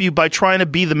 They help you by trying to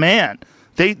be the man.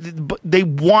 They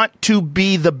want to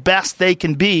be the best they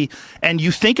can be, and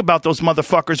you think about those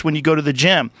motherfuckers when you go to the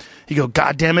gym. You go,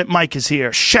 God damn it, Mike is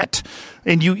here. Shit.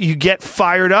 And you get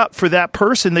fired up for that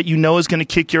person that you know is going to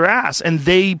kick your ass, and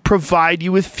they provide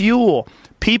you with fuel.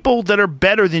 People that are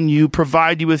better than you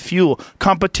provide you with fuel.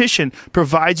 Competition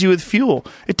provides you with fuel.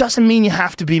 It doesn't mean you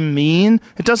have to be mean.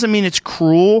 It doesn't mean it's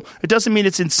cruel. It doesn't mean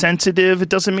it's insensitive. It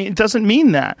doesn't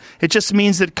mean that. It just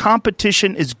means that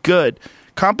competition is good.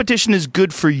 Competition is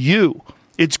good for you.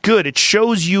 It's good. It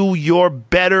shows you your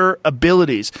better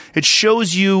abilities. It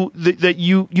shows you that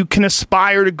you can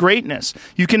aspire to greatness.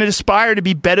 You can aspire to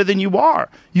be better than you are.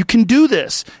 You can do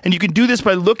this. And you can do this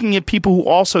by looking at people who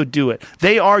also do it.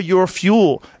 They are your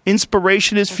fuel.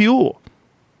 Inspiration is fuel.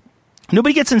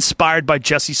 Nobody gets inspired by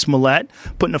Jussie Smollett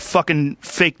putting a fucking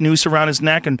fake noose around his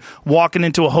neck and walking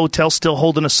into a hotel still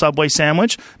holding a Subway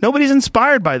sandwich. Nobody's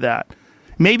inspired by that.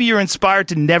 Maybe you're inspired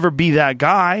to never be that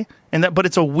guy, but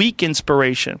it's a weak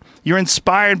inspiration. You're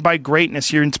inspired by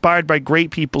greatness. You're inspired by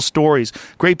great people's stories,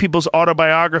 great people's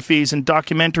autobiographies and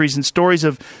documentaries and stories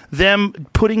of them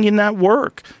putting in that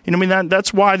work. You know, I mean,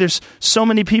 that's why there's so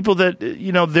many people that,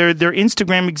 you know, their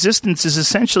Instagram existence is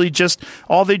essentially just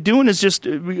all they're doing is just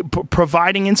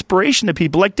providing inspiration to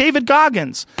people, like David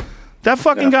Goggins. That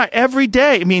fucking guy every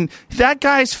day. I mean, that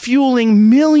guy's fueling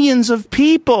millions of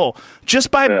people just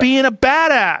by being a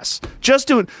badass.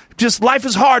 Just life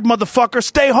is hard, motherfucker.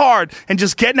 Stay hard, and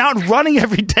just getting out and running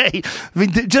every day. I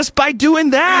mean, just by doing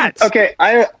that. Okay,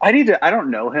 I don't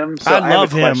know him. So I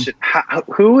love him.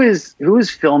 Who is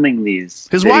filming these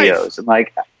his videos? wife. And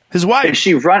like his wife. Does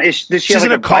she run? Does she have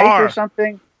like a car bike or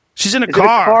something? She's in a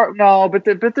car. No, but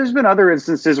there's been other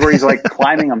instances where he's like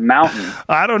climbing a mountain.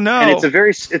 I don't know. And it's a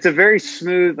very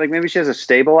smooth. Like maybe she has a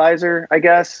stabilizer, I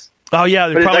guess. Oh yeah,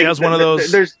 he probably has one of those.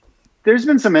 There's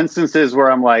been some instances where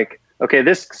I'm like, okay,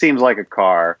 this seems like a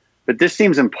car, but this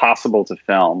seems impossible to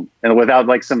film, and without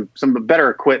like some better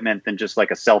equipment than just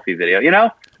like a selfie video, you know?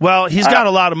 Well, he's got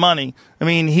a lot of money. I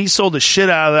mean, he sold the shit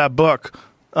out of that book.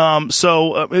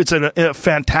 So it's a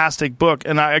fantastic book,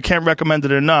 and I can't recommend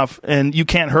it enough. And You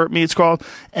Can't Hurt Me, it's called.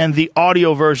 And the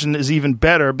audio version is even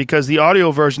better because the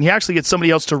audio version, he actually gets somebody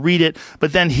else to read it,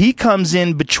 but then he comes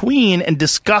in between and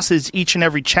discusses each and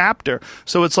every chapter.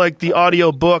 So it's like the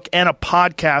audio book and a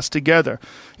podcast together.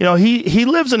 You know, he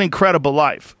lives an incredible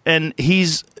life, and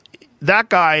that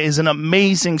guy is an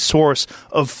amazing source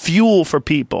of fuel for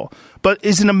people, but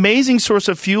is an amazing source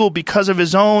of fuel because of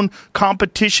his own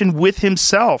competition with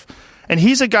himself. And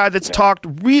he's a guy that's talked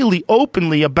really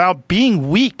openly about being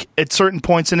weak at certain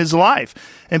points in his life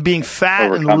and being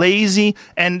fat and lazy,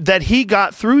 and that he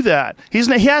got through that.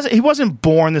 He wasn't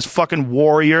born this fucking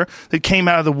warrior that came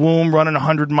out of the womb running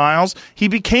 100 miles. He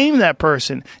became that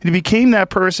person. He became that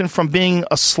person from being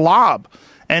a slob.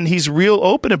 And he's real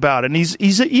open about it. And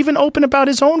he's even open about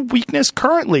his own weakness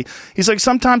currently. He's like,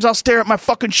 sometimes I'll stare at my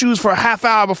fucking shoes for a half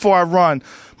hour before I run.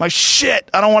 My shit,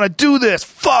 I don't want to do this.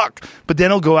 Fuck. But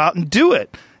then he'll go out and do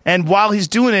it. And while he's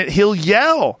doing it, he'll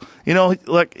yell. You know,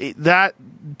 like that.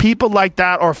 People like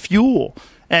that are fuel.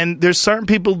 And there's certain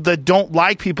people that don't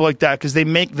like people like that because they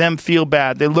make them feel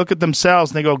bad. They look at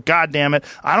themselves and they go, God damn it,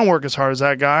 I don't work as hard as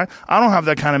that guy. I don't have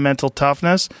that kind of mental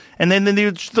toughness. And then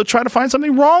they'll try to find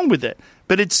something wrong with it.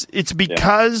 But it's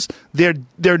because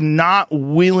they're not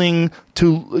willing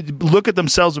to look at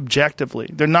themselves objectively.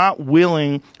 They're not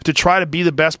willing to try to be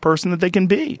the best person that they can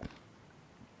be.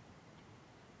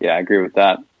 Yeah, I agree with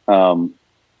that. I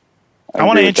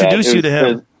want to introduce you to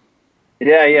him.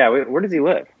 Yeah. Where does he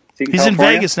live? He's in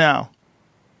Vegas now.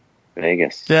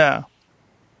 Vegas. Yeah.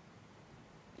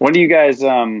 When do you guys?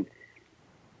 Do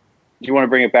you want to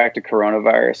bring it back to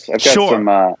coronavirus? I've got some.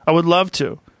 I would love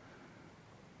to.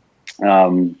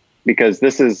 Because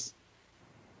this is,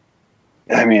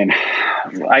 I mean,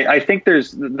 I think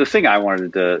there's the thing I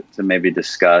wanted to maybe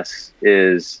discuss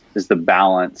is the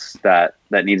balance that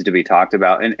needs to be talked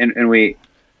about, and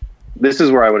this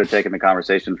is where I would have taken the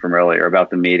conversation from earlier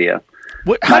about the media.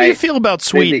 How do you feel about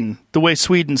Sweden, the way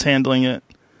Sweden's handling it?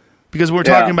 Because we're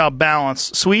talking about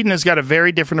balance. Sweden has got a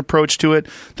very different approach to it.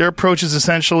 Their approach is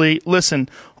essentially, listen,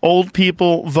 old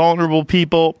people, vulnerable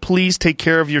people, please take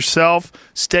care of yourself.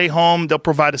 Stay home. They'll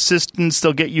provide assistance.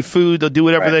 They'll get you food. They'll do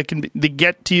whatever they can to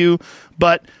get to you.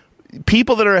 But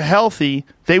people that are healthy,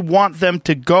 they want them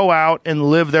to go out and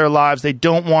live their lives. They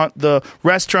don't want the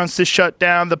restaurants to shut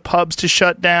down, the pubs to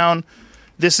shut down.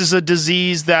 This is a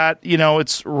disease that, you know,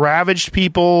 it's ravaged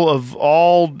people of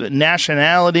all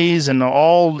nationalities and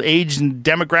all age and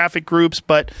demographic groups.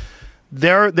 But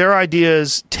their idea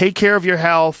is take care of your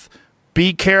health,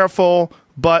 be careful,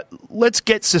 but let's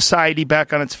get society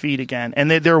back on its feet again.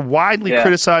 And they're widely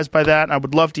criticized by that. And I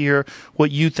would love to hear what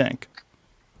you think.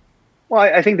 Well,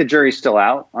 I think the jury's still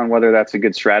out on whether that's a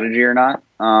good strategy or not.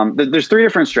 There's three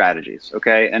different strategies,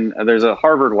 okay? And there's a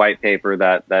Harvard white paper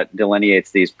that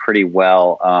delineates these pretty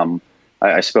well.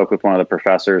 I spoke with one of the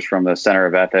professors from the Center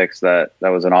of Ethics that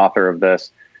was an author of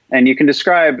this. And you can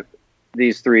describe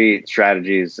these three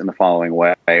strategies in the following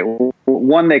way.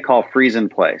 One they call freeze in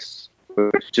place,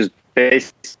 which is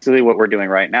basically what we're doing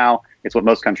right now. It's what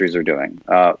most countries are doing,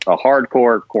 a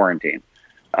hardcore quarantine.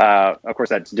 Of course,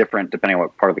 that's different depending on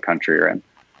what part of the country you're in.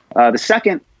 The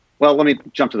second, well, let me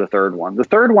jump to the third one. The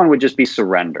third one would just be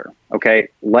surrender. Okay,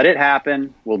 let it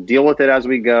happen. We'll deal with it as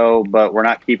we go, but we're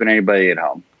not keeping anybody at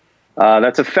home.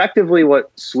 That's effectively what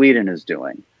Sweden is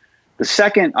doing. The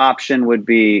second option would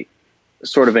be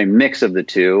sort of a mix of the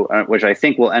two, which I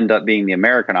think will end up being the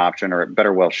American option, or it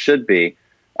better well should be.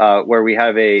 where we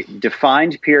have a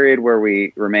defined period where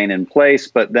we remain in place,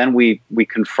 but then we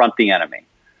confront the enemy.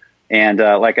 And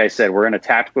like I said, we're in a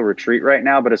tactical retreat right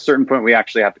now, but at a certain point, we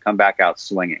actually have to come back out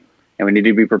swinging, and we need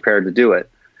to be prepared to do it.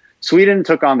 Sweden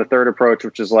took on the third approach,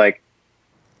 which is like,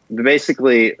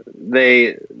 basically,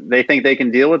 they think they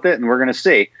can deal with it, and we're going to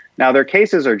see. Now, their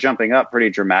cases are jumping up pretty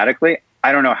dramatically.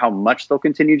 I don't know how much they'll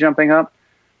continue jumping up.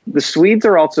 The Swedes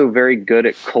are also very good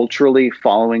at culturally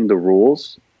following the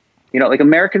rules. You know, like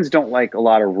Americans don't like a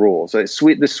lot of rules. The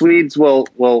Swedes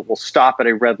will stop at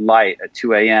a red light at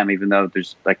 2 a.m. even though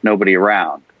there's like nobody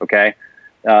around. Okay,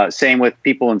 same with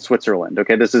people in Switzerland.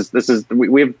 Okay,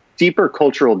 we have deeper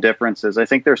cultural differences. I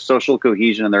think their social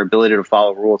cohesion and their ability to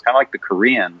follow rules, kind of like the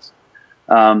Koreans,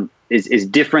 is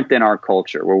different than our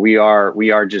culture, where we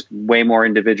are just way more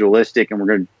individualistic, and we're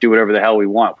going to do whatever the hell we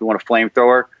want. If we want a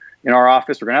flamethrower in our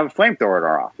office, we're going to have a flamethrower in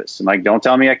our office. And like, don't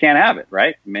tell me I can't have it,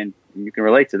 right? I mean, you can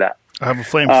relate to that. I have a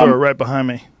flamethrower right behind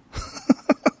me.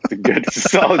 Good,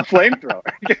 solid flamethrower.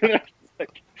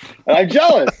 I'm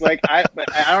jealous. Like I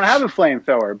don't have a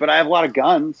flamethrower, but I have a lot of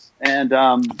guns, and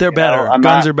they're better.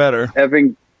 Guns are better.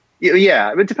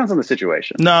 Yeah, it depends on the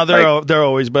situation. No, they're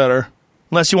always better,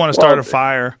 unless you want to start a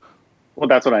fire. Well,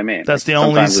 that's what I mean. That's the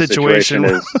only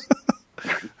situation.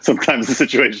 Sometimes the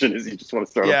situation is you just want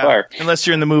to start a fire, unless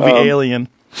you're in the movie Alien.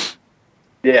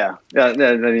 Yeah, that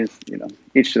means, you know,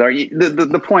 each to their.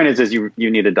 The point is you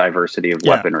need a diversity of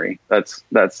weaponry. That's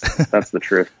the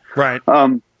truth. Right.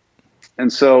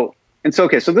 And so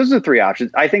okay. So those are the three options.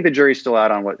 I think the jury's still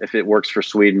out on if it works for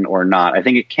Sweden or not. I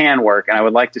think it can work, and I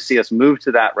would like to see us move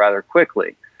to that rather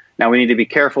quickly. Now we need to be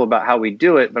careful about how we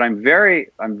do it, but I'm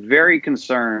very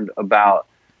concerned about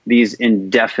these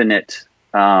indefinite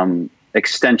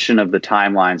extension of the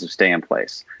timelines of stay in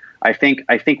place. I think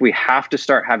we have to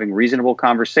start having reasonable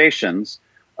conversations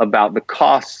about the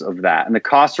costs of that. And the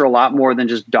costs are a lot more than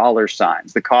just dollar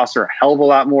signs. The costs are a hell of a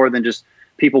lot more than just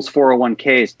people's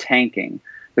 401ks tanking.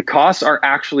 The costs are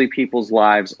actually people's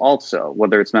lives also,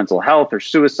 whether it's mental health or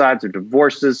suicides or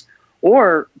divorces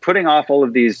or putting off all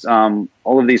of these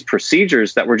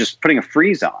procedures that we're just putting a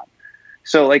freeze on.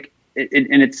 So like,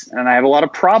 and I have a lot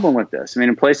of problem with this. I mean,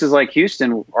 in places like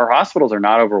Houston, our hospitals are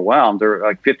not overwhelmed. They're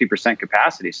like 50%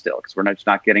 capacity still because we're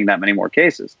not getting that many more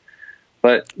cases.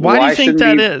 But why do you think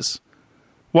that is?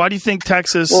 Why do you think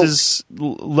Texas is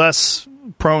less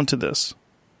prone to this?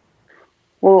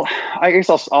 Well, I guess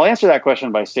I'll answer that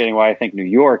question by stating why I think New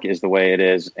York is the way it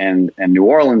is and New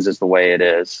Orleans is the way it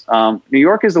is. New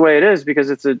York is the way it is because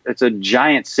it's a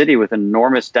giant city with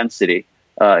enormous density.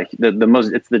 It's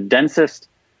the densest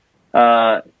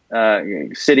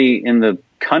city in the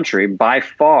country by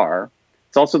far.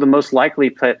 It's also the most likely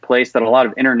place that a lot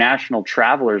of international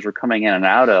travelers were coming in and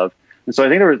out of. And so I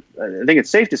think it's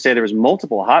safe to say there was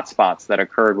multiple hotspots that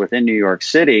occurred within New York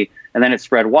City, and then it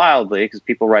spread wildly because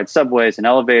people ride subways and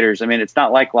elevators. I mean, it's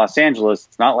not like Los Angeles.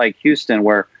 It's not like Houston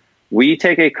where we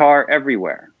take a car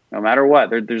everywhere, no matter what.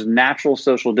 There's natural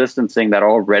social distancing that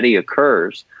already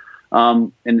occurs.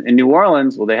 In New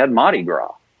Orleans, well, they had Mardi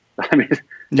Gras. I mean,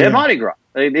 they had Mardi Gras.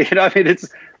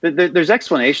 There's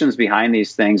explanations behind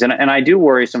these things. And I do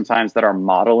worry sometimes that our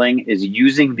modeling is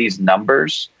using these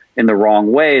numbers in the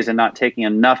wrong ways and not taking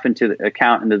enough into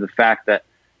the fact that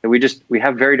we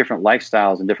have very different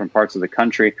lifestyles in different parts of the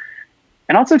country,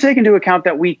 and also take into account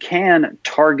that we can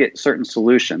target certain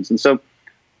solutions. And so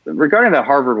regarding that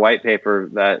Harvard white paper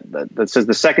that says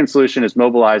the second solution is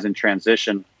mobilize and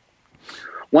transition,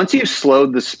 once you've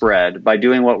slowed the spread by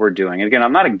doing what we're doing, and again,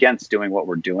 I'm not against doing what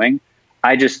we're doing,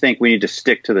 I just think we need to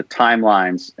stick to the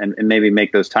timelines and maybe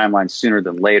make those timelines sooner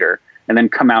than later, and then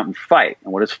come out and fight.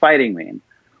 And what does fighting mean?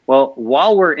 Well,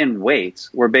 while we're in wait,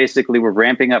 we're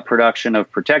ramping up production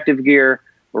of protective gear.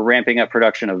 We're ramping up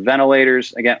production of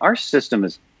ventilators. Again, our system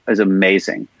is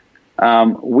amazing.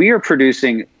 We're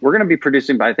going to be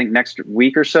producing by, I think, next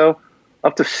week or so,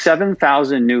 up to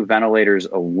 7,000 new ventilators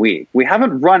a week. We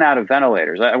haven't run out of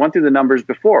ventilators. I went through the numbers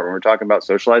before when we were talking about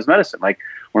socialized medicine. Like,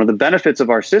 one of the benefits of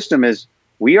our system is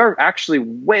we are actually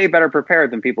way better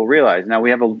prepared than people realize. Now, we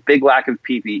have a big lack of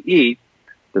PPE.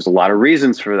 There's a lot of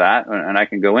reasons for that, and I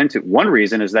can go into. One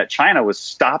reason is that China was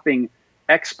stopping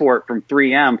export from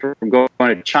 3M from going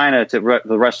to China to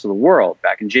the rest of the world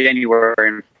back in January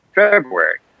and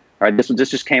February. All right, this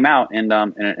just came out in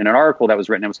an article that was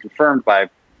written and was confirmed by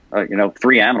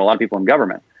 3M and a lot of people in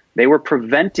government. They were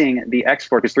preventing the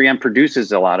export because 3M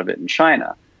produces a lot of it in China.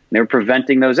 And they were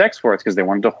preventing those exports because they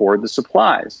wanted to hoard the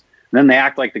supplies. And then they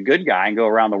act like the good guy and go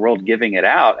around the world giving it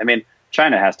out. I mean,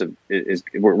 China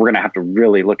we're going to have to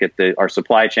really look at our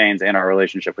supply chains and our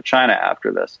relationship with China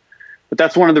after this. But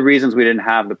that's one of the reasons we didn't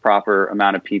have the proper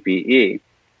amount of PPE.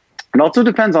 It also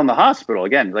depends on the hospital.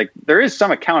 Again, like there is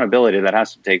some accountability that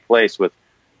has to take place with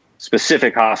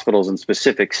specific hospitals in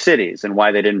specific cities and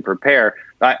why they didn't prepare.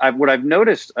 What I've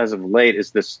noticed as of late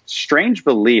is this strange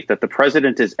belief that the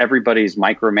president is everybody's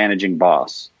micromanaging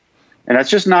boss. And that's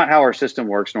just not how our system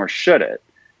works, nor should it.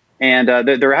 And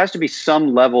there has to be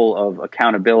some level of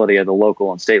accountability at the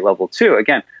local and state level, too.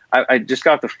 Again, I just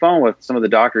got off the phone with some of the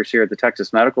doctors here at the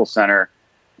Texas Medical Center,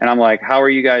 and I'm like, how are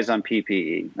you guys on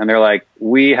PPE? And they're like,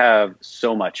 we have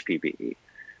so much PPE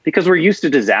because we're used to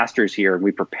disasters here and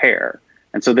we prepare.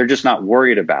 And so they're just not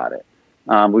worried about it.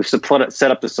 We've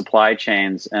set up the supply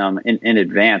chains in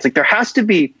advance. Like there has to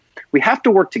be, we have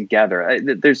to work together.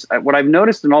 There's what I've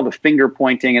noticed in all the finger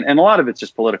pointing, and a lot of it's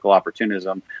just political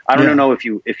opportunism. I don't know if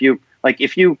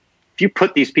you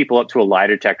put these people up to a lie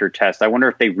detector test, I wonder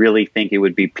if they really think it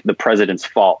would be the president's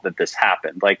fault that this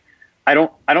happened. Like, I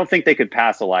don't think they could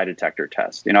pass a lie detector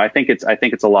test. I think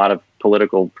it's a lot of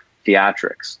political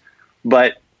theatrics.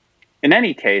 But in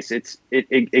any case,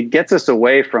 it gets us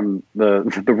away from the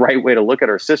right way to look at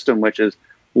our system, which is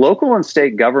local and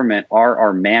state government are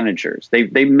our managers.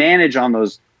 They manage on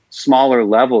those smaller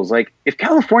levels. Like if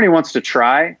California wants to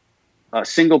try a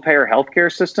single payer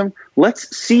healthcare system,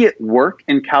 let's see it work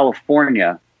in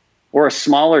California or a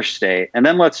smaller state, and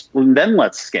then let's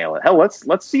scale it. Hell,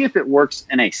 let's see if it works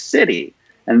in a city,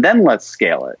 and then let's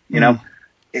scale it.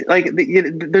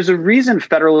 There's a reason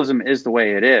federalism is the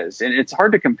way it is, and it's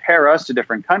hard to compare us to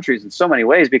different countries in so many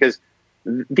ways because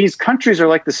these countries are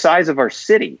like the size of our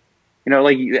city.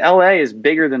 Like LA is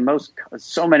bigger than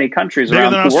so many countries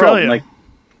around the world. Like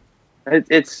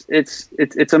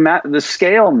the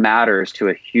scale matters to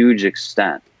a huge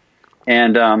extent.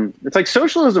 And it's like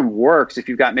socialism works if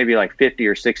you've got maybe like 50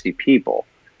 or 60 people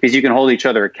because you can hold each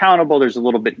other accountable. There's a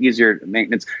little bit easier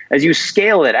maintenance. As you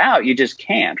scale it out, you just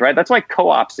can't, right? That's why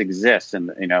co-ops exist in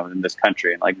this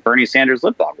country. And like Bernie Sanders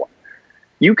lived on one.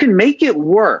 You can make it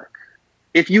work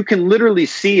if you can literally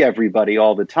see everybody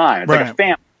all the time. It's like a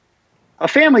family. A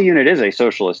family unit is a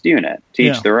socialist unit. To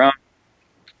each their own,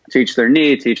 to each their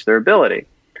needs, to each their ability.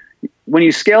 When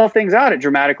you scale things out, it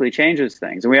dramatically changes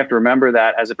things. And we have to remember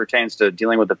that as it pertains to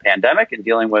dealing with the pandemic and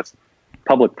dealing with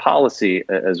public policy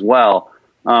as well.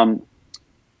 The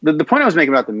point I was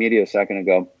making about the media a second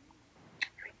ago,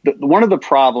 one of the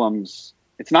problems,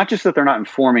 it's not just that they're not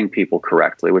informing people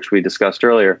correctly, which we discussed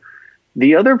earlier.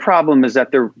 The other problem is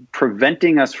that they're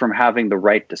preventing us from having the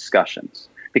right discussions.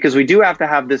 Because we do have to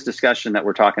have this discussion that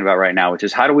we're talking about right now, which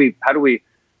is how do we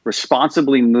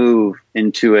responsibly move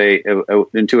into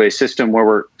a system where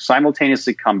we're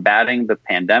simultaneously combating the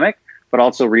pandemic, but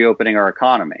also reopening our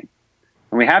economy.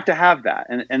 And we have to have that.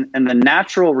 And the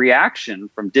natural reaction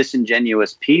from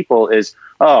disingenuous people is,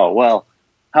 oh, well,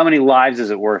 how many lives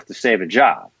is it worth to save a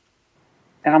job?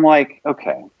 And I'm like,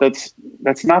 okay, that's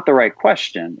not the right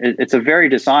question. It's a very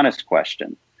dishonest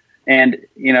question. And,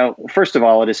 first of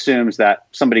all, it assumes that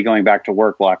somebody going back to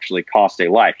work will actually cost a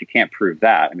life. You can't prove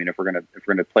that. I mean, if we're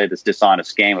going to play this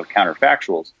dishonest game of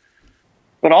counterfactuals,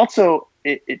 but also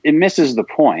it misses the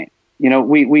point.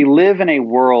 We live in a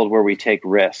world where we take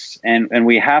risks and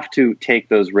we have to take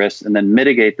those risks and then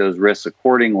mitigate those risks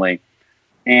accordingly.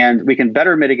 And we can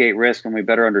better mitigate risk when we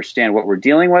better understand what we're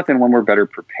dealing with and when we're better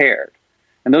prepared.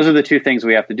 And those are the two things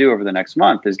we have to do over the next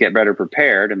month is get better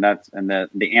prepared. And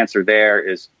the answer there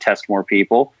is test more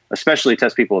people, especially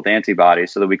test people with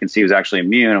antibodies so that we can see who's actually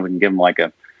immune and we can give them like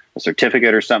a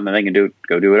certificate or something that they can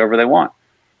go do whatever they want.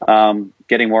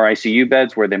 Getting more ICU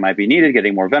beds where they might be needed,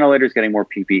 getting more ventilators, getting more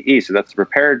PPE. So that's the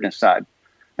preparedness side.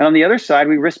 And on the other side,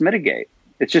 we risk mitigate.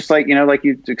 It's just like, like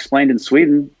you explained in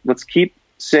Sweden, let's keep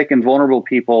sick and vulnerable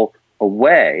people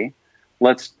away.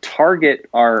 Let's target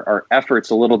our efforts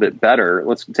a little bit better.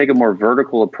 Let's take a more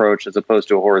vertical approach as opposed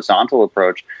to a horizontal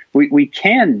approach. We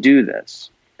can do this.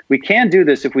 We can do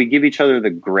this if we give each other the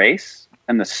grace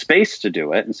and the space to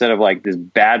do it instead of like this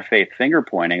bad faith finger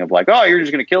pointing of like, oh, you're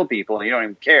just going to kill people and you don't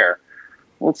even care.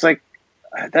 Well, it's like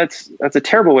that's a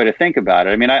terrible way to think about it.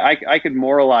 I mean, I could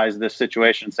moralize this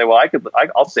situation and say, well,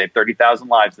 I'll save 30,000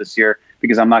 lives this year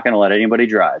because I'm not going to let anybody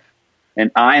drive. And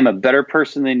I am a better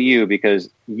person than you because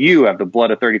you have the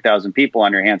blood of 30,000 people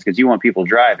on your hands because you want people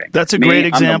driving. That's a great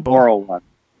example. I'm the moral one.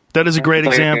 That is a great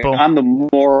example. I'm the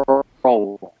moral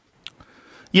one.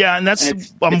 Yeah, and I'm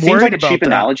it worried seems like about a cheap that.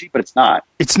 analogy, but it's not.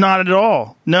 It's not at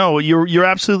all. No, you're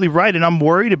absolutely right, and I'm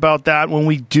worried about that when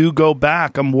we do go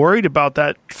back. I'm worried about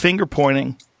that finger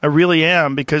pointing. I really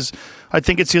am because I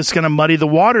think it's just going to muddy the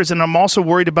waters, and I'm also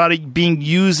worried about it being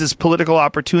used as political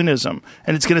opportunism,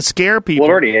 and it's going to scare people.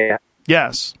 Well, already.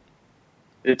 Yes.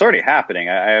 It's already happening.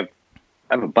 I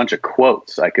have a bunch of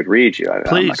quotes I could read you.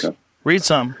 Please, read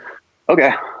some.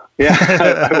 Okay. Yeah,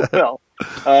 I will.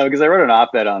 Because I wrote an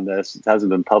op-ed on this. It hasn't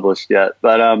been published yet.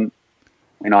 But,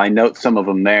 I note some of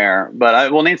them there.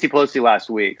 But, Nancy Pelosi last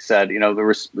week said,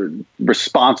 they're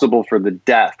responsible for the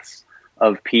deaths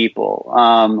of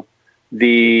people.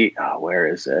 Where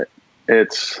is it?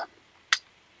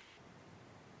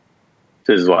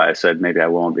 This is why I said maybe I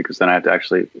won't, because then I have to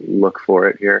actually look for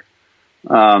it here.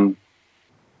 I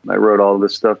wrote all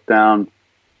this stuff down.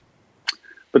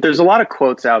 But there's a lot of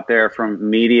quotes out there from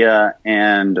media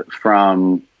and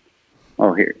from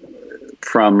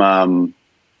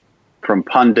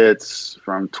pundits,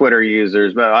 from Twitter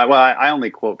users. But I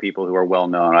only quote people who are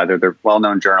well-known. Either they're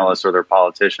well-known journalists or they're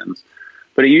politicians.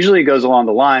 But it usually goes along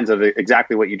the lines of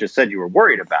exactly what you just said you were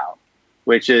worried about,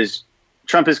 which is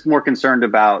Trump is more concerned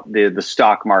about the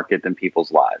stock market than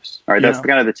people's lives. All right, that's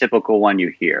kind of the typical one you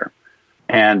hear.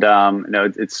 And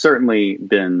it's certainly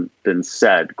been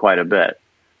said quite a bit.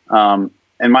 And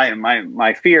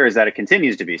my fear is that it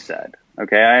continues to be said.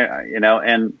 Okay,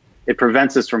 and it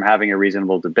prevents us from having a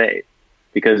reasonable debate,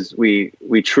 because we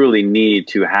truly need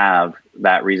to have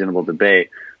that reasonable debate.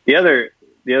 The other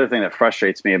thing that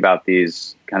frustrates me about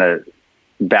these kind of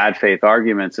bad faith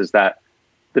arguments is that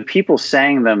the people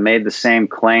saying them made the same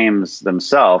claims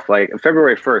themselves. Like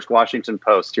February 1st, Washington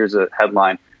Post, here's a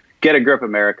headline: "Get a grip,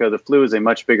 America. The flu is a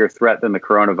much bigger threat than the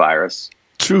coronavirus."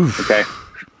 True. Okay.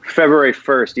 February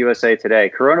 1st, USA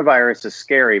Today: "Coronavirus is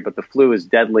scary, but the flu is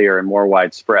deadlier and more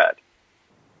widespread."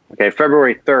 Okay.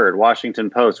 February 3rd, Washington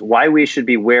Post: "Why we should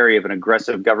be wary of an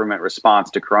aggressive government response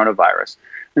to coronavirus."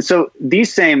 And so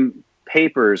these same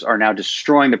papers are now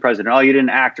destroying the president. Oh, you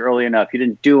didn't act early enough. You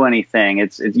didn't do anything.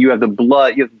 You have the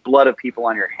blood. You have blood of people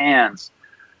on your hands.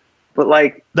 But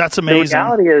like, that's amazing. The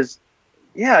reality is,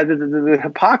 the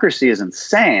hypocrisy is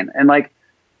insane. And like,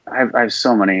 I have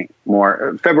so many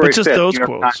more. February 5th. But just those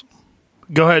quotes.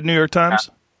 Go ahead, New York Times.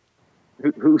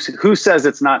 Who says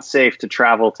it's not safe to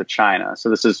travel to China? So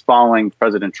this is following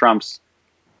President Trump's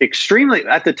extremely,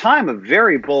 at the time, a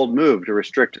very bold move to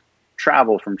restrict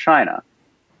travel from China.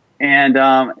 And,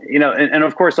 and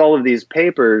of course, all of these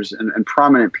papers and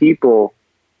prominent people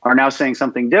are now saying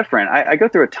something different. I go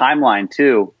through a timeline,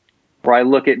 too, where I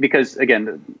look at, because,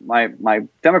 again, my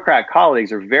Democrat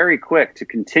colleagues are very quick to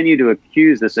continue to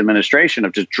accuse this administration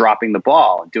of just dropping the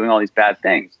ball and doing all these bad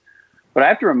things. But I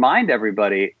have to remind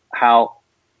everybody how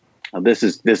this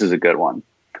is a good one.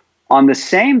 On the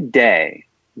same day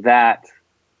that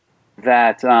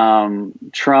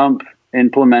Trump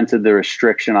implemented the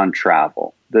restriction on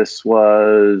travel, this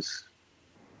was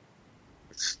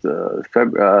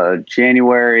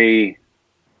January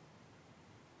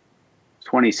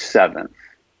 27th.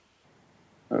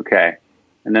 Okay,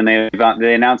 and then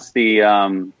they announced the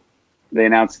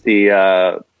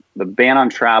ban on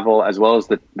travel, as well as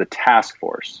the task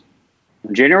force.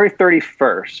 On January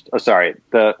 31st. Oh, sorry,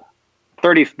 the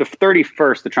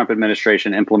 31st. The Trump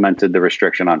administration implemented the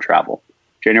restriction on travel.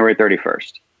 January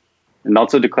 31st, and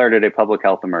also declared it a public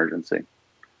health emergency.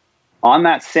 On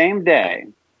that same day,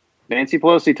 Nancy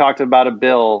Pelosi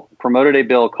promoted a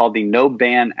bill called the No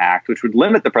Ban Act, which would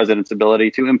limit the president's ability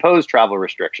to impose travel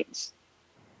restrictions.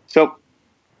 So,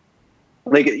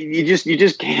 like, you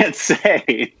just can't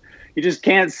say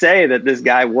that this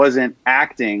guy wasn't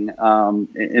acting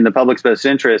in the public's best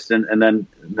interest, and then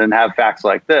have facts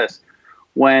like this.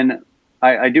 When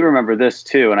I do remember this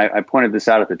too, and I pointed this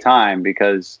out at the time,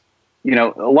 because a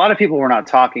lot of people were not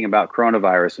talking about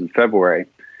coronavirus in February.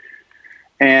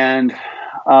 And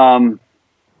on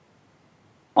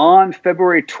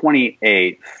February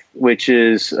 28th, which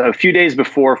is a few days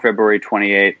before February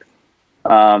 28th,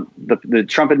 the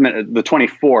Trump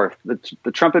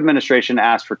administration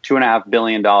asked for $2.5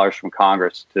 billion from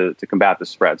Congress to combat the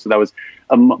spread. So that was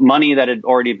money that had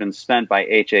already been spent by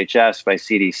HHS, by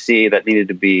CDC, that needed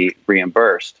to be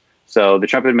reimbursed. So the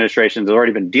Trump administration has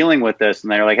already been dealing with this,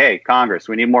 and they're like, "Hey, Congress,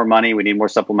 we need more money. We need more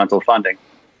supplemental funding."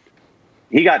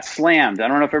 He got slammed. I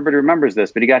don't know if everybody remembers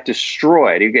this, but he got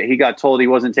destroyed. He got told he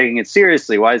wasn't taking it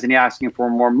seriously. Why isn't he asking for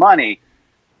more money?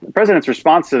 The president's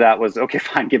response to that was, "Okay,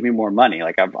 fine, give me more money.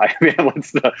 Like,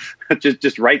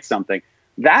 just write something."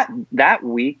 That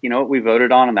week, you know what we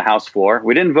voted on the House floor?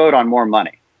 We didn't vote on more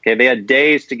money. Okay, they had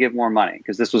days to give more money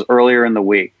because this was earlier in the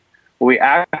week. What we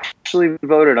actually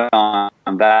voted on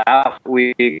that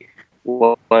week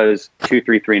was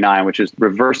 2339, which is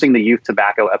reversing the Youth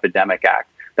Tobacco Epidemic Act.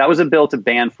 That was a bill to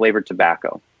ban flavored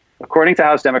tobacco. According to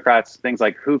House Democrats, things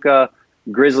like hookah,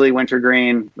 grizzly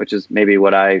wintergreen, which is maybe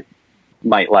what I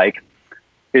might like,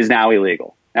 is now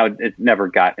illegal. Now, it never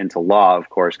got into law, of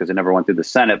course, because it never went through the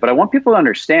Senate. But I want people to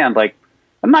understand, like,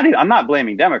 I'm not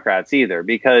blaming Democrats either,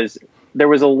 because there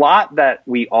was a lot that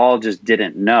we all just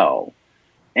didn't know.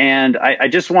 And I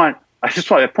just want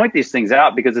to point these things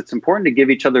out because it's important to give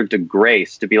each other the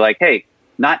grace to be like, hey,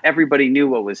 not everybody knew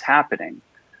what was happening.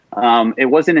 It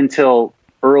wasn't until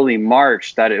early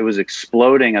March that it was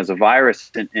exploding as a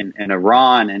virus in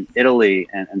Iran and Italy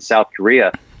and South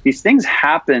Korea. These things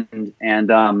happened,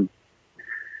 and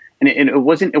it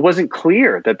wasn't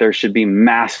clear that there should be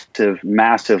massive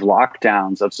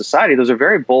lockdowns of society. Those are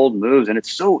very bold moves, and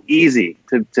it's so easy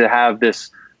to have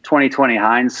this 2020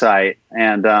 hindsight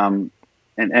and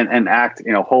act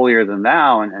holier than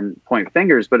thou and point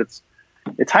fingers, but it's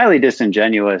highly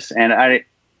disingenuous. And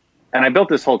I built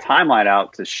this whole timeline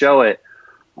out to show it.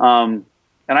 And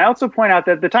I also point out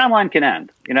that the timeline can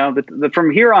end. From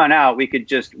here on out, we could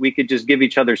just give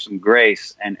each other some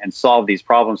grace and solve these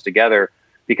problems together,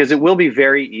 because it will be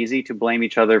very easy to blame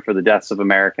each other for the deaths of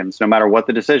Americans, no matter what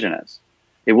the decision is.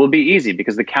 It will be easy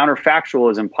because the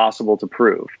counterfactual is impossible to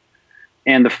prove.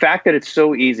 And the fact that it's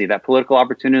so easy, that political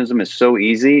opportunism is so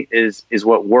easy, is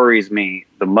what worries me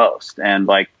the most. And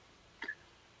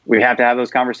we have to have those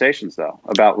conversations, though,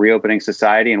 about reopening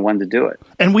society and when to do it.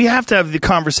 And we have to have the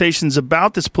conversations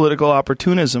about this political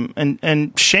opportunism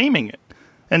and shaming it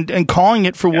and calling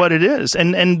it for what it is,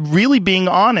 and really being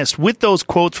honest with those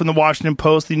quotes from the Washington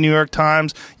Post, the New York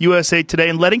Times, USA Today,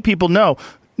 and letting people know,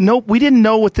 no, we didn't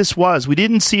know what this was. We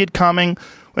didn't see it coming.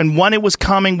 And when it was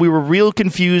coming, we were real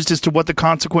confused as to what the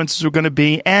consequences were going to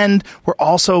be. And we're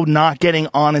also not getting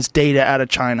honest data out of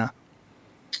China.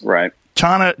 Right.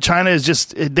 China is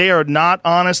just, they are not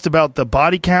honest about the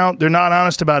body count. They're not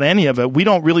honest about any of it. We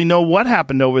don't really know what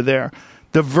happened over there.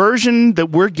 The version that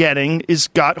we're getting is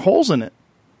got holes in it.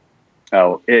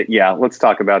 Oh, yeah. Let's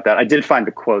talk about that. I did find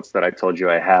the quotes that I told you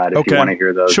I had, if you want to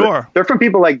hear those. Sure. They're from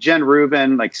people like Jen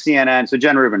Rubin, like CNN. So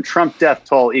Jen Rubin, Trump death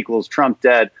toll equals Trump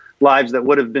dead. Lives that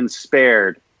would have been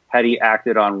spared had he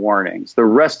acted on warnings. The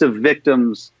rest are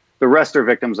victims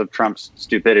of Trump's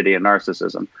stupidity and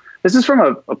narcissism. This is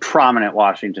from a prominent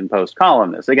Washington Post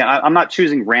columnist. Again, I'm not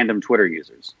choosing random Twitter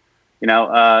users.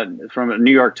 From the New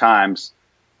York Times,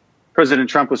 President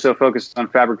Trump was so focused on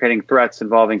fabricating threats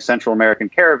involving Central American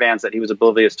caravans that he was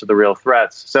oblivious to the real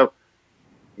threats. So,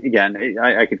 again,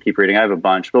 I could keep reading. I have a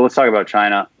bunch, but let's talk about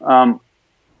China.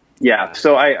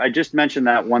 So I just mentioned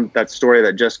that story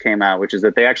that just came out, which is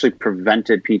that they actually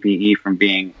prevented PPE from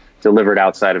being delivered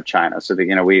outside of China. So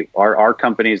that, our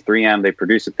companies, 3M, they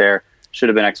produce it there, should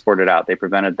have been exported out. They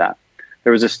prevented that.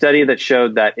 There was a study that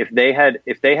showed that if they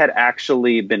had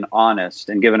actually been honest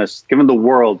and given the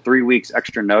world 3 weeks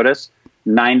extra notice,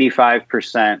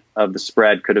 95% of the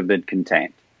spread could have been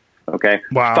contained. Okay.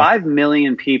 Wow. 5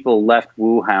 million people left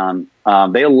Wuhan.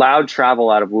 They allowed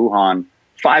travel out of Wuhan.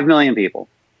 5 million people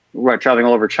were traveling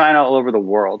all over China, all over the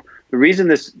world. The reason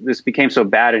this became so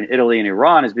bad in Italy and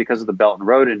Iran is because of the Belt and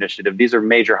Road Initiative. These are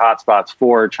major hotspots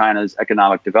for China's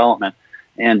economic development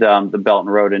and the Belt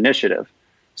and Road Initiative.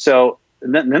 So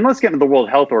then let's get into the World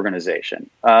Health Organization.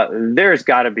 There's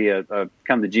got to be a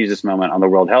come to Jesus moment on the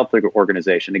World Health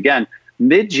Organization. Again,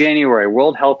 mid-January,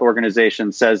 World Health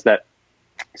Organization says that,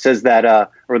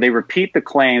 or they repeat the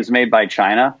claims made by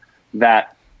China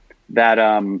that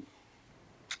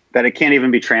it can't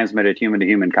even be transmitted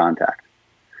human-to-human contact.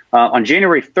 On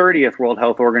January 30th, World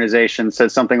Health Organization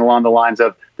says something along the lines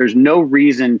of, there's no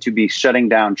reason to be shutting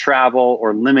down travel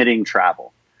or limiting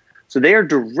travel. So they are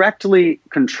directly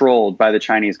controlled by the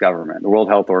Chinese government, the World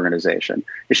Health Organization.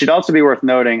 It should also be worth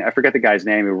noting, I forget the guy's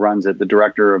name who runs it, the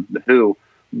director of the WHO,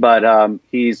 but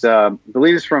he's, I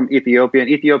believe he's from Ethiopia. And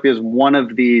Ethiopia is one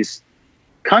of these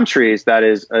countries that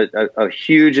is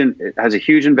has a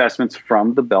huge investments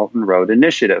from the Belt and Road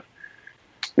Initiative.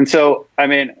 And so,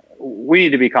 we need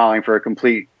to be calling for a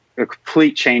complete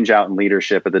change out in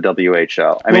leadership at the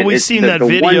WHO. We've seen that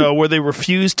video where they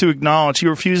refuse to acknowledge. He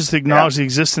refuses to acknowledge the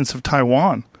existence of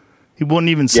Taiwan. He wouldn't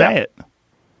even say it.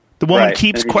 The woman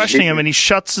keeps questioning him, and he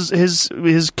shuts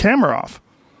his camera off.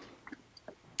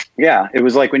 Yeah, it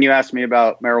was like when you asked me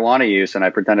about marijuana use, and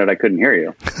I pretended I couldn't hear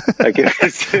you.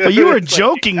 But you were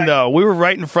joking, though. We were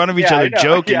right in front of each other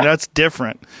joking. Yeah. That's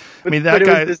different.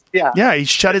 That guy, he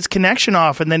shut his connection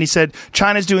off, and then he said,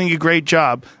 China's doing a great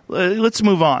job. Let's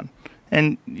move on.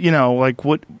 And,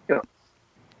 what?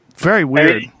 Very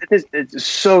weird. It's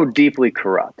so deeply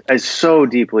corrupt. It's so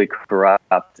deeply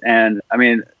corrupt. And, I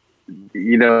don't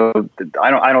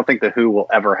think the WHO will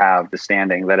ever have the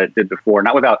standing that it did before,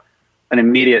 not without an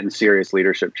immediate and serious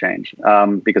leadership change,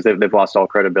 because they've lost all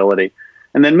credibility.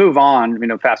 And then move on,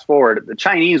 fast forward, the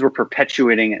Chinese were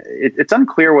perpetuating it. It's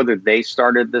unclear whether they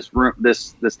started this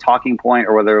talking point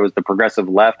or whether it was the progressive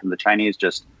left and the Chinese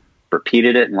just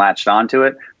repeated it and latched onto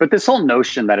it. But this whole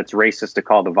notion that it's racist to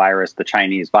call the virus the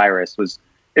Chinese virus was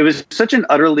it was such an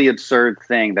utterly absurd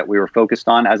thing that we were focused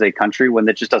on as a country when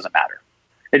it just doesn't matter.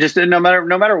 It just, no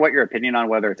matter what your opinion on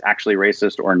whether it's actually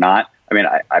racist or not. I mean,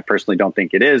 I personally don't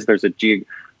think it is. There's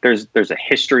a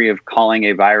history of calling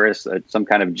a virus some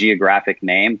kind of geographic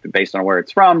name based on where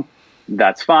it's from.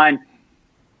 That's fine.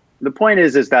 The point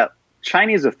is that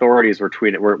Chinese authorities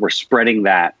were spreading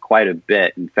that quite a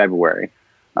bit in February.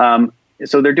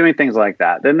 So they're doing things like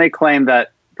that. Then they claim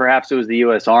that perhaps it was the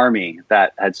U.S. Army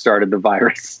that had started the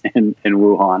virus in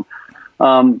Wuhan.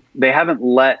 They haven't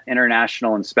let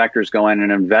international inspectors go in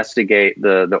and investigate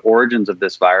the origins of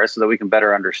this virus so that we can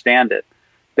better understand it.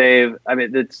 There's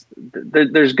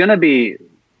going to be,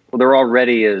 well, there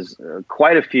already is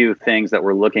quite a few things that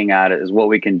we're looking at as what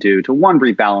we can do to, one,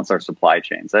 rebalance our supply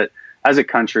chains. That as a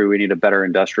country, we need a better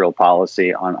industrial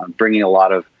policy on bringing a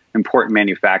lot of important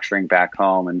manufacturing back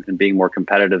home and being more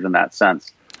competitive in that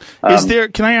sense.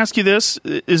 Can I ask you this?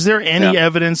 Is there any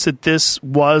evidence that this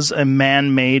was a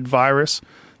man-made virus?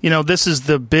 This is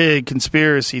the big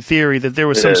conspiracy theory that there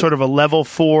was sort of a level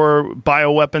 4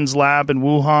 bioweapons lab in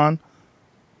Wuhan.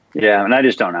 Yeah, and I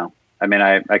just don't know. I mean,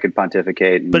 I could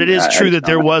pontificate. But it is true that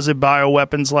there was a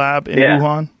bioweapons lab in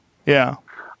Wuhan? Yeah.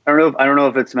 I don't know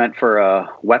if it's meant for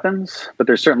weapons, but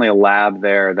there's certainly a lab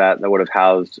there that would have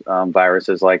housed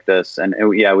viruses like this. And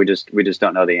we just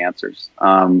don't know the answers.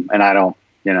 And I don't,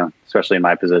 especially in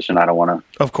my position, I don't want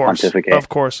to pontificate. Of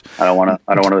course. I don't want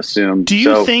to assume. Do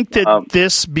you think that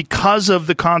this, because of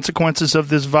the consequences of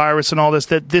this virus and all this,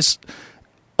 that this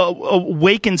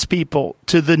awakens people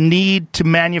to the need to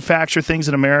manufacture things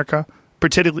in America,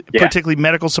 particularly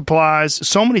medical supplies,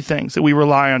 so many things that we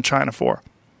rely on China for?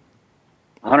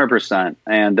 100%.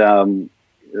 And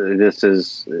this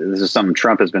is something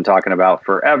Trump has been talking about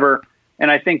forever. And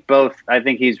I think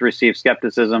he's received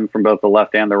skepticism from both the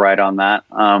left and the right on that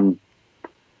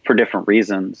for different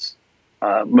reasons.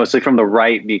 Mostly from the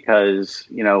right because,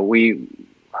 we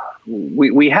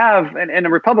have, and the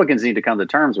Republicans need to come to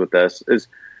terms with this, is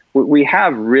we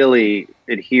have really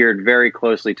adhered very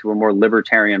closely to a more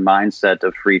libertarian mindset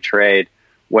of free trade,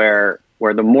 where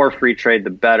the more free trade,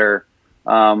 the better.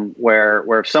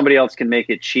 Where if somebody else can make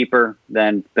it cheaper,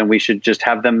 then we should just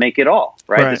have them make it all,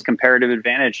 right? This comparative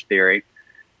advantage theory.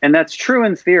 And that's true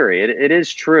in theory. It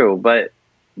is true, but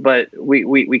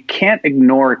we can't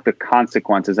ignore the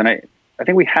consequences. And I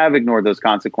think we have ignored those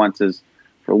consequences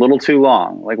for a little too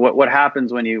long. Like what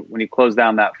happens when you close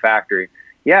down that factory?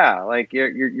 Yeah, like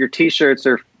your T-shirts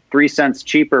are 3 cents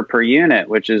cheaper per unit,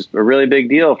 which is a really big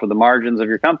deal for the margins of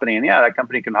your company. And that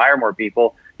company can hire more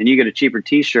people and you get a cheaper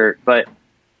T-shirt. But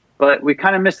we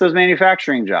kind of miss those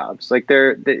manufacturing jobs. Like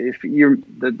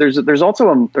there's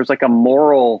also like a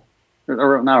moral,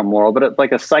 or not a moral, but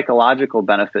like a psychological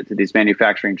benefit to these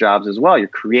manufacturing jobs as well. You're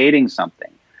creating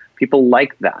something. People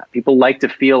like that. People like to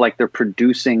feel like they're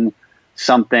producing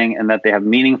something and that they have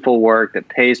meaningful work that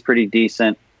pays pretty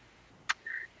decent.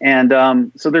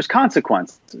 And so there's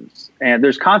consequences, and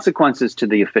there's consequences to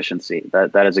the efficiency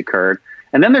that has occurred.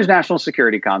 And then there's national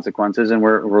security consequences, and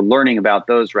we're learning about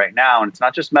those right now. And it's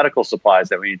not just medical supplies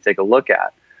that we need to take a look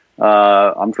at.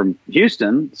 I'm from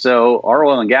Houston, so our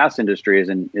oil and gas industry is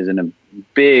in a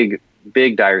big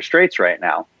dire straits right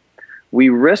now. We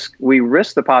risk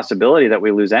the possibility that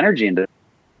we lose energy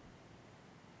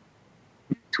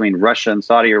between Russia and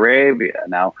Saudi Arabia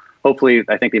now. Hopefully,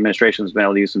 I think the administration has been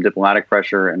able to use some diplomatic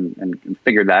pressure and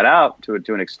figure that out to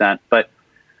an extent. But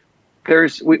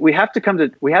we have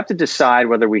to decide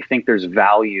whether we think there's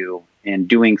value in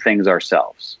doing things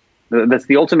ourselves. That's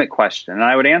the ultimate question. And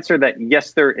I would answer that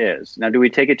yes, there is. Now, do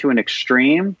we take it to an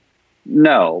extreme?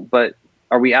 No. But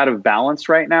are we out of balance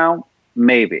right now?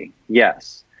 Maybe.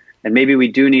 Yes. And maybe we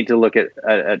do need to look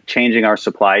at changing our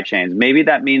supply chains. Maybe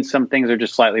that means some things are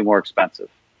just slightly more expensive.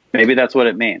 Maybe that's what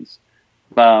it means.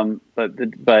 But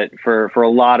for a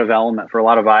lot of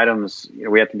items,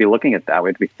 we have to be looking at that. We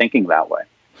have to be thinking that way.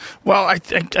 Well, I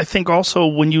think also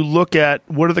when you look at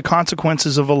what are the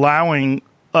consequences of allowing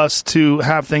us to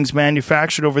have things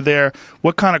manufactured over there,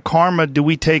 what kind of karma do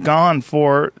we take on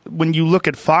for when you look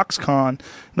at Foxconn,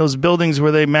 those buildings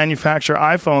where they manufacture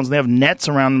iPhones, they have nets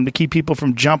around them to keep people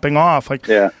from jumping off.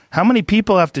 How many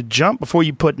people have to jump before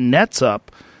you put nets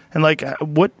up? And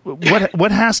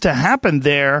what has to happen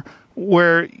there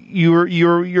where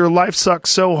your life sucks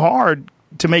so hard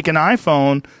to make an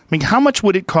iPhone? I mean, how much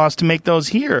would it cost to make those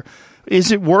here? Is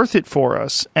it worth it for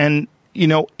us? And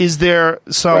is there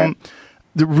some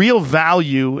the real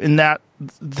value in that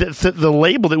the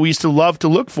label that we used to love to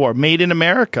look for, made in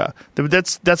America?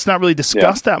 That's not really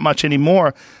discussed that much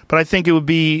anymore. But I think it would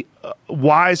be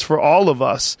wise for all of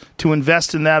us to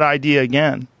invest in that idea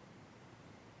again.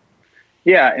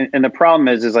 Yeah, and the problem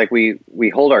is like we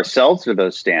hold ourselves to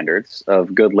those standards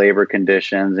of good labor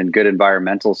conditions and good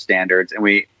environmental standards,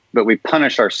 but we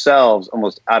punish ourselves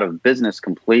almost out of business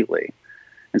completely.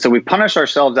 And so we punish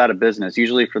ourselves out of business,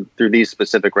 usually through these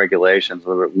specific regulations,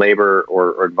 whether labor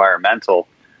or environmental.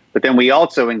 But then we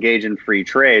also engage in free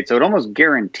trade. So it almost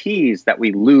guarantees that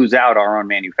we lose out our own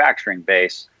manufacturing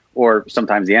base, or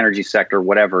sometimes the energy sector,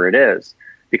 whatever it is,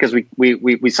 because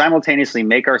we simultaneously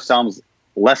make ourselves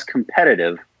less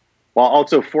competitive while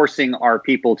also forcing our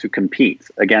people to compete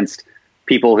against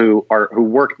people who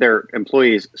work their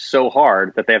employees so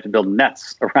hard that they have to build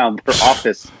nets around their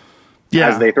office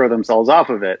as they throw themselves off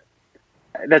of it.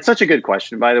 That's such a good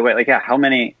question, by the way. Like, how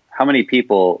many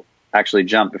people actually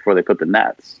jump before they put the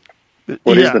nets?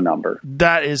 What is the number?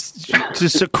 That is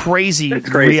just a crazy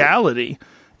reality.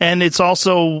 And it's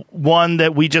also one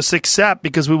that we just accept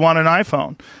because we want an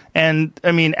iPhone. And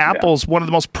I mean, Apple's one of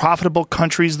the most profitable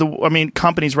companies the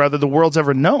world's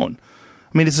ever known.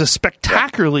 I mean, it's a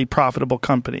spectacularly profitable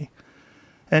company.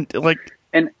 And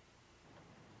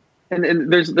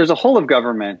there's a whole of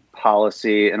government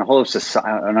policy and a whole of society.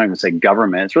 I'm not even say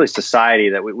government. It's really society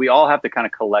that we all have to kind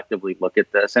of collectively look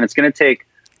at this. And it's going to take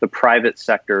the private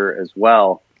sector as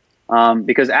well.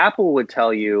 Because Apple would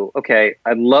tell you, okay,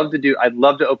 I'd love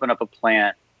to open up a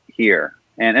plant here.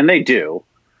 And they do,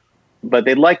 but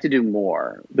they'd like to do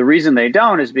more. The reason they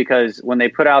don't is because when they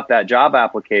put out that job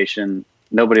application,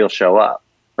 nobody will show up,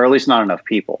 or at least not enough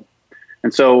people.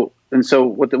 And so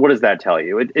what does that tell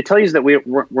you? It tells you that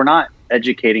we're not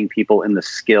educating people in the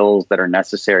skills that are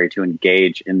necessary to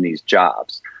engage in these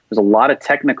jobs. There's a lot of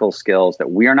technical skills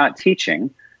that we are not teaching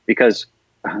because,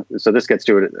 so this gets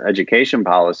to education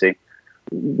policy.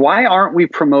 Why aren't we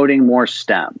promoting more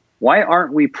STEM? Why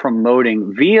aren't we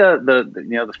promoting via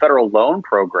the federal loan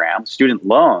program, student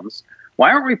loans?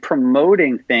 Why aren't we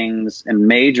promoting things and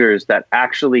majors that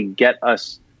actually get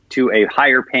us to a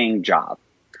higher paying job?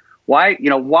 Why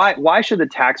should the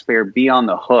taxpayer be on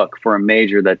the hook for a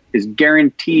major that is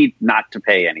guaranteed not to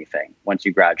pay anything once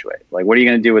you graduate? Like, what are you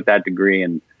going to do with that degree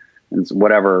and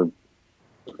whatever?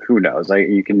 Who knows?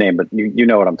 You can name, but you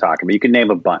know what I'm talking about. You can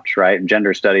name a bunch, right?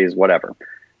 Gender studies, whatever.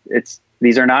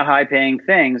 These are not high paying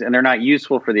things, and they're not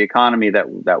useful for the economy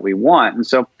that we want. And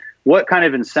so, what kind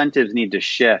of incentives need to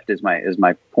shift is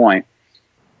my point,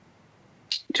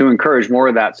 to encourage more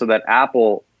of that, so that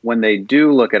Apple, when they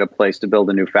do look at a place to build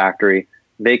a new factory,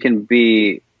 they can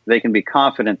be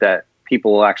confident that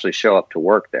people will actually show up to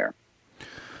work there.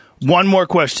 One more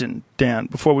question, Dan,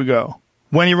 before we go.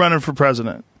 When are you running for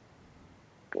president?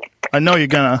 I know you're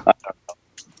gonna.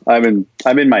 I'm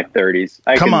in my 30s.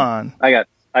 Come on.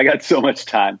 I got so much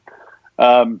time.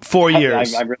 4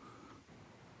 years.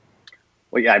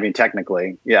 Well, yeah. I mean,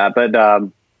 technically, yeah. But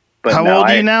how old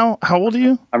are you now? How old are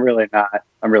you? I'm really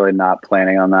not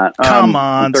planning on that. Come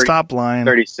on, stop lying.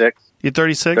 36. You're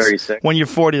 36. 36. When you're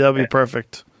 40, that'll be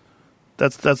perfect.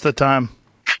 That's the time.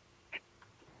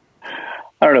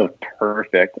 I don't know.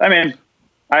 Perfect. I mean,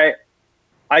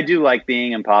 I do like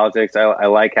being in politics. I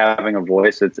like having a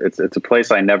voice. It's a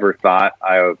place I never thought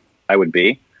I would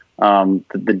be.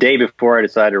 The day before I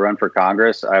decided to run for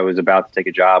Congress, I was about to take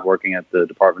a job working at the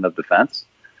Department of Defense,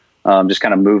 just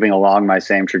kind of moving along my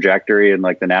same trajectory in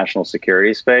like the national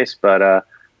security space. But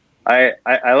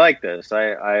I like this.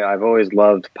 I've always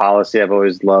loved policy. I've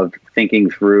always loved thinking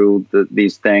through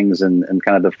these things and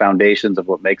kind of the foundations of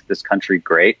what makes this country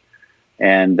great.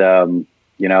 And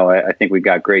I think we've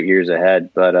got great years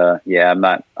ahead. But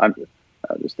I'm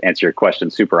just to answer your question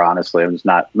super honestly, I'm just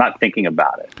not thinking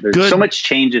about it. There's so much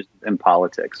changes in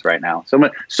politics right now.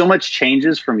 So much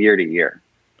changes from year to year.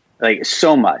 Like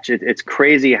so much. It's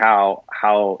crazy how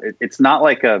it's not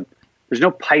like there's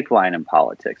no pipeline in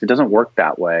politics. It doesn't work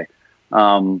that way.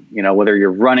 Whether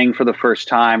you're running for the first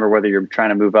time or whether you're trying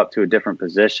to move up to a different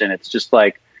position, it's just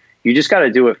like you just got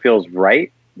to do what feels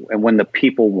right and when the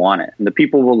people want it. And the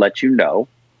people will let you know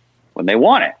when they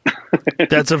want it.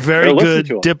 That's a very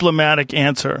good diplomatic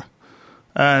answer.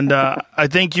 And I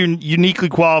think you're uniquely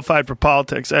qualified for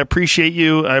politics. I appreciate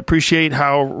you. I appreciate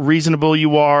how reasonable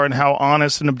you are and how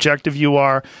honest and objective you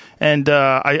are. And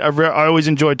I always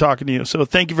enjoy talking to you. So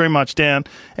thank you very much, Dan.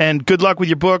 And good luck with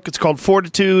your book. It's called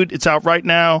Fortitude. It's out right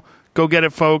now. Go get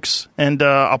it, folks. And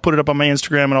I'll put it up on my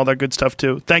Instagram and all that good stuff,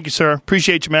 too. Thank you, sir.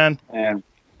 Appreciate you, man. And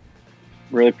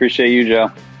really appreciate you,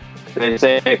 Joe. Stay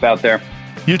safe out there.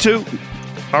 You too.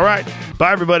 All right.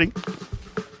 Bye, everybody.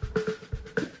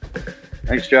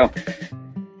 Thanks, Joe.